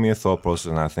can tell me a thought process,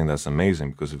 and I think that's amazing,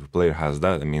 because if a player has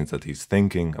that, it means that he's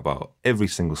thinking about every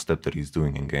single step that he's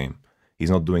doing in game.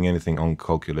 He's not doing anything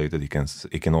uncalculated.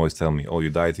 He can always tell me, oh, you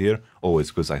died here? Oh,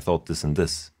 it's because I thought this and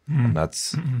this. And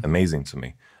that's amazing to me.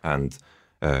 And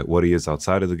what he is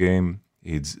outside of the game,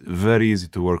 he's very easy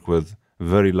to work with.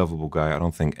 Very lovable guy. I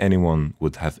don't think anyone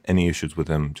would have any issues with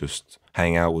him. Just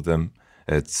hang out with him.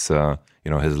 It's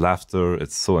his laughter.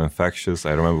 It's so infectious.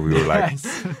 I remember we were like,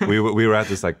 we were at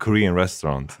this like Korean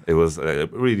restaurant. It was a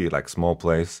really like small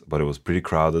place, but it was pretty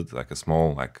crowded, like a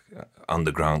small like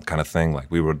underground kind of thing.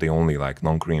 Like we were the only like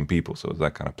non-Korean people, so it was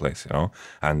that kind of place,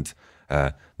 And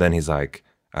then he's like,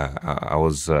 I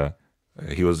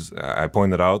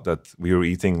pointed out that we were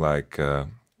eating like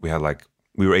we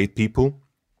were 8 people.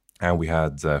 And we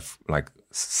had like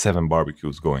 7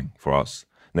 barbecues going for us.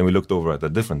 And then we looked over at a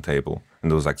different table,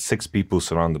 and there was like 6 people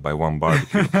surrounded by 1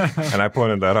 barbecue. And I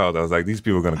pointed that out. I was like, these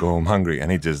people are going to go home hungry.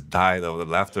 And he just died of the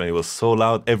laughter, and it was so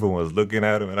loud. Everyone was looking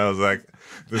at him, and I was like,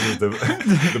 this is the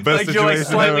best like situation. You're like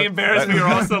slightly embarrassed, but you're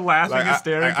also laughing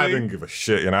hysterically. I didn't give a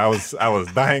shit. I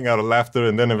was dying out of laughter,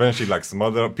 and then eventually like some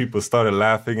other people started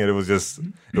laughing, and it was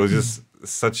just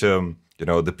such a,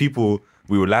 the people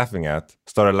we were laughing at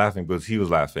started laughing because he was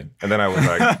laughing. And then I was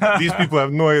like, these people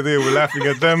have no idea we're laughing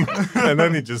at them. And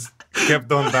then he just kept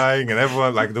on dying, and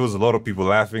everyone, like, there was a lot of people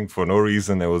laughing for no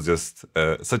reason. It was just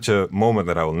such a moment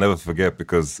that I will never forget,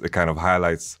 because it kind of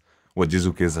highlights what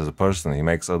Jizuke is as a person. He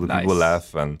makes other people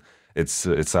laugh, and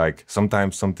it's like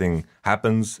sometimes something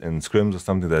happens in scrims or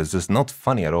something that is just not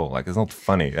funny at all. Like, it's not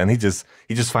funny. And he just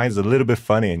finds it a little bit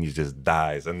funny, and he just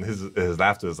dies. And his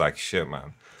laughter is like, shit,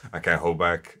 man. I can't hold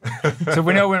back. So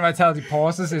we know when Vitality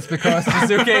pauses, it's because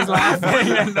Jizuke is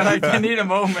laughing and like, I need a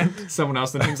moment. Someone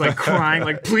else, the thing's like crying,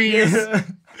 like, please,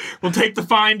 we'll take the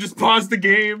fine, just pause the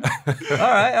game. All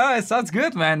right, sounds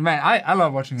good, man. I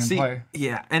love watching him play.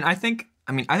 Yeah, and I think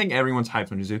everyone's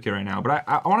hyped on Jizuke right now, but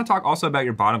I want to talk also about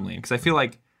your bottom lane, because I feel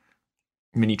like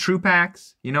Mini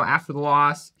Trupax, after the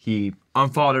loss, he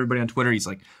unfollowed everybody on Twitter. He's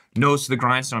like, nose to the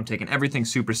grindstone, I'm taking everything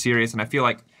super serious, and I feel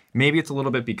like maybe it's a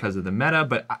little bit because of the meta,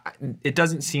 but it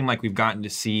doesn't seem like we've gotten to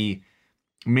see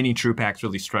Mini Trupax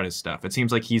really strut his stuff. It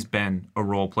seems like he's been a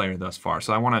role player thus far.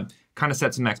 So I want to kind of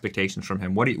set some expectations from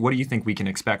him. What do you think we can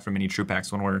expect from Mini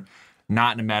Trupax when we're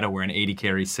not in a meta where an AD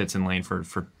carry sits in lane for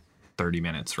 30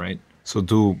 minutes, right? So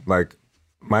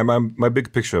my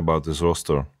big picture about this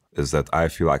roster is that I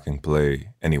feel I can play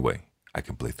anyway. I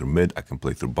can play through mid, I can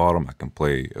play through bottom, I can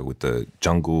play with the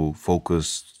jungle,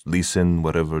 focus, Lee Sin,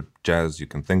 whatever jazz you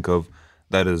can think of.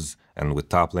 That is, and with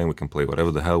top lane, we can play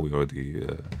whatever the hell. We already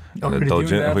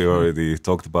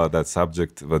talked about that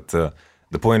subject. But the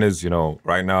point is,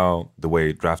 right now, the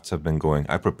way drafts have been going,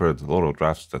 I prepared a lot of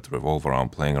drafts that revolve around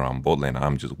playing around bot lane.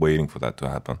 I'm just waiting for that to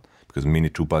happen. Because Mini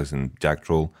Trupax and Jack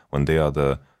Troll, when they are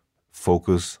the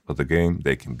focus of the game,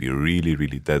 they can be really,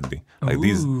 really deadly. Like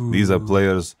these are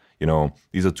players...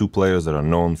 these are 2 players that are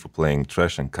known for playing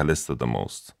Thresh and Kalista the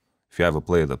most. If you have a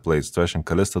player that plays Thresh and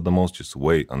Kalista the most, just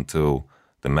wait until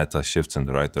the meta shifts in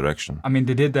the right direction. I mean,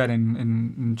 they did that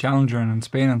in Challenger and in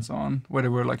Spain and so on, where they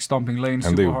were like stomping lanes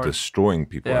and super they were hard. destroying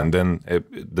people. Yeah. And then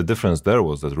the difference there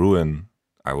was that Ruin,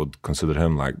 I would consider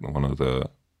him like one of the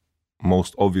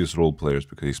most obvious role players,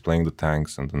 because he's playing the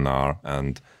tanks and the Gnar,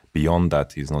 and beyond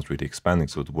that, he's not really expanding,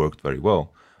 so it worked very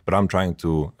well. But I'm trying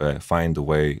to find a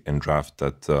way in draft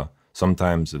that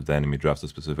sometimes if the enemy drafts a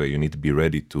specific way, you need to be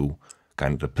ready to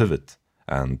kind of pivot.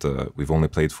 And we've only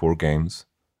played 4 games.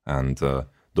 And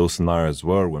those scenarios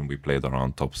were when we played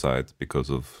around top side because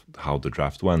of how the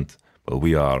draft went. But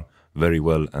we are very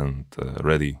well and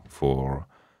ready for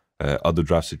other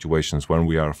draft situations when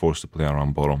we are forced to play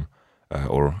around bottom,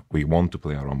 or we want to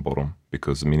play around bottom,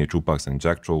 because Mini Trupax and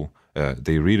Jack Troll,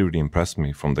 they really, really impressed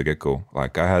me from the get-go.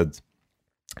 Like, I had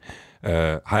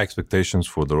high expectations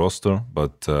for the roster,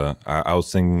 but I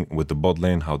was thinking with the bot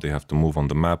lane, how they have to move on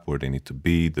the map, where they need to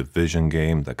be, the vision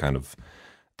game, the kind of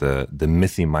the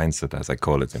Mithy mindset, as I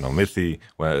call it. Mithy,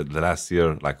 where the last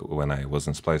year, like when I was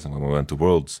in Splice and when we went to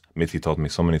Worlds, Mithy taught me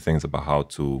so many things about how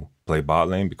to play bot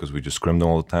lane, because we just scrimmed him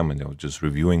all the time and they were just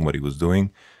reviewing what he was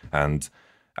doing. And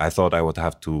I thought I would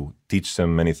have to teach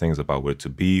them many things about where to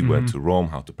be, where to roam,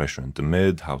 how to pressure into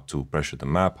mid, how to pressure the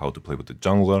map, how to play with the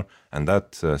jungler. And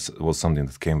that was something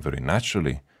that came very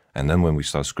naturally. And then when we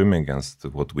start scrimming against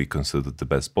what we considered the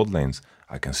best bot lanes,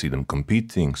 I can see them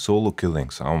competing, solo killing.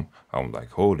 So I'm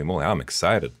like, holy moly, I'm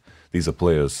excited. These are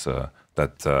players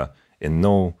that in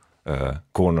no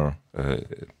corner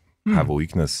have a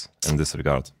weakness in this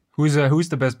regard. Who's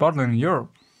the best bot lane in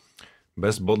Europe?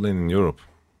 Best bot lane in Europe?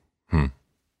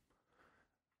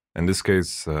 In this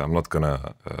case, I'm not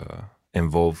gonna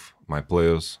involve my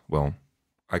players. Well,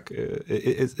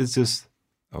 it's just...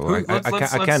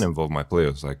 I can't involve my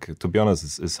players. Like, to be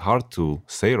honest, it's hard to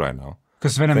say right now.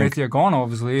 Because Sven and Mithi are gone,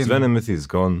 obviously. Sven and Mithi is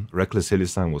gone. Reckless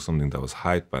Hylissang was something that was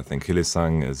hyped, but I think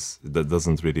Hylissang that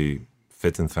doesn't really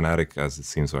fit in Fnatic as it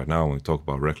seems right now when we talk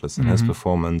about Reckless and his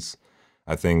performance.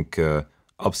 I think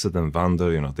Upset and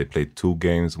Vander, they played 2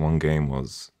 games. One game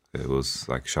was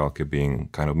like Schalke being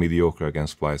kind of mediocre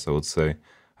against Splyce, I would say.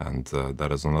 And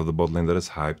that is another bot lane that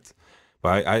is hyped.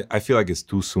 But I feel like it's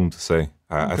too soon to say.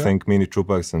 I think Mini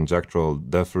Trupax and Jack Troll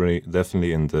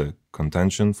definitely in the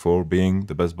contention for being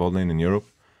the best bot lane in Europe.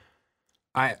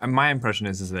 My impression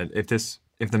is that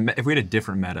if we had a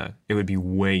different meta, it would be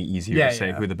way easier to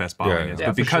say who the best bot lane is.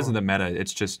 But because of the meta,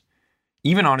 it's just,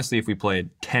 even honestly, if we played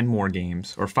 10 more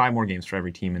games or 5 more games for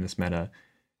every team in this meta,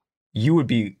 you would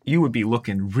be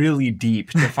looking really deep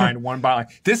to find one bot lane.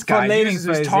 This guy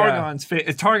uses his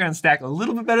Targon stack a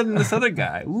little bit better than this other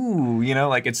guy. Ooh,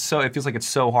 like it feels like it's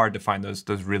so hard to find those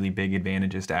really big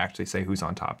advantages to actually say who's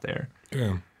on top there.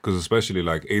 Yeah, because especially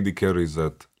like AD carries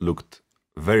that looked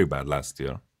very bad last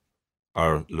year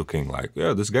are looking like,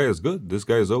 yeah, this guy is good. This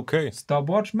guy is okay.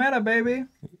 Stopwatch meta, baby.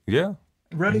 Yeah.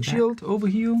 Relic Shield,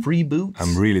 overheal. Free boots.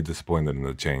 I'm really disappointed in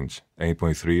the change.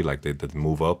 8.3, like they did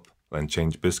move up and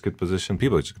change Biscuit position.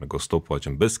 People are just going to go Stopwatch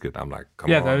and Biscuit. I'm like, come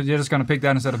on. Yeah, you're just going to pick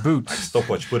that instead of Boots. Like,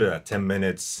 Stopwatch, put it at 10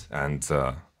 minutes and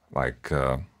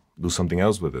do something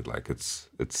else with it. Like it's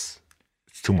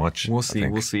too much. We'll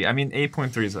see. I mean,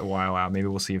 8.3 is a while out. Maybe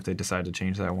we'll see if they decide to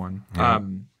change that one.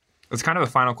 It's kind of a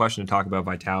final question to talk about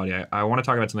Vitality. I want to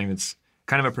talk about something that's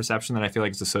kind of a perception that I feel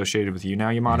like is associated with you now,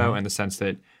 Yamato, in the sense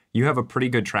that you have a pretty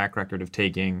good track record of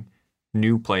taking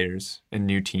new players and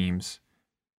new teams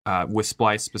with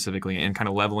Splyce specifically and kind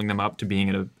of leveling them up to being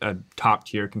at a top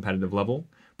tier competitive level.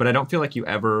 But I don't feel like you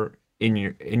ever, in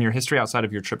your history outside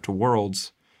of your trip to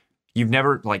Worlds, you've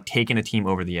never like taken a team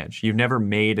over the edge. You've never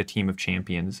made a team of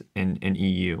champions in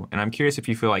EU. And I'm curious if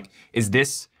you feel like, is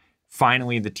this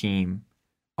finally the team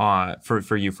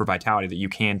for you, for Vitality, that you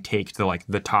can take to like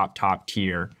the top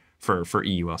tier for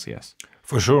EU LCS?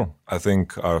 For sure. I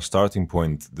think our starting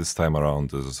point this time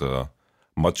around is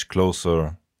much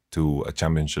closer to a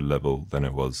championship level than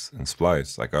it was in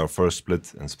Splyce. Like our first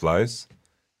split in Splyce,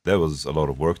 there was a lot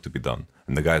of work to be done.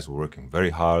 And the guys were working very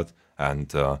hard and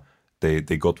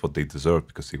they got what they deserved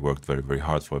because they worked very, very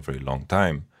hard for a very long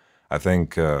time. I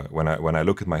think when I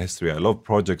look at my history, I love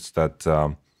projects that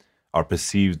are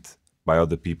perceived by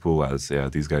other people as, yeah,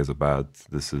 these guys are bad.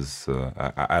 This is,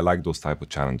 I like those type of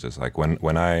challenges. Like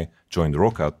when I joined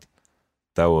Roccat,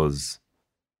 that was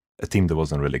a team that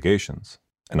was in relegations.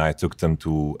 And I took them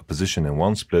to a position in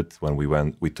one split when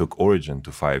we took Origin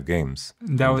to 5 games.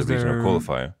 That was the regional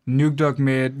qualifier. Nuke Dog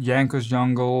mid, Jankos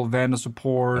jungle, Vander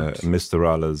support. Mr.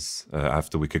 Rallis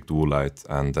after we kicked Woolite,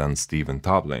 and then Steve in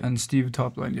top lane. And Steve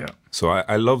top lane, yeah. So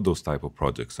I love those type of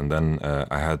projects. And then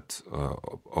I had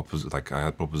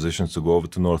propositions to go over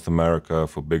to North America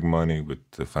for big money with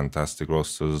fantastic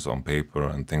rosters on paper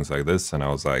and things like this. And I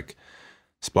was like,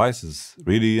 Splyce is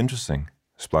really interesting.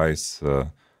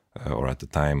 Splyce... or at the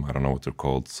time, I don't know what they're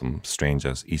called, some strange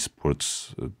as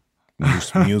esports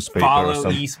newspaper Follow or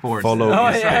something. Esports. Follow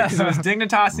Esports. Yeah. Because it was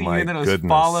Dignitas EU, and then it was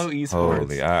Follow Esports.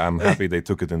 Holy, I'm happy they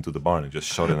took it into the barn and just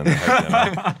shot it in the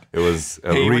head. It was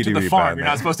a Hey, you really, went to the really farm. bad You're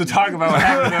night. not supposed to talk about what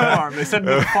happened at the farm. They said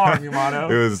to the farm, Yamato.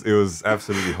 It was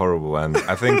absolutely horrible. And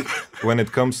I think when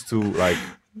it comes to, like,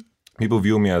 people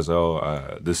view me as,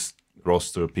 this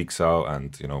roster peaks out.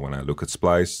 And, when I look at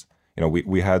Splyce,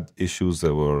 we had issues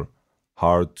that were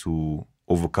hard to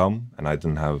overcome, and I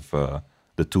didn't have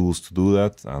the tools to do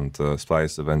that. And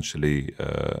Splyce eventually,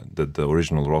 the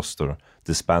original roster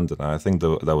disbanded. And I think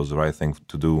that was the right thing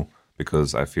to do,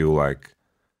 because I feel like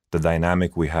the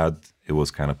dynamic we had, it was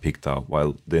kind of peaked out,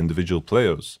 while the individual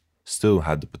players still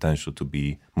had the potential to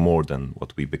be more than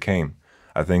what we became.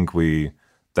 I think we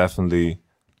definitely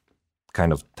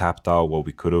kind of tapped out what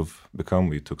we could have become.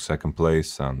 We took second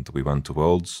place and we went to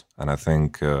Worlds. And I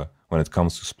think when it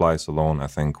comes to Splyce alone, I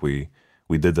think we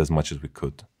did as much as we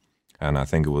could. And I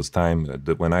think it was time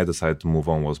that when I decided to move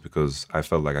on was because I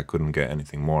felt like I couldn't get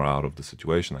anything more out of the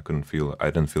situation. I didn't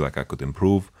feel like I could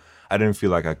improve. I didn't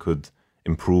feel like I could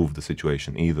improve the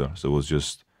situation either. So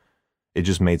it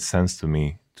just made sense to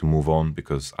me to move on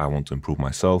because I want to improve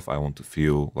myself. I want to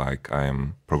feel like I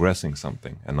am progressing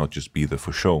something and not just be there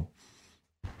for show.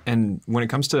 And when it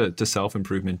comes to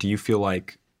self-improvement, do you feel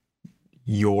like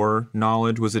your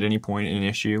knowledge was at any point an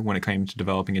issue when it came to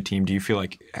developing a team? Do you feel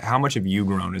like how much have you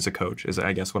grown as a coach? Is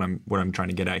I guess what I'm trying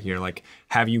to get at here. Like,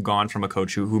 have you gone from a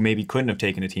coach who maybe couldn't have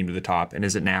taken a team to the top, and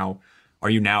are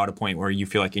you now at a point where you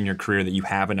feel like in your career that you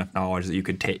have enough knowledge that you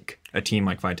could take a team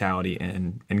like Vitality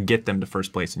and get them to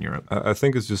first place in Europe? I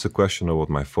think it's just a question of what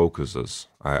my focus is.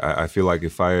 I feel like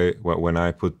when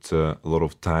I put a lot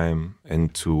of time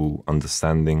into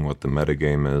understanding what the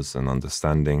metagame is and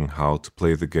understanding how to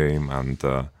play the game and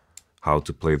how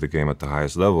to play the game at the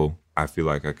highest level, I feel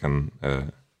like I can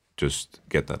just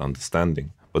get that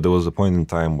understanding. But there was a point in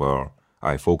time where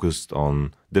I focused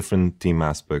on different team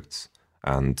aspects,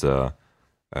 and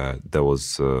there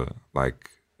was like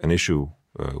an issue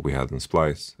we had in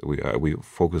Splyce.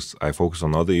 I focused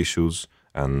on other issues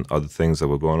and other things that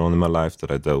were going on in my life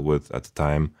that I dealt with at the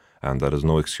time, and that is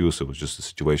no excuse. It was just a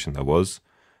situation that was.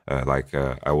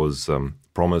 I was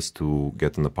promised to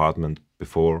get an apartment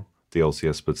before the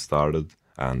LCS split started,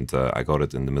 and I got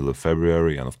it in the middle of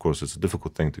February. And of course, it's a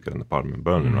difficult thing to get an apartment in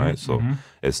Berlin, right? So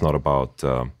it's not about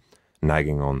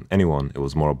nagging on anyone. It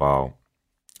was more about,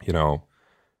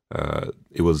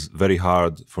 it was very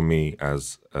hard for me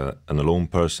as an alone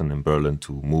person in Berlin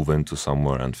to move into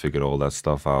somewhere and figure all that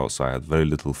stuff out. So I had very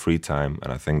little free time,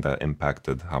 and I think that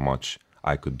impacted how much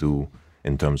I could do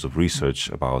in terms of research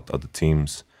about other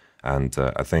teams. And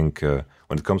I think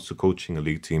when it comes to coaching a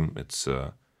league team, it's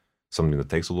something that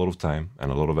takes a lot of time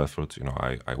and a lot of effort.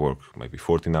 I work maybe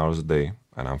 14 hours a day,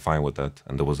 and I'm fine with that.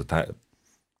 And there was a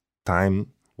time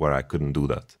where I couldn't do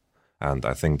that. And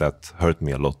I think that hurt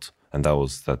me a lot. And that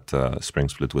was that spring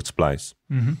split with Splyce.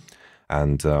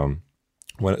 And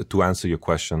to answer your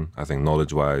question, I think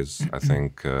knowledge-wise, I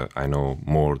think I know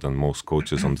more than most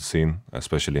coaches on the scene,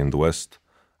 especially in the West.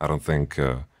 I don't think,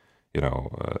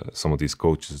 some of these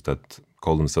coaches that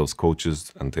call themselves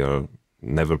coaches and they are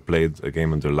never played a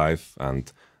game in their life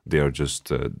and they are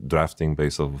just drafting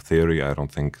based off of theory. I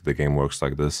don't think the game works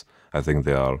like this. I think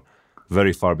they are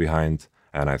very far behind.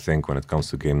 And I think when it comes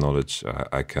to game knowledge,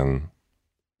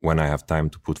 when I have time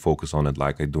to put focus on it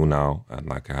like I do now, and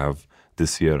like I have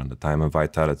this year and the time and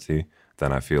Vitality,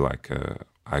 then I feel like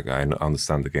I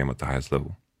understand the game at the highest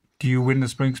level. Do you win the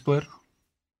spring split?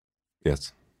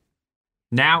 Yes.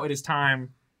 Now it is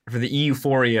time for the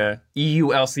Euphoria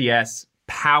EULCS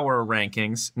power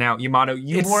rankings. Now, Yamato,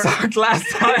 you weren't last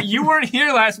time. You weren't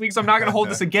here last week, so I'm not going to hold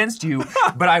this against you,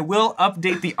 but I will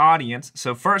update the audience.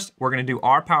 So first, we're going to do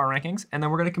our power rankings, and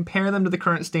then we're going to compare them to the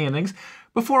current standings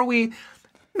before we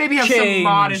maybe have some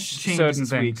modest changes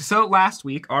this week. So last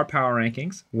week, our power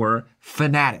rankings were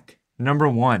Fnatic, number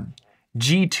 1,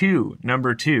 G2,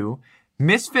 number 2,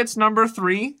 Misfits, number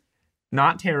 3,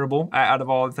 not terrible out of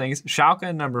all the things,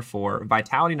 Schalke, number 4,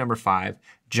 Vitality, number 5,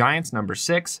 Giants, number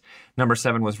 6, number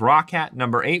 7 was Roccat,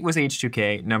 number 8 was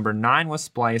H2K, number 9 was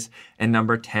Splyce, and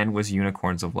number 10 was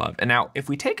Unicorns of Love. And now, if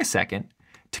we take a second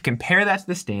to compare that to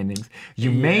the standings,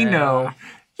 you may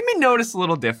notice a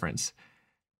little difference.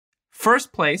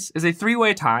 First place is a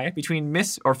four-way tie between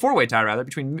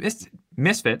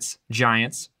Misfits,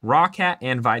 Giants, Roccat,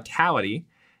 and Vitality.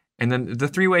 And then the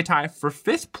three-way tie for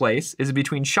 5th place is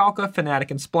between Schalke,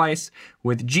 Fnatic, and Splyce,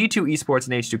 with G2 Esports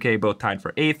and H2K both tied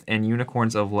for 8th, and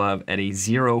Unicorns of Love at a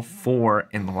 0-4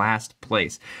 in last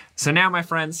place. So now, my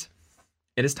friends,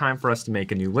 it is time for us to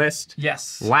make a new list.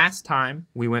 Yes. Last time,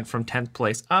 we went from 10th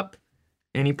place up.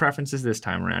 Any preferences this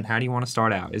time around? How do you want to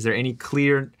start out? Is there any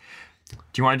clear...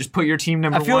 Do you want to just put your team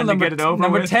number 1 to get it over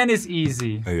number with? 10 is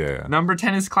easy. Yeah. Number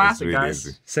 10 is classic, really guys.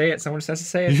 easy. Say it. Someone just has to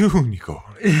say it. Unicorn.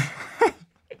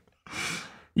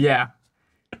 Yeah.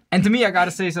 And to me, I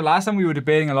gotta say, so last time we were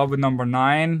debating a lot with number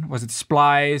 9. Was it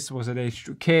Splyce? Was it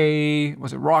H2K?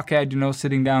 Was it Roccat,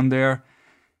 sitting down there?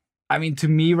 I mean, to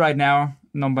me right now,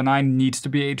 number 9 needs to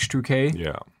be H2K.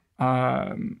 Yeah.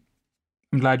 I'm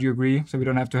glad you agree, so we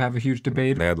don't have to have a huge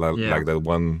debate. They had like that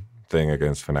one thing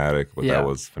against Fnatic, but that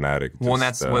was Fnatic. Well, and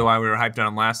that's why we were hyped on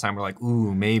them last time. We're like,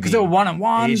 ooh, maybe. Because they were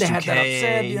 1-1, they had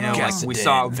H2K, that upset, like we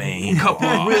saw a couple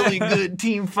of really good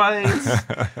team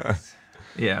fights.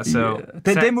 Yeah, so...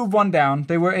 Yeah. They moved 1 down.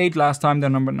 They were 8 last time, they're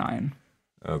number 9.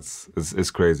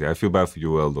 It's crazy. I feel bad for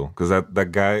UL though, because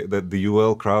that guy, the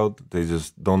UL crowd, they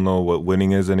just don't know what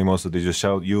winning is anymore, so they just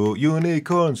shout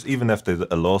unicorns even after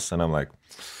a loss, and I'm like,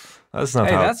 That's not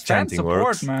Hey, how that's fan chanting support,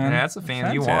 works. man. Yeah, that's a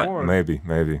fan you Fan want. support.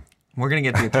 Maybe. We're gonna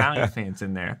get the Italian fans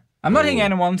in there. I'm not hearing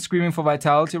anyone screaming for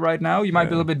Vitality right now. You might be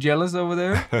a little bit jealous over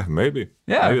there. Maybe.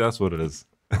 Yeah. Maybe that's what it is.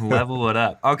 Level it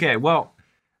up. Okay, well,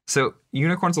 so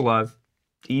Unicorns of Love,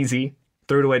 easy.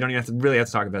 Threw it away. Don't even really have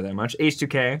to talk about that much.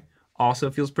 H2K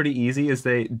also feels pretty easy as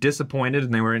they disappointed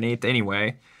and they were in 8th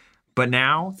anyway. But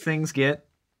now things get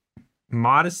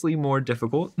modestly more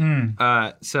difficult.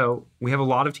 So we have a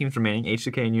lot of teams remaining.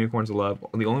 H2K and Unicorns of Love,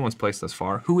 the only ones placed thus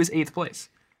far. Who is 8th place?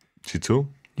 G2?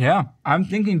 Yeah, I'm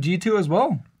thinking G2 as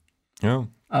well.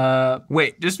 Yeah.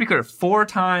 Wait, just to be clear,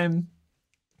 4-time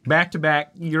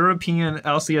back-to-back European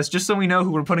LCS, just so we know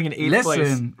who we're putting in 8th place.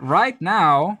 Listen, right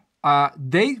now,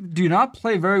 they do not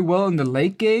play very well in the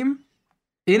late game.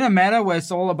 In a meta where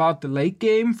it's all about the late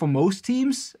game for most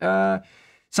teams,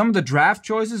 some of the draft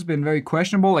choices have been very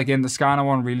questionable. Again, the Skarner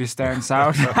one really stands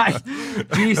out. Like,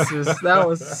 Jesus, that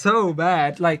was so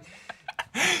bad. Like,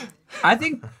 I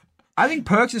think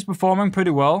Perkz is performing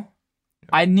pretty well.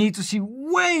 I need to see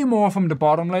way more from the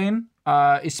bottom lane,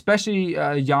 especially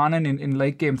Yanin in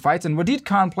late game fights. And Wadid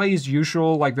can't play his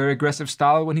usual like very aggressive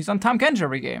style when he's on Tahm Kench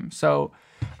every game. So.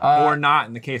 Or not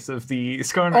in the case of the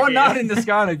Skarner Or game. not in the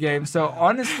Skarner game. So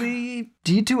honestly,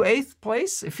 G2 8th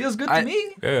place, it feels good to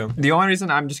me. Yeah. The only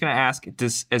reason I'm just going to ask,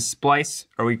 is Splyce,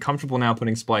 are we comfortable now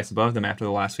putting Splyce above them after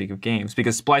the last week of games?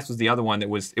 Because Splyce was the other one that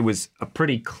was a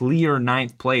pretty clear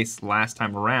 9th place last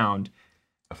time around.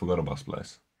 I forgot about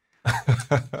Splice.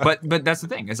 But that's the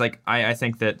thing. It's like I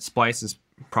think that Splyce is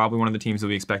probably one of the teams that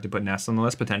we expect to put Nest on the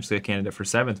list, potentially a candidate for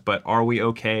 7th. But are we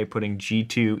okay putting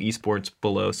G2 esports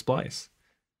below Splyce?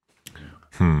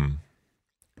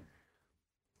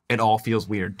 It all feels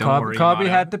weird. Don't worry. Cobby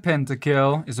Yamato. had the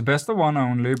pentakill. It's a best of one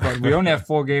only, but we only have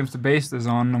 4 games to base this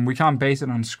on, and we can't base it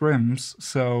on scrims.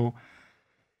 So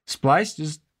Splyce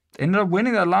just ended up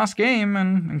winning that last game,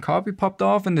 and Cobby popped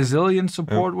off, and the Zillion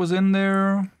support was in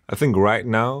there. I think right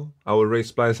now I would rate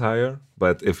Splice higher,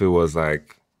 but if it was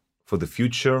like for the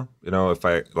future, if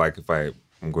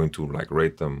I'm going to like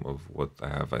rate them of what I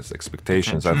have as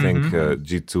expectations, I think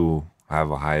G2 have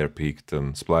a higher peak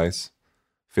than Splice.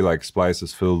 I feel like Splice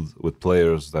is filled with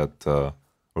players that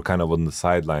were kind of on the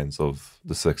sidelines of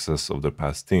the success of their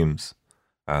past teams,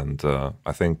 and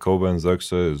I think Kobe and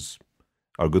Xerxa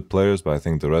are good players, but I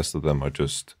think the rest of them are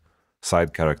just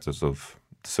side characters of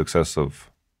the success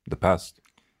of the past.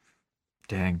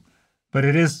 Dang. But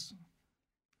it is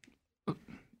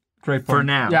great point. For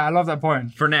now. Yeah, I love that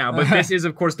point. For now. But this is,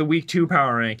 of course, the week 2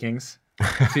 power rankings.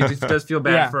 So it does feel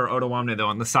bad for Ottawamne, though,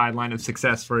 on the sideline of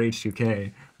success for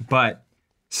H2K. But,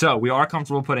 so we are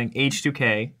comfortable putting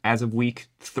H2K as of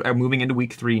moving into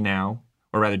week 3 now,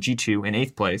 or rather G2 in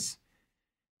 8th place.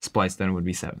 Splyce then would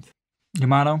be 7th.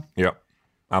 Yamato, Yeah.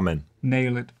 Amen.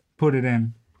 nail it. Put it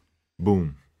in.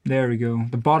 Boom. There we go.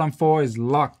 The bottom 4 is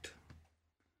locked.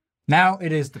 Now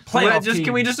it is the playoff team.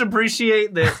 Can we just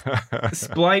appreciate that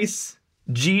Splyce,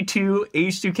 G2,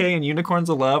 H2K, and Unicorns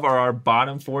of Love are our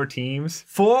bottom 4 teams?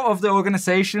 4 of the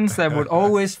organizations that would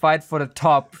always fight for the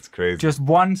top. It's crazy. Just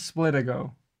one split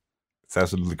ago. It's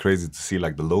absolutely crazy to see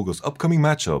like the logos. Upcoming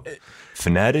matchup.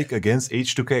 Fnatic against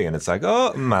H2K. And it's like,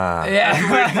 oh, man. That's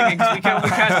the weird thing, 'cause we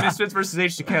cast Misfits versus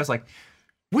H2K. I was like,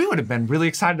 we would have been really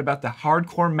excited about the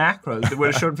hardcore macros that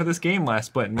would have showed for this game last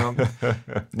split. Well,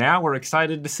 now we're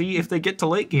excited to see if they get to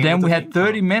late game. Then with we the had game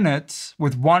 30 flow. minutes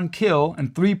with 1 kill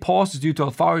and 3 pauses due to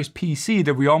Alfari's PC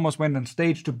that we almost went on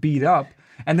stage to beat up.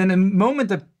 And then the moment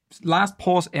the last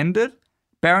pause ended,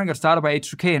 Baron got started by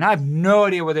H2K, and I have no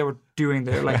idea what they were doing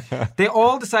there. Like, they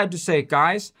all decided to say,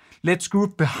 guys, let's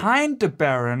group behind the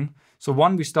Baron. So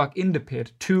 1, we stuck in the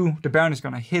pit. 2, the Baron is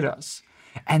going to hit us.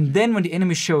 And then when the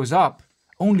enemy shows up,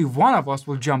 only 1 of us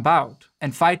will jump out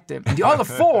and fight them. And the other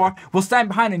 4 will stand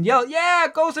behind and yell, yeah,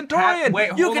 go Centurion!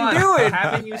 You hold can on. do it!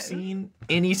 Haven't you seen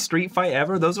any street fight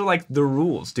ever? Those are like the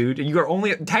rules, dude. You are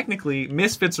only, technically,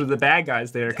 Misfits are the bad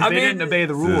guys there because they didn't obey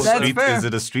the rules. That's fair. Is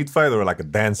it a street fight or like a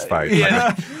dance fight?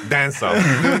 Yeah. Like, dance off.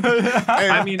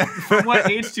 I mean, from what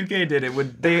H2K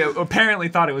did, they apparently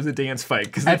thought it was a dance fight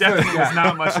because it At first, definitely was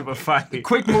not much of a fight.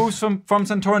 Quick moves from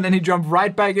Centurion, then he jumped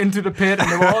right back into the pit, and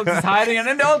they were all just hiding, and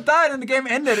then they all died, and the game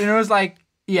ended, and it was like,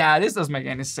 yeah, this doesn't make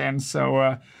any sense.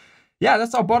 So, yeah,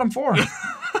 that's our bottom 4.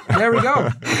 There we go.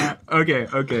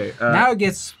 Okay. Now it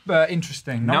gets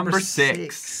interesting. Number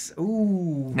 6.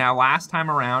 Ooh. Now, last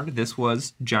time around, this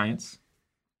was Giants.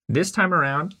 This time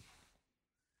around,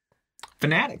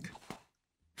 Fnatic.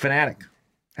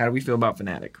 How do we feel about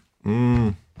Fnatic?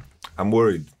 I'm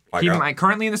worried. Like, Keep in mind,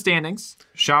 currently in the standings,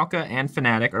 Schalke and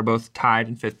Fnatic are both tied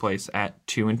in 5th place at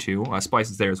 2-2.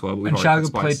 Splyce is there as well. But we've And already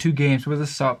Schalke put Splyce. played 2 games with a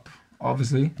sub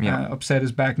obviously. Yeah. Upset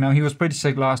is back now. He was pretty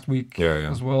sick last week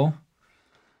as well.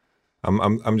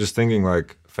 I'm just thinking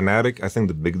like Fnatic. I think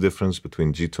the big difference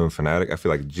between G2 and Fnatic, I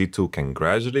feel like G2 can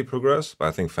gradually progress, but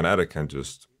I think Fnatic can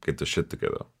just get the shit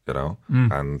together, you know.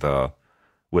 And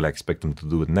we'll expect them to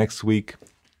do it next week.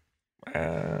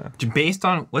 Based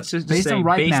on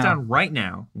right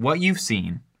now, what you've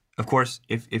seen. Of course,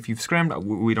 if you've scrimmed,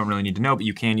 we don't really need to know, but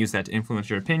you can use that to influence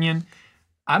your opinion.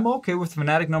 I'm okay with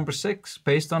Fnatic number 6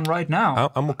 based on right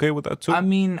now. I'm okay with that too. I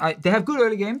mean, they have good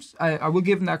early games. I will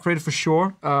give them that credit for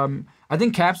sure. I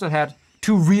think Caps had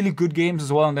 2 really good games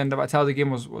as well, and then the Vitality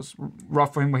game was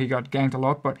rough for him where he got ganked a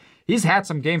lot. But he's had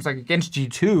some games like against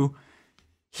G2.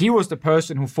 He was the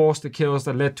person who forced the kills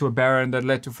that led to a Baron, that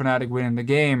led to Fnatic winning the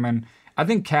game. And I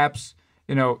think Caps,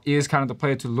 is kind of the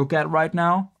player to look at right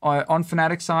now on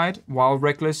Fnatic side, while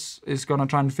Reckless is going to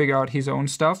try and figure out his own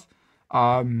stuff.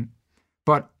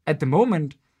 But at the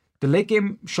moment, the late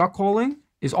game shot calling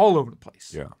is all over the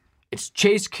place. Yeah. It's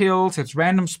chase kills, it's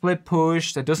random split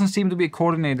push. There doesn't seem to be a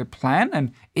coordinated plan.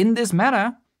 And in this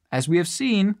meta, as we have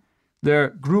seen,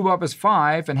 the group up as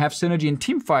 5 and have synergy in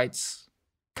team fights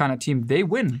kind of team, they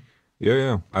win.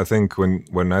 Yeah. I think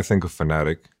when I think of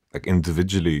Fnatic, like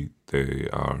individually, they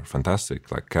are fantastic.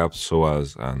 Like Caps,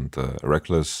 Soaz, and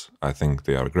Reckless, I think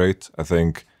they are great. I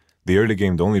think the early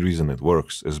game, the only reason it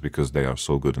works is because they are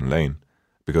so good in lane.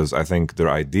 Because I think their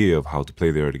idea of how to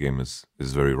play the early game is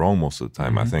very wrong most of the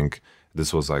time. I think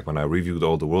this was like when I reviewed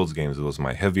all the Worlds games, it was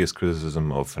my heaviest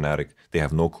criticism of Fnatic. They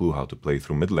have no clue how to play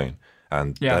through mid lane.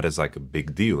 And that is like a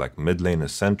big deal. Like mid lane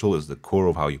is central, is the core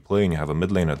of how you play, and you have a mid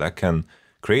laner that can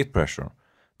create pressure.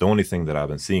 The only thing that I've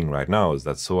been seeing right now is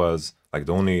that Soaz, like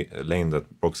the only lane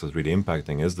that Brox is really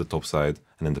impacting is the top side.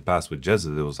 And in the past with Jez,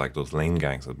 it was like those lane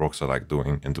ganks that Brox are like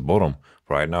doing into bottom.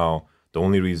 Right now, the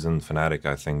only reason Fnatic,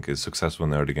 I think, is successful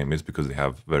in the early game is because they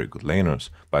have very good laners.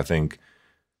 But I think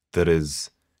there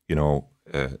is,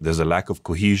 there's a lack of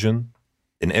cohesion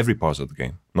in every part of the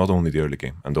game, not only the early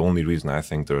game. And the only reason I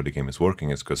think the early game is working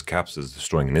is because Caps is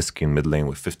destroying Niski in mid lane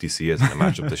with 50 CS in a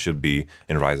matchup that should be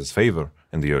in Ryze's favor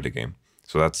in the early game.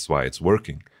 So that's why it's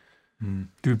working. Do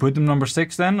we put them number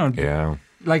 6 then? Or Yeah.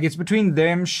 Like it's between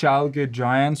them, Schalke,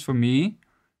 Giants for me,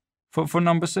 for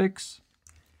number 6.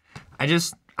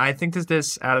 I think that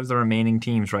this, out of the remaining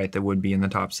teams, right, that would be in the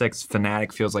top 6,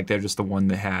 Fnatic feels like they're just the one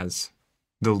that has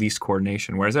the least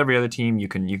coordination. Whereas every other team, you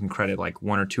can credit like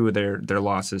 1 or 2 of their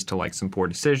losses to like some poor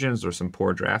decisions or some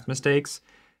poor draft mistakes.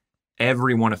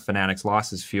 Every one of Fnatic's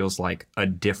losses feels like a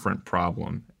different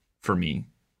problem for me,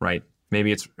 right?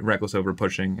 Maybe it's reckless over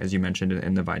pushing, as you mentioned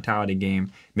in the Vitality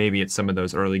game. Maybe it's some of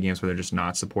those early games where they're just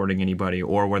not supporting anybody,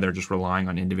 or where they're just relying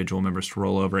on individual members to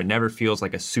roll over. It never feels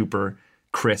like a super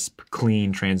crisp,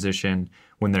 clean transition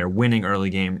when they're winning early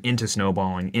game into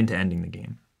snowballing, into ending the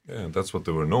game. Yeah, that's what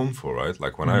they were known for, right?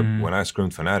 Like when I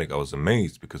scrimmed Fnatic, I was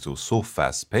amazed because it was so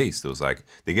fast paced. It was like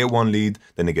they get one lead,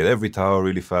 then they get every tower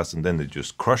really fast, and then they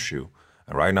just crush you.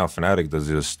 And right now, Fnatic does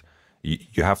just.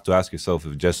 You have to ask yourself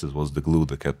if Jessis was the glue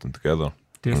that kept them together.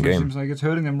 Definitely seems like it's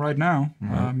hurting them right now.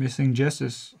 Missing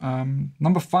Jessis.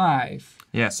 Number 5.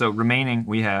 Yeah. So remaining,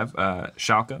 we have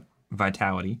Schalke,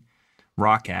 Vitality,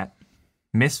 Roccat,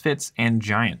 Misfits, and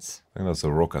Giants. I think that's a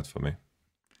Roccat for me.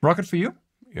 Roccat for you?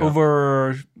 Yeah.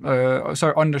 Over,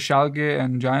 under Schalke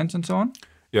and Giants and so on?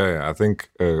 Yeah. I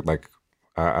think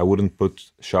I wouldn't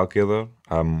put Schalke there.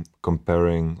 I'm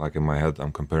comparing, like in my head,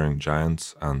 I'm comparing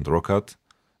Giants and Roccat.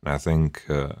 And I think,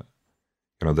 there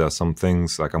are some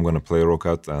things, like I'm going to play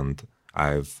Roccat, and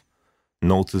I've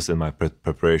noticed in my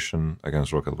preparation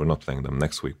against Roccat, we're not playing them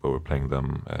next week, but we're playing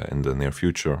them in the near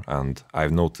future. And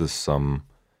I've noticed some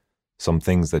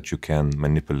things that you can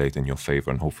manipulate in your favor,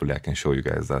 and hopefully I can show you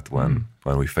guys that when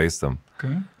we face them.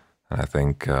 Okay. And I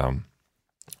think,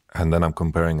 and then I'm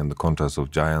comparing in the contrast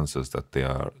of Giants is that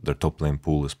their top lane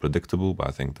pool is predictable, but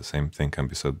I think the same thing can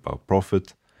be said about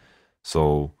Profit.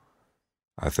 So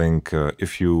I think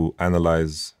if you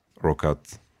analyze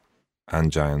Roccat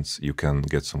and Giants, you can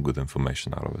get some good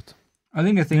information out of it. I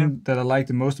think the thing that I like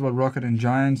the most about Roccat and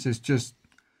Giants is just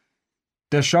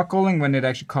their shot calling when it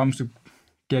actually comes to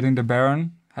getting the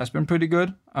Baron has been pretty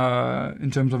good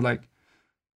in terms of like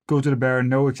go to the Baron,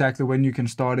 know exactly when you can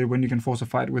start it, when you can force a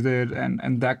fight with it,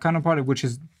 and that kind of part, which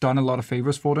has done a lot of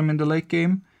favors for them in the late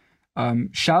game.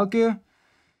 Schalke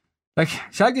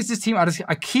is this team.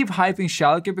 I keep hyping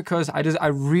Schalke because I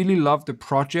really love the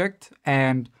project,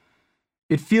 and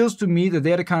it feels to me that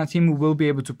they're the kind of team who will be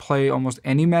able to play almost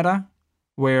any meta,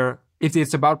 where if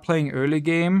it's about playing early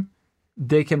game,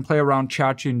 they can play around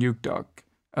Chachi and Nuke Dog,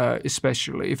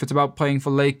 especially. If it's about playing for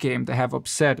late game, they have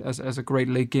Upset as a great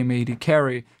late game AD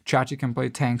carry. Chachi can play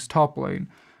tanks top lane.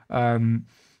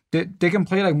 they can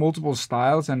play like multiple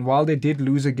styles. And while they did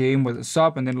lose a game with a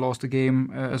sub and then lost a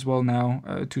game as well now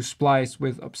to Splice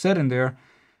with Upset in there,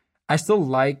 I still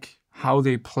like how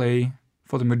they play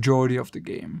for the majority of the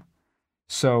game.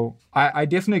 So I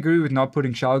definitely agree with not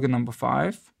putting Schalke number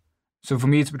 5. So for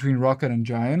me, it's between Rocket and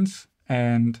Giants.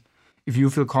 And if you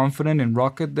feel confident in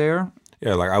Rocket there,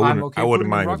 yeah, like I wouldn't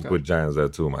mind if you put Giants there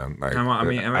too, man. Like,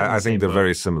 I think they're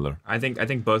very similar. I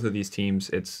think both of these teams,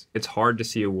 it's hard to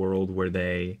see a world where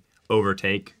they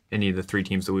overtake any of the 3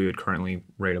 teams that we would currently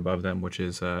rate above them, which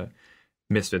is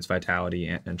Misfits, Vitality,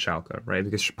 and Schalke, right?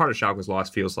 Because part of Schalke's loss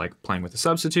feels like playing with a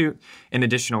substitute. And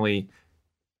additionally,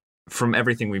 from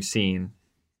everything we've seen,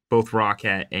 both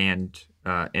Rocket and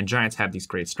Giants have these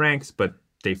great strengths, but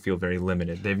they feel very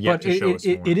limited. They've yet to show us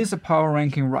more. It is a power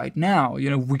ranking right now.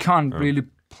 You know, we can't really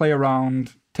play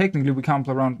around. Technically, we can't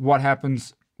play around what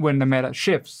happens when the meta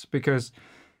shifts, because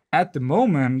at the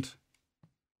moment,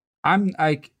 I'm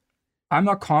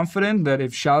not confident that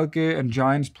if Schalke and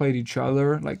Giants played each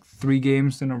other like 3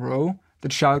 games in a row,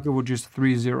 that Schalke would just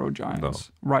 3-0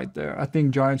 Giants right there. I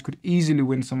think Giants could easily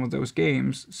win some of those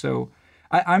games. So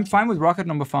I'm fine with Rocket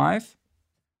number 5.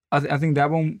 I think that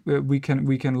one we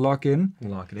can lock in.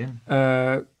 Lock it in.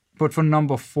 But for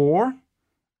number 4,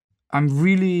 I'm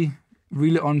really,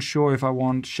 really unsure if I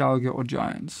want Schalke or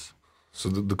Giants. So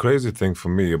the crazy thing for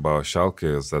me about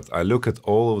Schalke is that I look at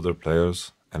all of their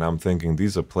players and I'm thinking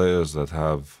these are players that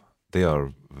they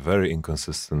are very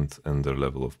inconsistent in their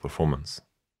level of performance.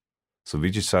 So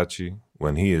Vici,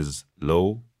 when he is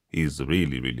low, he's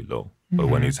really, really low. But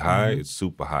when he's high, it's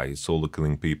super high. He's solo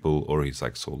killing people or he's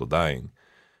like solo dying.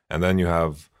 And then you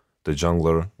have the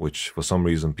jungler, which for some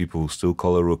reason people still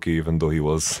call a rookie, even though he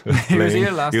was playing.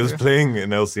 He was playing in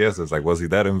LCS. It's like, was he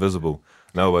that invisible?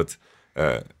 No, but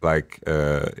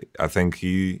I think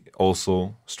he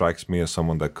also strikes me as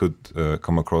someone that could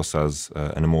come across as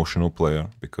an emotional player,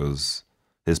 because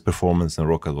his performance in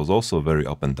Rocket was also very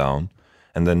up and down.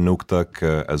 And then Nuktak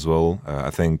as well. I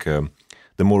think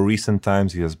the more recent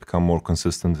times he has become more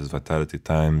consistent. His Vitality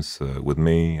times with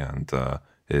me and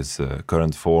his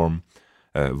current form.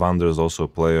 Vander is also a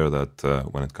player that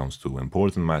when it comes to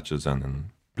important matches and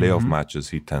in playoff matches,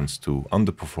 he tends to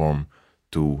underperform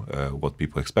to what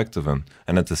people expect of him.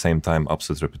 And at the same time,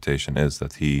 Upset's reputation is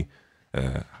that he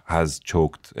has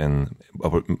choked in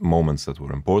moments that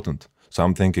were important. So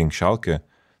I'm thinking Schalke,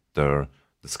 the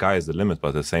sky is the limit, but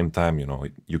at the same time, you know,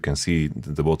 you can see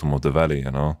the bottom of the valley,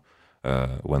 you know,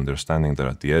 when they're standing there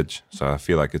at the edge. So I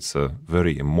feel like it's a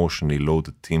very emotionally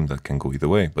loaded team that can go either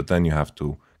way. But then you have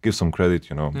to give some credit,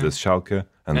 you know, this Schalke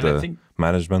and the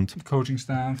management, coaching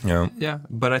staff. Yeah.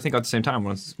 But I think at the same time,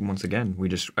 once again,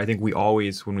 I think we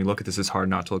always, when we look at this, it's hard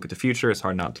not to look at the future. It's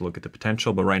hard not to look at the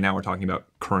potential. But right now, we're talking about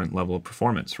current level of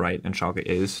performance, right? And Schalke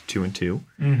is 2-2.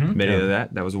 Admitted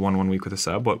that was 1-1 week with a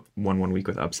sub, but 1-1 week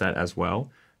with Upset as well.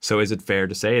 So is it fair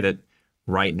to say that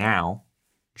right now,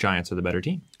 Giants are the better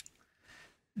team?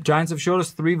 Giants have showed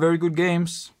us 3 very good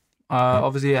games.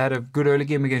 Obviously, I had a good early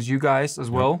game against you guys as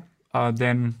well.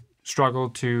 Then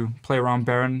struggled to play around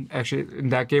Baron actually in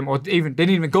that game, or they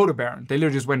didn't even go to Baron. They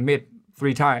literally just went mid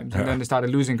 3 times, and then they started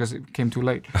losing because it came too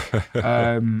late.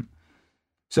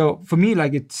 So for me,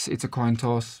 like it's a coin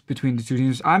toss between the 2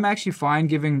 teams. I'm actually fine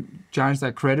giving Giants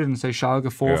that credit and say Schalke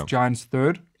 4th, Giants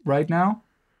 3rd right now.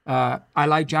 I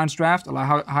like Giants' draft. I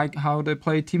like how they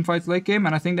play team fights late game,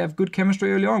 and I think they have good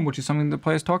chemistry early on, which is something the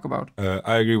players talk about.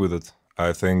 I agree with it.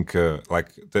 I think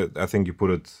I think you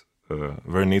put it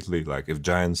very neatly. Like if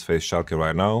Giants face Schalke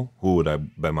right now, who would I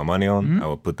bet my money on? I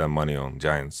would put that money on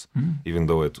Giants. Even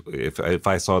though if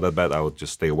I saw that bet, I would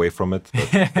just stay away from it. But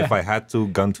if I had to,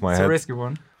 gun to my head, it's a risky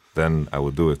one. Then I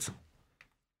would do it.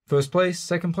 First place,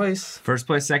 second place. First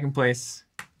place, second place.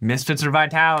 Misfits or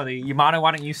Vitality? Yamano,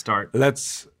 why don't you start?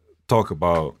 Let's talk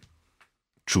about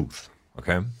truth,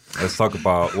 okay? Let's talk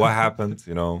about what happened,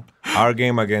 you know. Our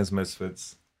game against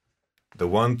Misfits, the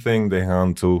one thing they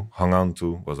hung on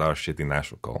to was our shitty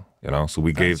national call, you know? So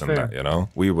we gave them that, you know?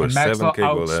 We were 7K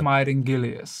goal ahead. Outsmiting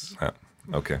Gilius. Yeah,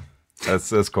 okay.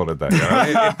 Let's call it that. You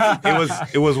know?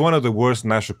 it was one of the worst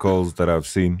national calls that I've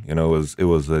seen. You know, it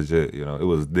was legit, you know, it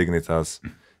was Dignitas.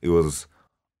 It was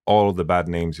all of the bad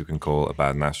names you can call a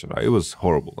bad national. It was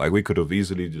horrible. Like we could have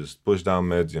easily just pushed down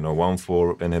mid, you know,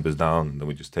 1-4, inhib is down, and then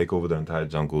we just take over the entire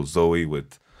jungle. Zoe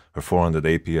with her 400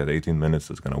 AP at 18 minutes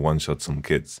is gonna one-shot some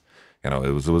kids. You know,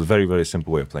 it was a very, very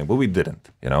simple way of playing, but we didn't,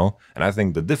 you know? And I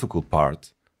think the difficult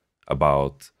part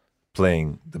about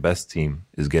playing the best team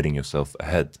is getting yourself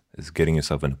ahead, is getting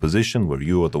yourself in a position where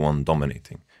you are the one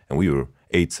dominating. And we were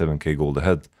 7K gold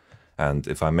ahead. And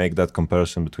if I make that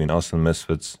comparison between us and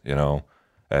Misfits, you know,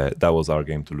 that was our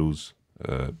game to lose.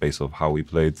 based off how we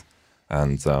played.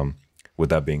 And with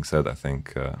that being said, I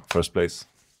think first place.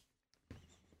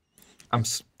 All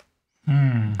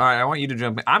right, I want you to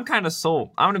jump in. I'm kind of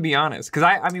sold. I'm going to be honest. Because,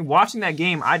 I mean, watching that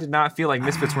game, I did not feel like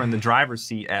Misfits were in the driver's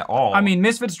seat at all. I mean,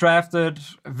 Misfits drafted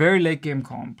a very late game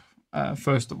comp,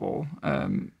 first of all.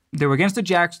 They were against the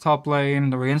Jax top lane,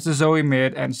 they were against the Zoe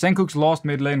mid, and Senkuk's lost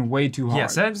mid lane way too hard. Yeah,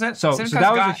 so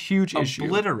that was a huge issue.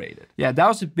 Obliterated. Yeah, that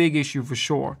was a big issue for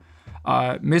sure.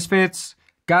 Misfits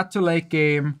got to late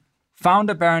game, found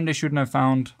a Baron they shouldn't have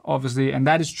found, obviously, and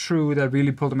that is true. That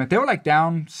really pulled them in. They were like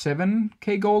down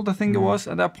 7k gold, I think it was,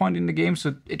 at that point in the game,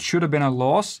 so it should have been a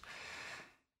loss.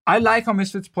 I like how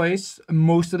Misfits plays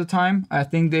most of the time. I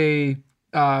think they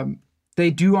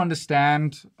do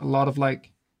understand a lot of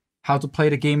like how to play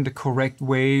the game the correct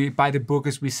way, by the book,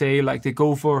 as we say. Like they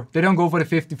don't go for the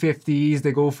 50-50s,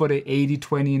 they go for the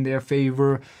 80-20 in their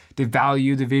favor. They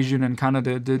value the vision and kind of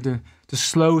the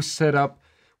slow setup,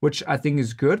 which I think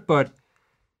is good. But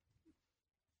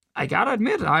I gotta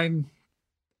admit, I'm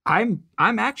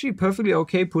actually perfectly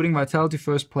okay putting Vitality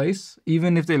first place,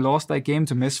 even if they lost that game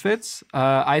to Misfits.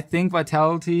 I think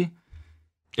Vitality.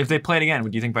 If they played again,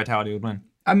 would you think Vitality would win?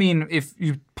 I mean, if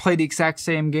you play the exact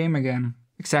same game again,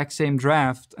 exact same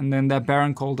draft, and then that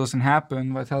Baron call doesn't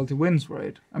happen, Vitality wins,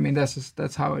 right? I mean,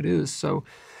 that's how it is. So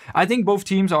I think both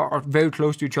teams are very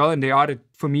close to each other, and they are,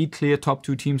 for me, clear top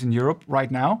 2 teams in Europe right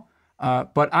now.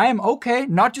 But I am okay,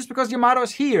 not just because Yamato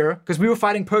is here, because we were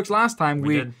fighting Perks last time.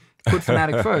 We put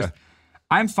Fnatic first.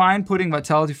 I'm fine putting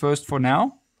Vitality first for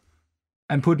now,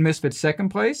 and put Misfits second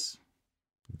place.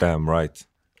 Damn right.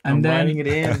 And I'm then writing it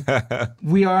in.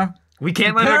 We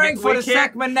can't let preparing for the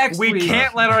segment next week. We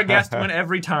can't let our guest win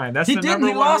every time. That's He the didn't.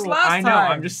 number He one lost rule. last I know.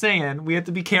 time. I'm just saying we have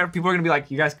to be careful. People are gonna be like,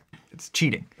 you guys, it's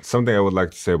cheating. Something I would like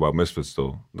to say about Misfits,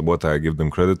 though, what I give them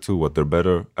credit to, what they're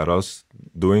better at us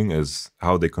doing, is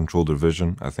how they control their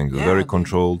vision. I think they're very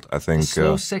controlled. I think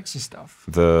slow, sexy stuff.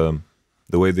 The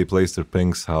way they place their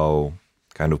pings, how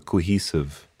kind of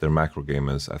cohesive their macro game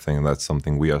is. I think that's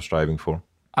something we are striving for.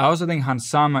 I also think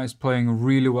Hansama is playing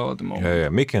really well at the moment. Yeah,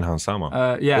 Miki and Hansama.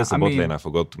 That's the bot lane I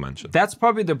forgot to mention. That's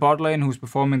probably the bot lane who's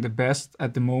performing the best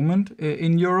at the moment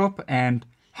in Europe. And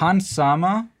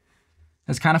Hansama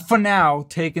has kind of, for now,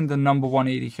 taken the number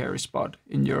 180 carry spot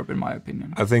in Europe, in my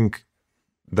opinion. I think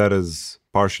that is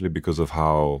partially because of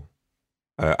how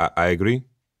I agree,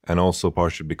 and also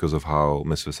partially because of how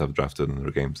Misfits have drafted in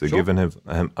their games. They've given him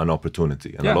an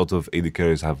opportunity, and a lot of AD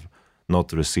carries have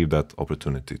not received that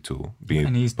opportunity to be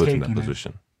put in that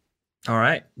position. All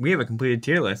right, we have a completed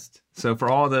tier list. So for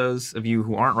all those of you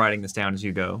who aren't writing this down as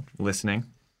you go, listening,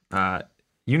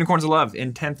 Unicorns of Love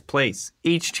in 10th place,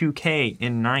 H2K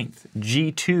in 9th,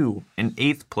 G2 in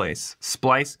 8th place,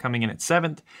 Splice coming in at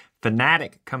 7th,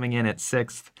 Fnatic coming in at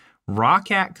 6th,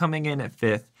 Roccat coming in at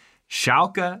 5th,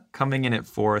 Schalke coming in at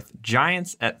 4th,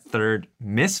 Giants at 3rd,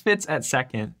 Misfits at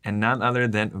 2nd, and none other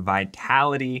than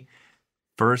Vitality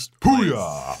first place.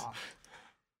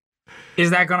 Is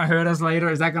that going to hurt us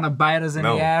later? Is that going to bite us in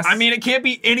the ass? I mean, it can't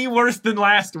be any worse than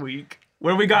last week,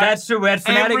 where we got That's true. We had Fnatic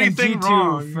and everything G2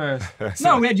 wrong. first.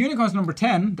 No, we had Unicorns number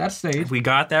 10. That stayed. We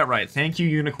got that right. Thank you,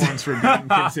 Unicorns, for being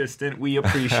consistent. We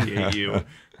appreciate you.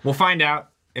 We'll find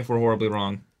out if we're horribly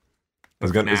wrong.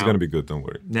 It's going to be good, don't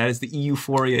worry. That is the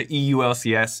Euphoria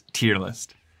EULCS tier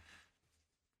list.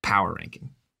 Power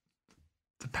ranking.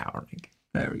 The power ranking.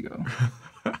 There we go.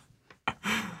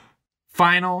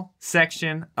 Final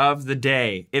section of the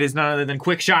day. It is none other than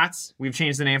Quick Shots. We've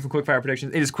changed the name from Quickfire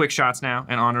Predictions. It is Quick Shots now,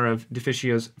 in honor of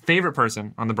Deficio's favorite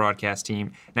person on the broadcast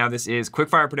team. Now, this is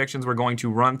Quickfire Predictions. We're going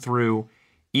to run through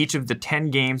each of the 10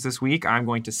 games this week. I'm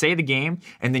going to say the game,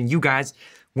 and then you guys,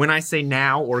 when I say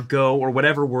now or go or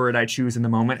whatever word I choose in the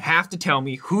moment, have to tell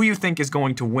me who you think is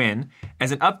going to win.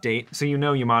 As an update, so you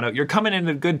know, Yamato, you're coming in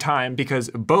at a good time because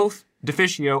both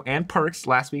Deficio and Perks,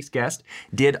 last week's guest,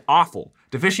 did awful.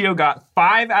 Deficio got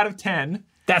 5 out of 10.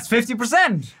 That's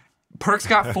 50%. Perks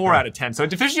got 4 out of 10. So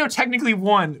Deficio technically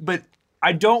won, but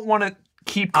I don't want to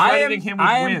keep crediting him with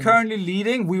I wins. am currently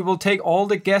leading. We will take all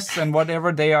the guests and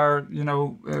whatever they are,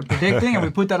 predicting, and we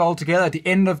put that all together at the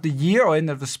end of the year or end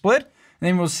of the split. And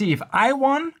then we'll see if I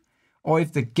won or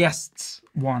if the guests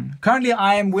won. Currently,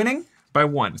 I am winning. By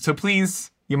 1. So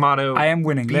please, Yamato, I am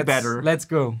winning. Be better. Let's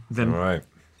go. All right.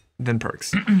 Than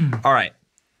Perks. All right.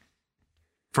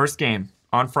 First game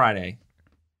on Friday.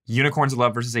 Unicorns of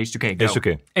Love versus H2K. Go. It's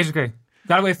okay. It's okay.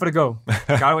 Gotta wait for the go.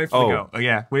 Gotta wait for the go. Oh,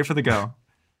 yeah. Wait for the go.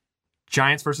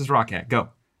 Giants versus Roccat. Go.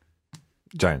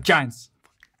 Giants. Giants.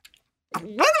 What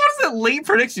does a late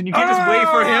prediction. You can't just wait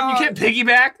for him. You can't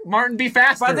piggyback. Martin, be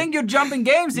faster. But I think you're jumping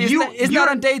games. It's not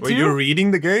on day 2. Wait, you're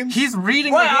reading the games? he's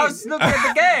reading Well, the I game. was looking at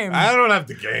the game. I don't have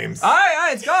the games. All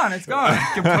right, it's gone. It's gone.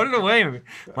 You can put it away.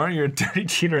 Martin, you're a dirty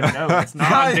cheater. No, it's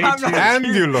not on day I'm 2. not. And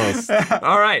you lost.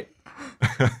 All right.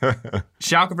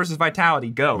 Schalke versus Vitality.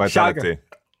 Go. Vitality.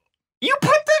 You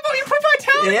put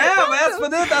Vitality. Yeah, but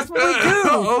that's what we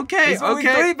do. Okay, That's what we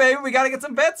do, baby. We gotta get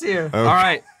some bets here. All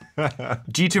right.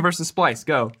 G2 versus Splice.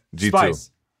 Go. G2.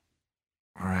 Spice.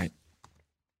 All right.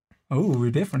 Oh,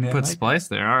 we're different. Yeah, Put like- Splice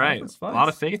there. All right. Put A Splice. lot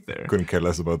of faith there. Couldn't care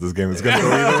less about this game. It's going to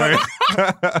go either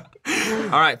way.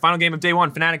 All right. Final game of day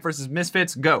 1. Fnatic versus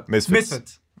Misfits. Go.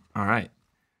 Misfits. All right.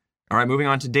 All right. Moving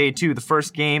on to day 2. The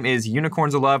first game is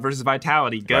Unicorns of Love versus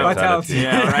Vitality. Go. Vitality.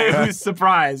 Yeah, all right. Who's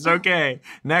surprised? Okay.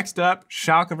 Next up,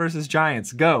 Schalke versus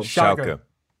Giants. Go. Schalke.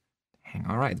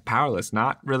 All right. The Powerless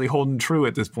not really holding true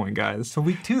at this point, guys. So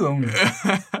week 2 only.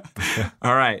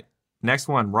 All right. Next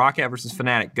one, Rocket versus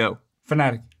Fnatic. Go.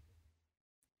 Fnatic.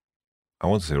 I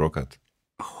want to say Rocket.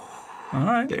 All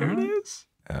right. There it is.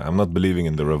 I'm not believing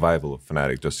in the revival of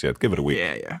Fnatic just yet. Give it a week.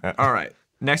 Yeah. All right.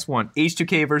 Next one,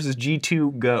 H2K versus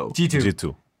G2. Go. G2.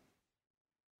 G2.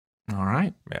 All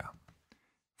right. Yeah.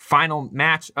 Final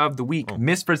match of the week,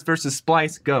 Misfits versus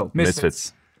Splice. Go.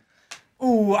 Misfits.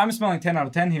 Ooh, I'm smelling 10 out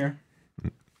of 10 here.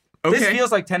 Okay. This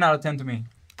feels like 10 out of 10 to me.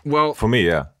 Well, For me,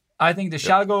 yeah. I think the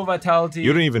Schalke Vitality.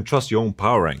 You don't even trust your own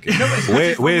power ranking.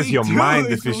 Where's your mind,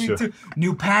 Fisher?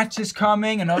 New patches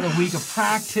coming, another week of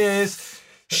practice.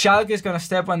 Schalke is going to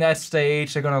step on that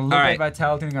stage. They're going to look All at right.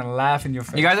 Vitality and they're going to laugh in your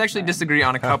face. you guys actually disagree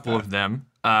on a couple of them.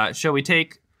 Shall we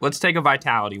let's take a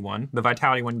Vitality one. The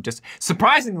Vitality one, just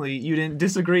surprisingly, you didn't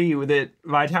disagree with it.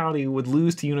 Vitality would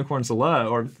lose to Unicorns of Love,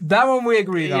 or That one we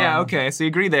agreed on. yeah, okay, so you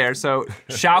agree there. So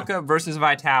Schalke versus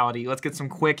Vitality. Let's get some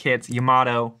quick hits.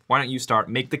 Yamato, why don't you start?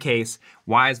 Make the case.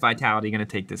 Why is Vitality going to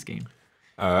take this game?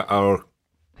 Our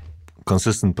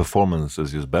consistent performance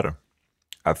is just better.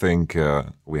 I think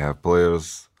we have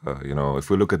players, if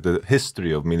we look at the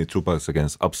history of Mini Trupas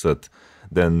against Upset,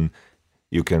 then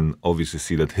you can obviously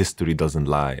see that history doesn't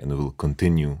lie and it will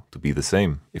continue to be the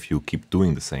same if you keep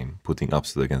doing the same, putting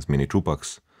Upset against Mini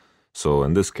Trupax. So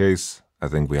in this case, I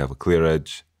think we have a clear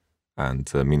edge and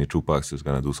Mini Trupax is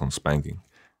going to do some spanking.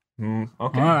 Okay, All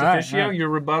right, Deficio, all right. your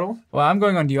rebuttal? Well, I'm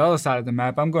going on the other side of the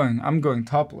map. I'm going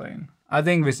top lane. I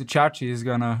think Visichachi is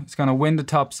gonna win the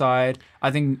top side. I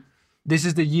think this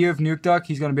is the year of Nuke Duck.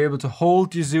 He's gonna be able to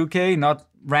hold Jizuke, not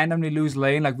randomly lose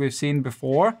lane like we've seen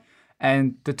before.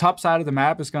 And the top side of the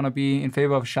map is gonna be in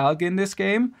favor of Schalke in this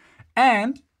game.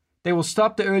 And they will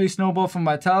stop the early snowball from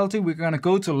Vitality. We're gonna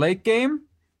go to late game,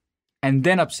 and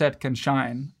then Upset can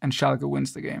shine, and Schalke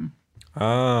wins the game.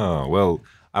 Ah, well,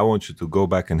 I want you to go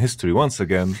back in history once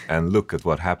again and look at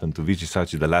what happened to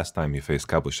Vichisachi the last time he faced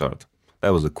Cabochard.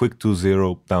 That was a quick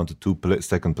 2-0 down to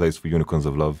second place for Unicorns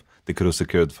of Love. They could have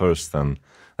secured first, and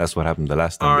that's what happened the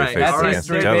last time All they right, faced all right, against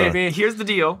history, each other. baby. Here's the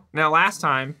deal. Now, last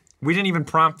time, we didn't even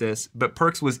prompt this, but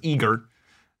Perks was eager.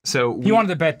 So He wanted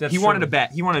to bet. That's He true. wanted to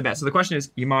bet. He wanted to bet. So the question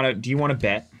is, Yamato, do you want to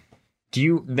bet?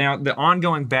 Now, the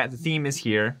ongoing bet, the theme is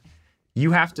here.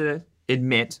 You have to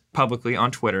admit publicly on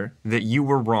Twitter that you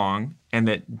were wrong and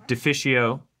that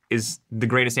Deficio is the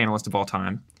greatest analyst of all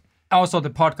time. Also, the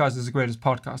podcast is the greatest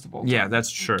podcast of all time. Yeah,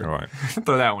 that's true. All right.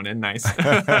 Throw that one in. Nice.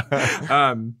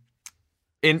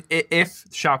 If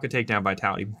Schalke take down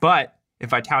Vitality, but if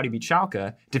Vitality beat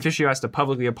Schalke, Deficio has to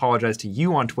publicly apologize to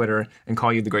you on Twitter and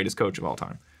call you the greatest coach of all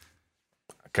time.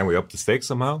 Can we up the stakes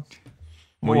somehow?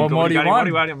 What more do you want? What do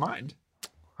you got in mind?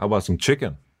 How about some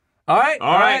chicken? All right.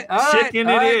 Chicken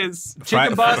it is.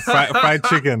 Chicken bus. Fried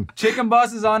chicken. Chicken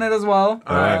bus is on it as well.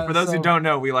 All right. For those who don't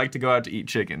know, we like to go out to eat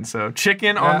chicken. So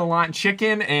chicken on the line,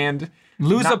 chicken and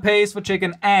loser pays for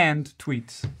chicken and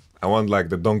tweets. I want like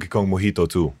the Donkey Kong mojito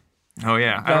too. oh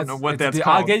yeah, I don't know what that's I'll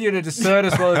called. get you the dessert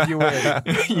as well if you win.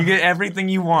 You get everything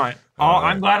you want. Oh,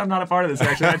 I'm glad I'm not a part of this.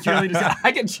 Actually, I purely just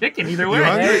I get chicken either way. You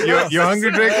hungry? You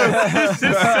hungry, Jacob? This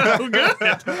is so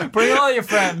good. Bring all your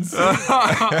friends. All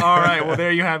right. Well,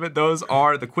 there you have it. Those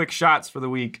are the quick shots for the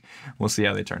week. We'll see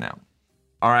how they turn out.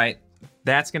 All right.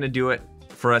 That's going to do it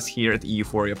for us here at the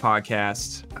Euphoria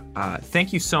podcast.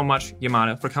 Thank you so much,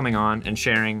 Yamato, for coming on and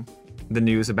sharing the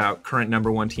news about current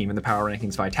 #1 team in the Power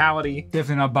Rankings, Vitality.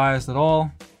 Definitely not biased at all.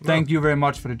 Thank you very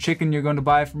much for the chicken you're going to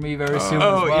buy for me very soon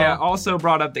as well. Yeah. Also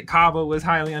brought up that Cabo was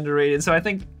highly underrated. So I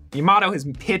think Yamato has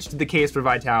pitched the case for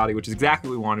Vitality, which is exactly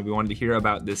what we wanted. We wanted to hear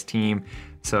about this team.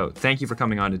 So thank you for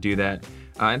coming on to do that.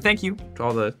 And thank you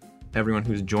to everyone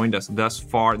who's joined us thus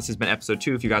far. This has been episode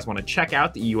 2. If you guys want to check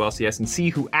out the EULCS and see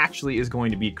who actually is going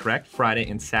to be correct Friday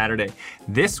and Saturday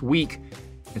this week,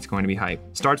 it's going to be hype.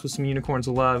 Starts with some Unicorns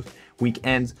of Love. week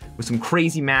ends with some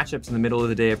crazy matchups in the middle of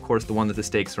the day. Of course, the one that the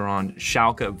stakes are on,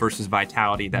 Schalke versus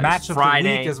Vitality. That Match is of the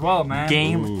Friday week as well, man.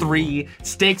 Game 3.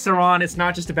 Stakes are on. It's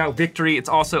not just about victory. It's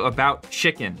also about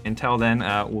chicken. Until then,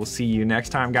 we'll see you next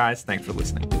time, guys. Thanks for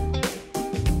listening.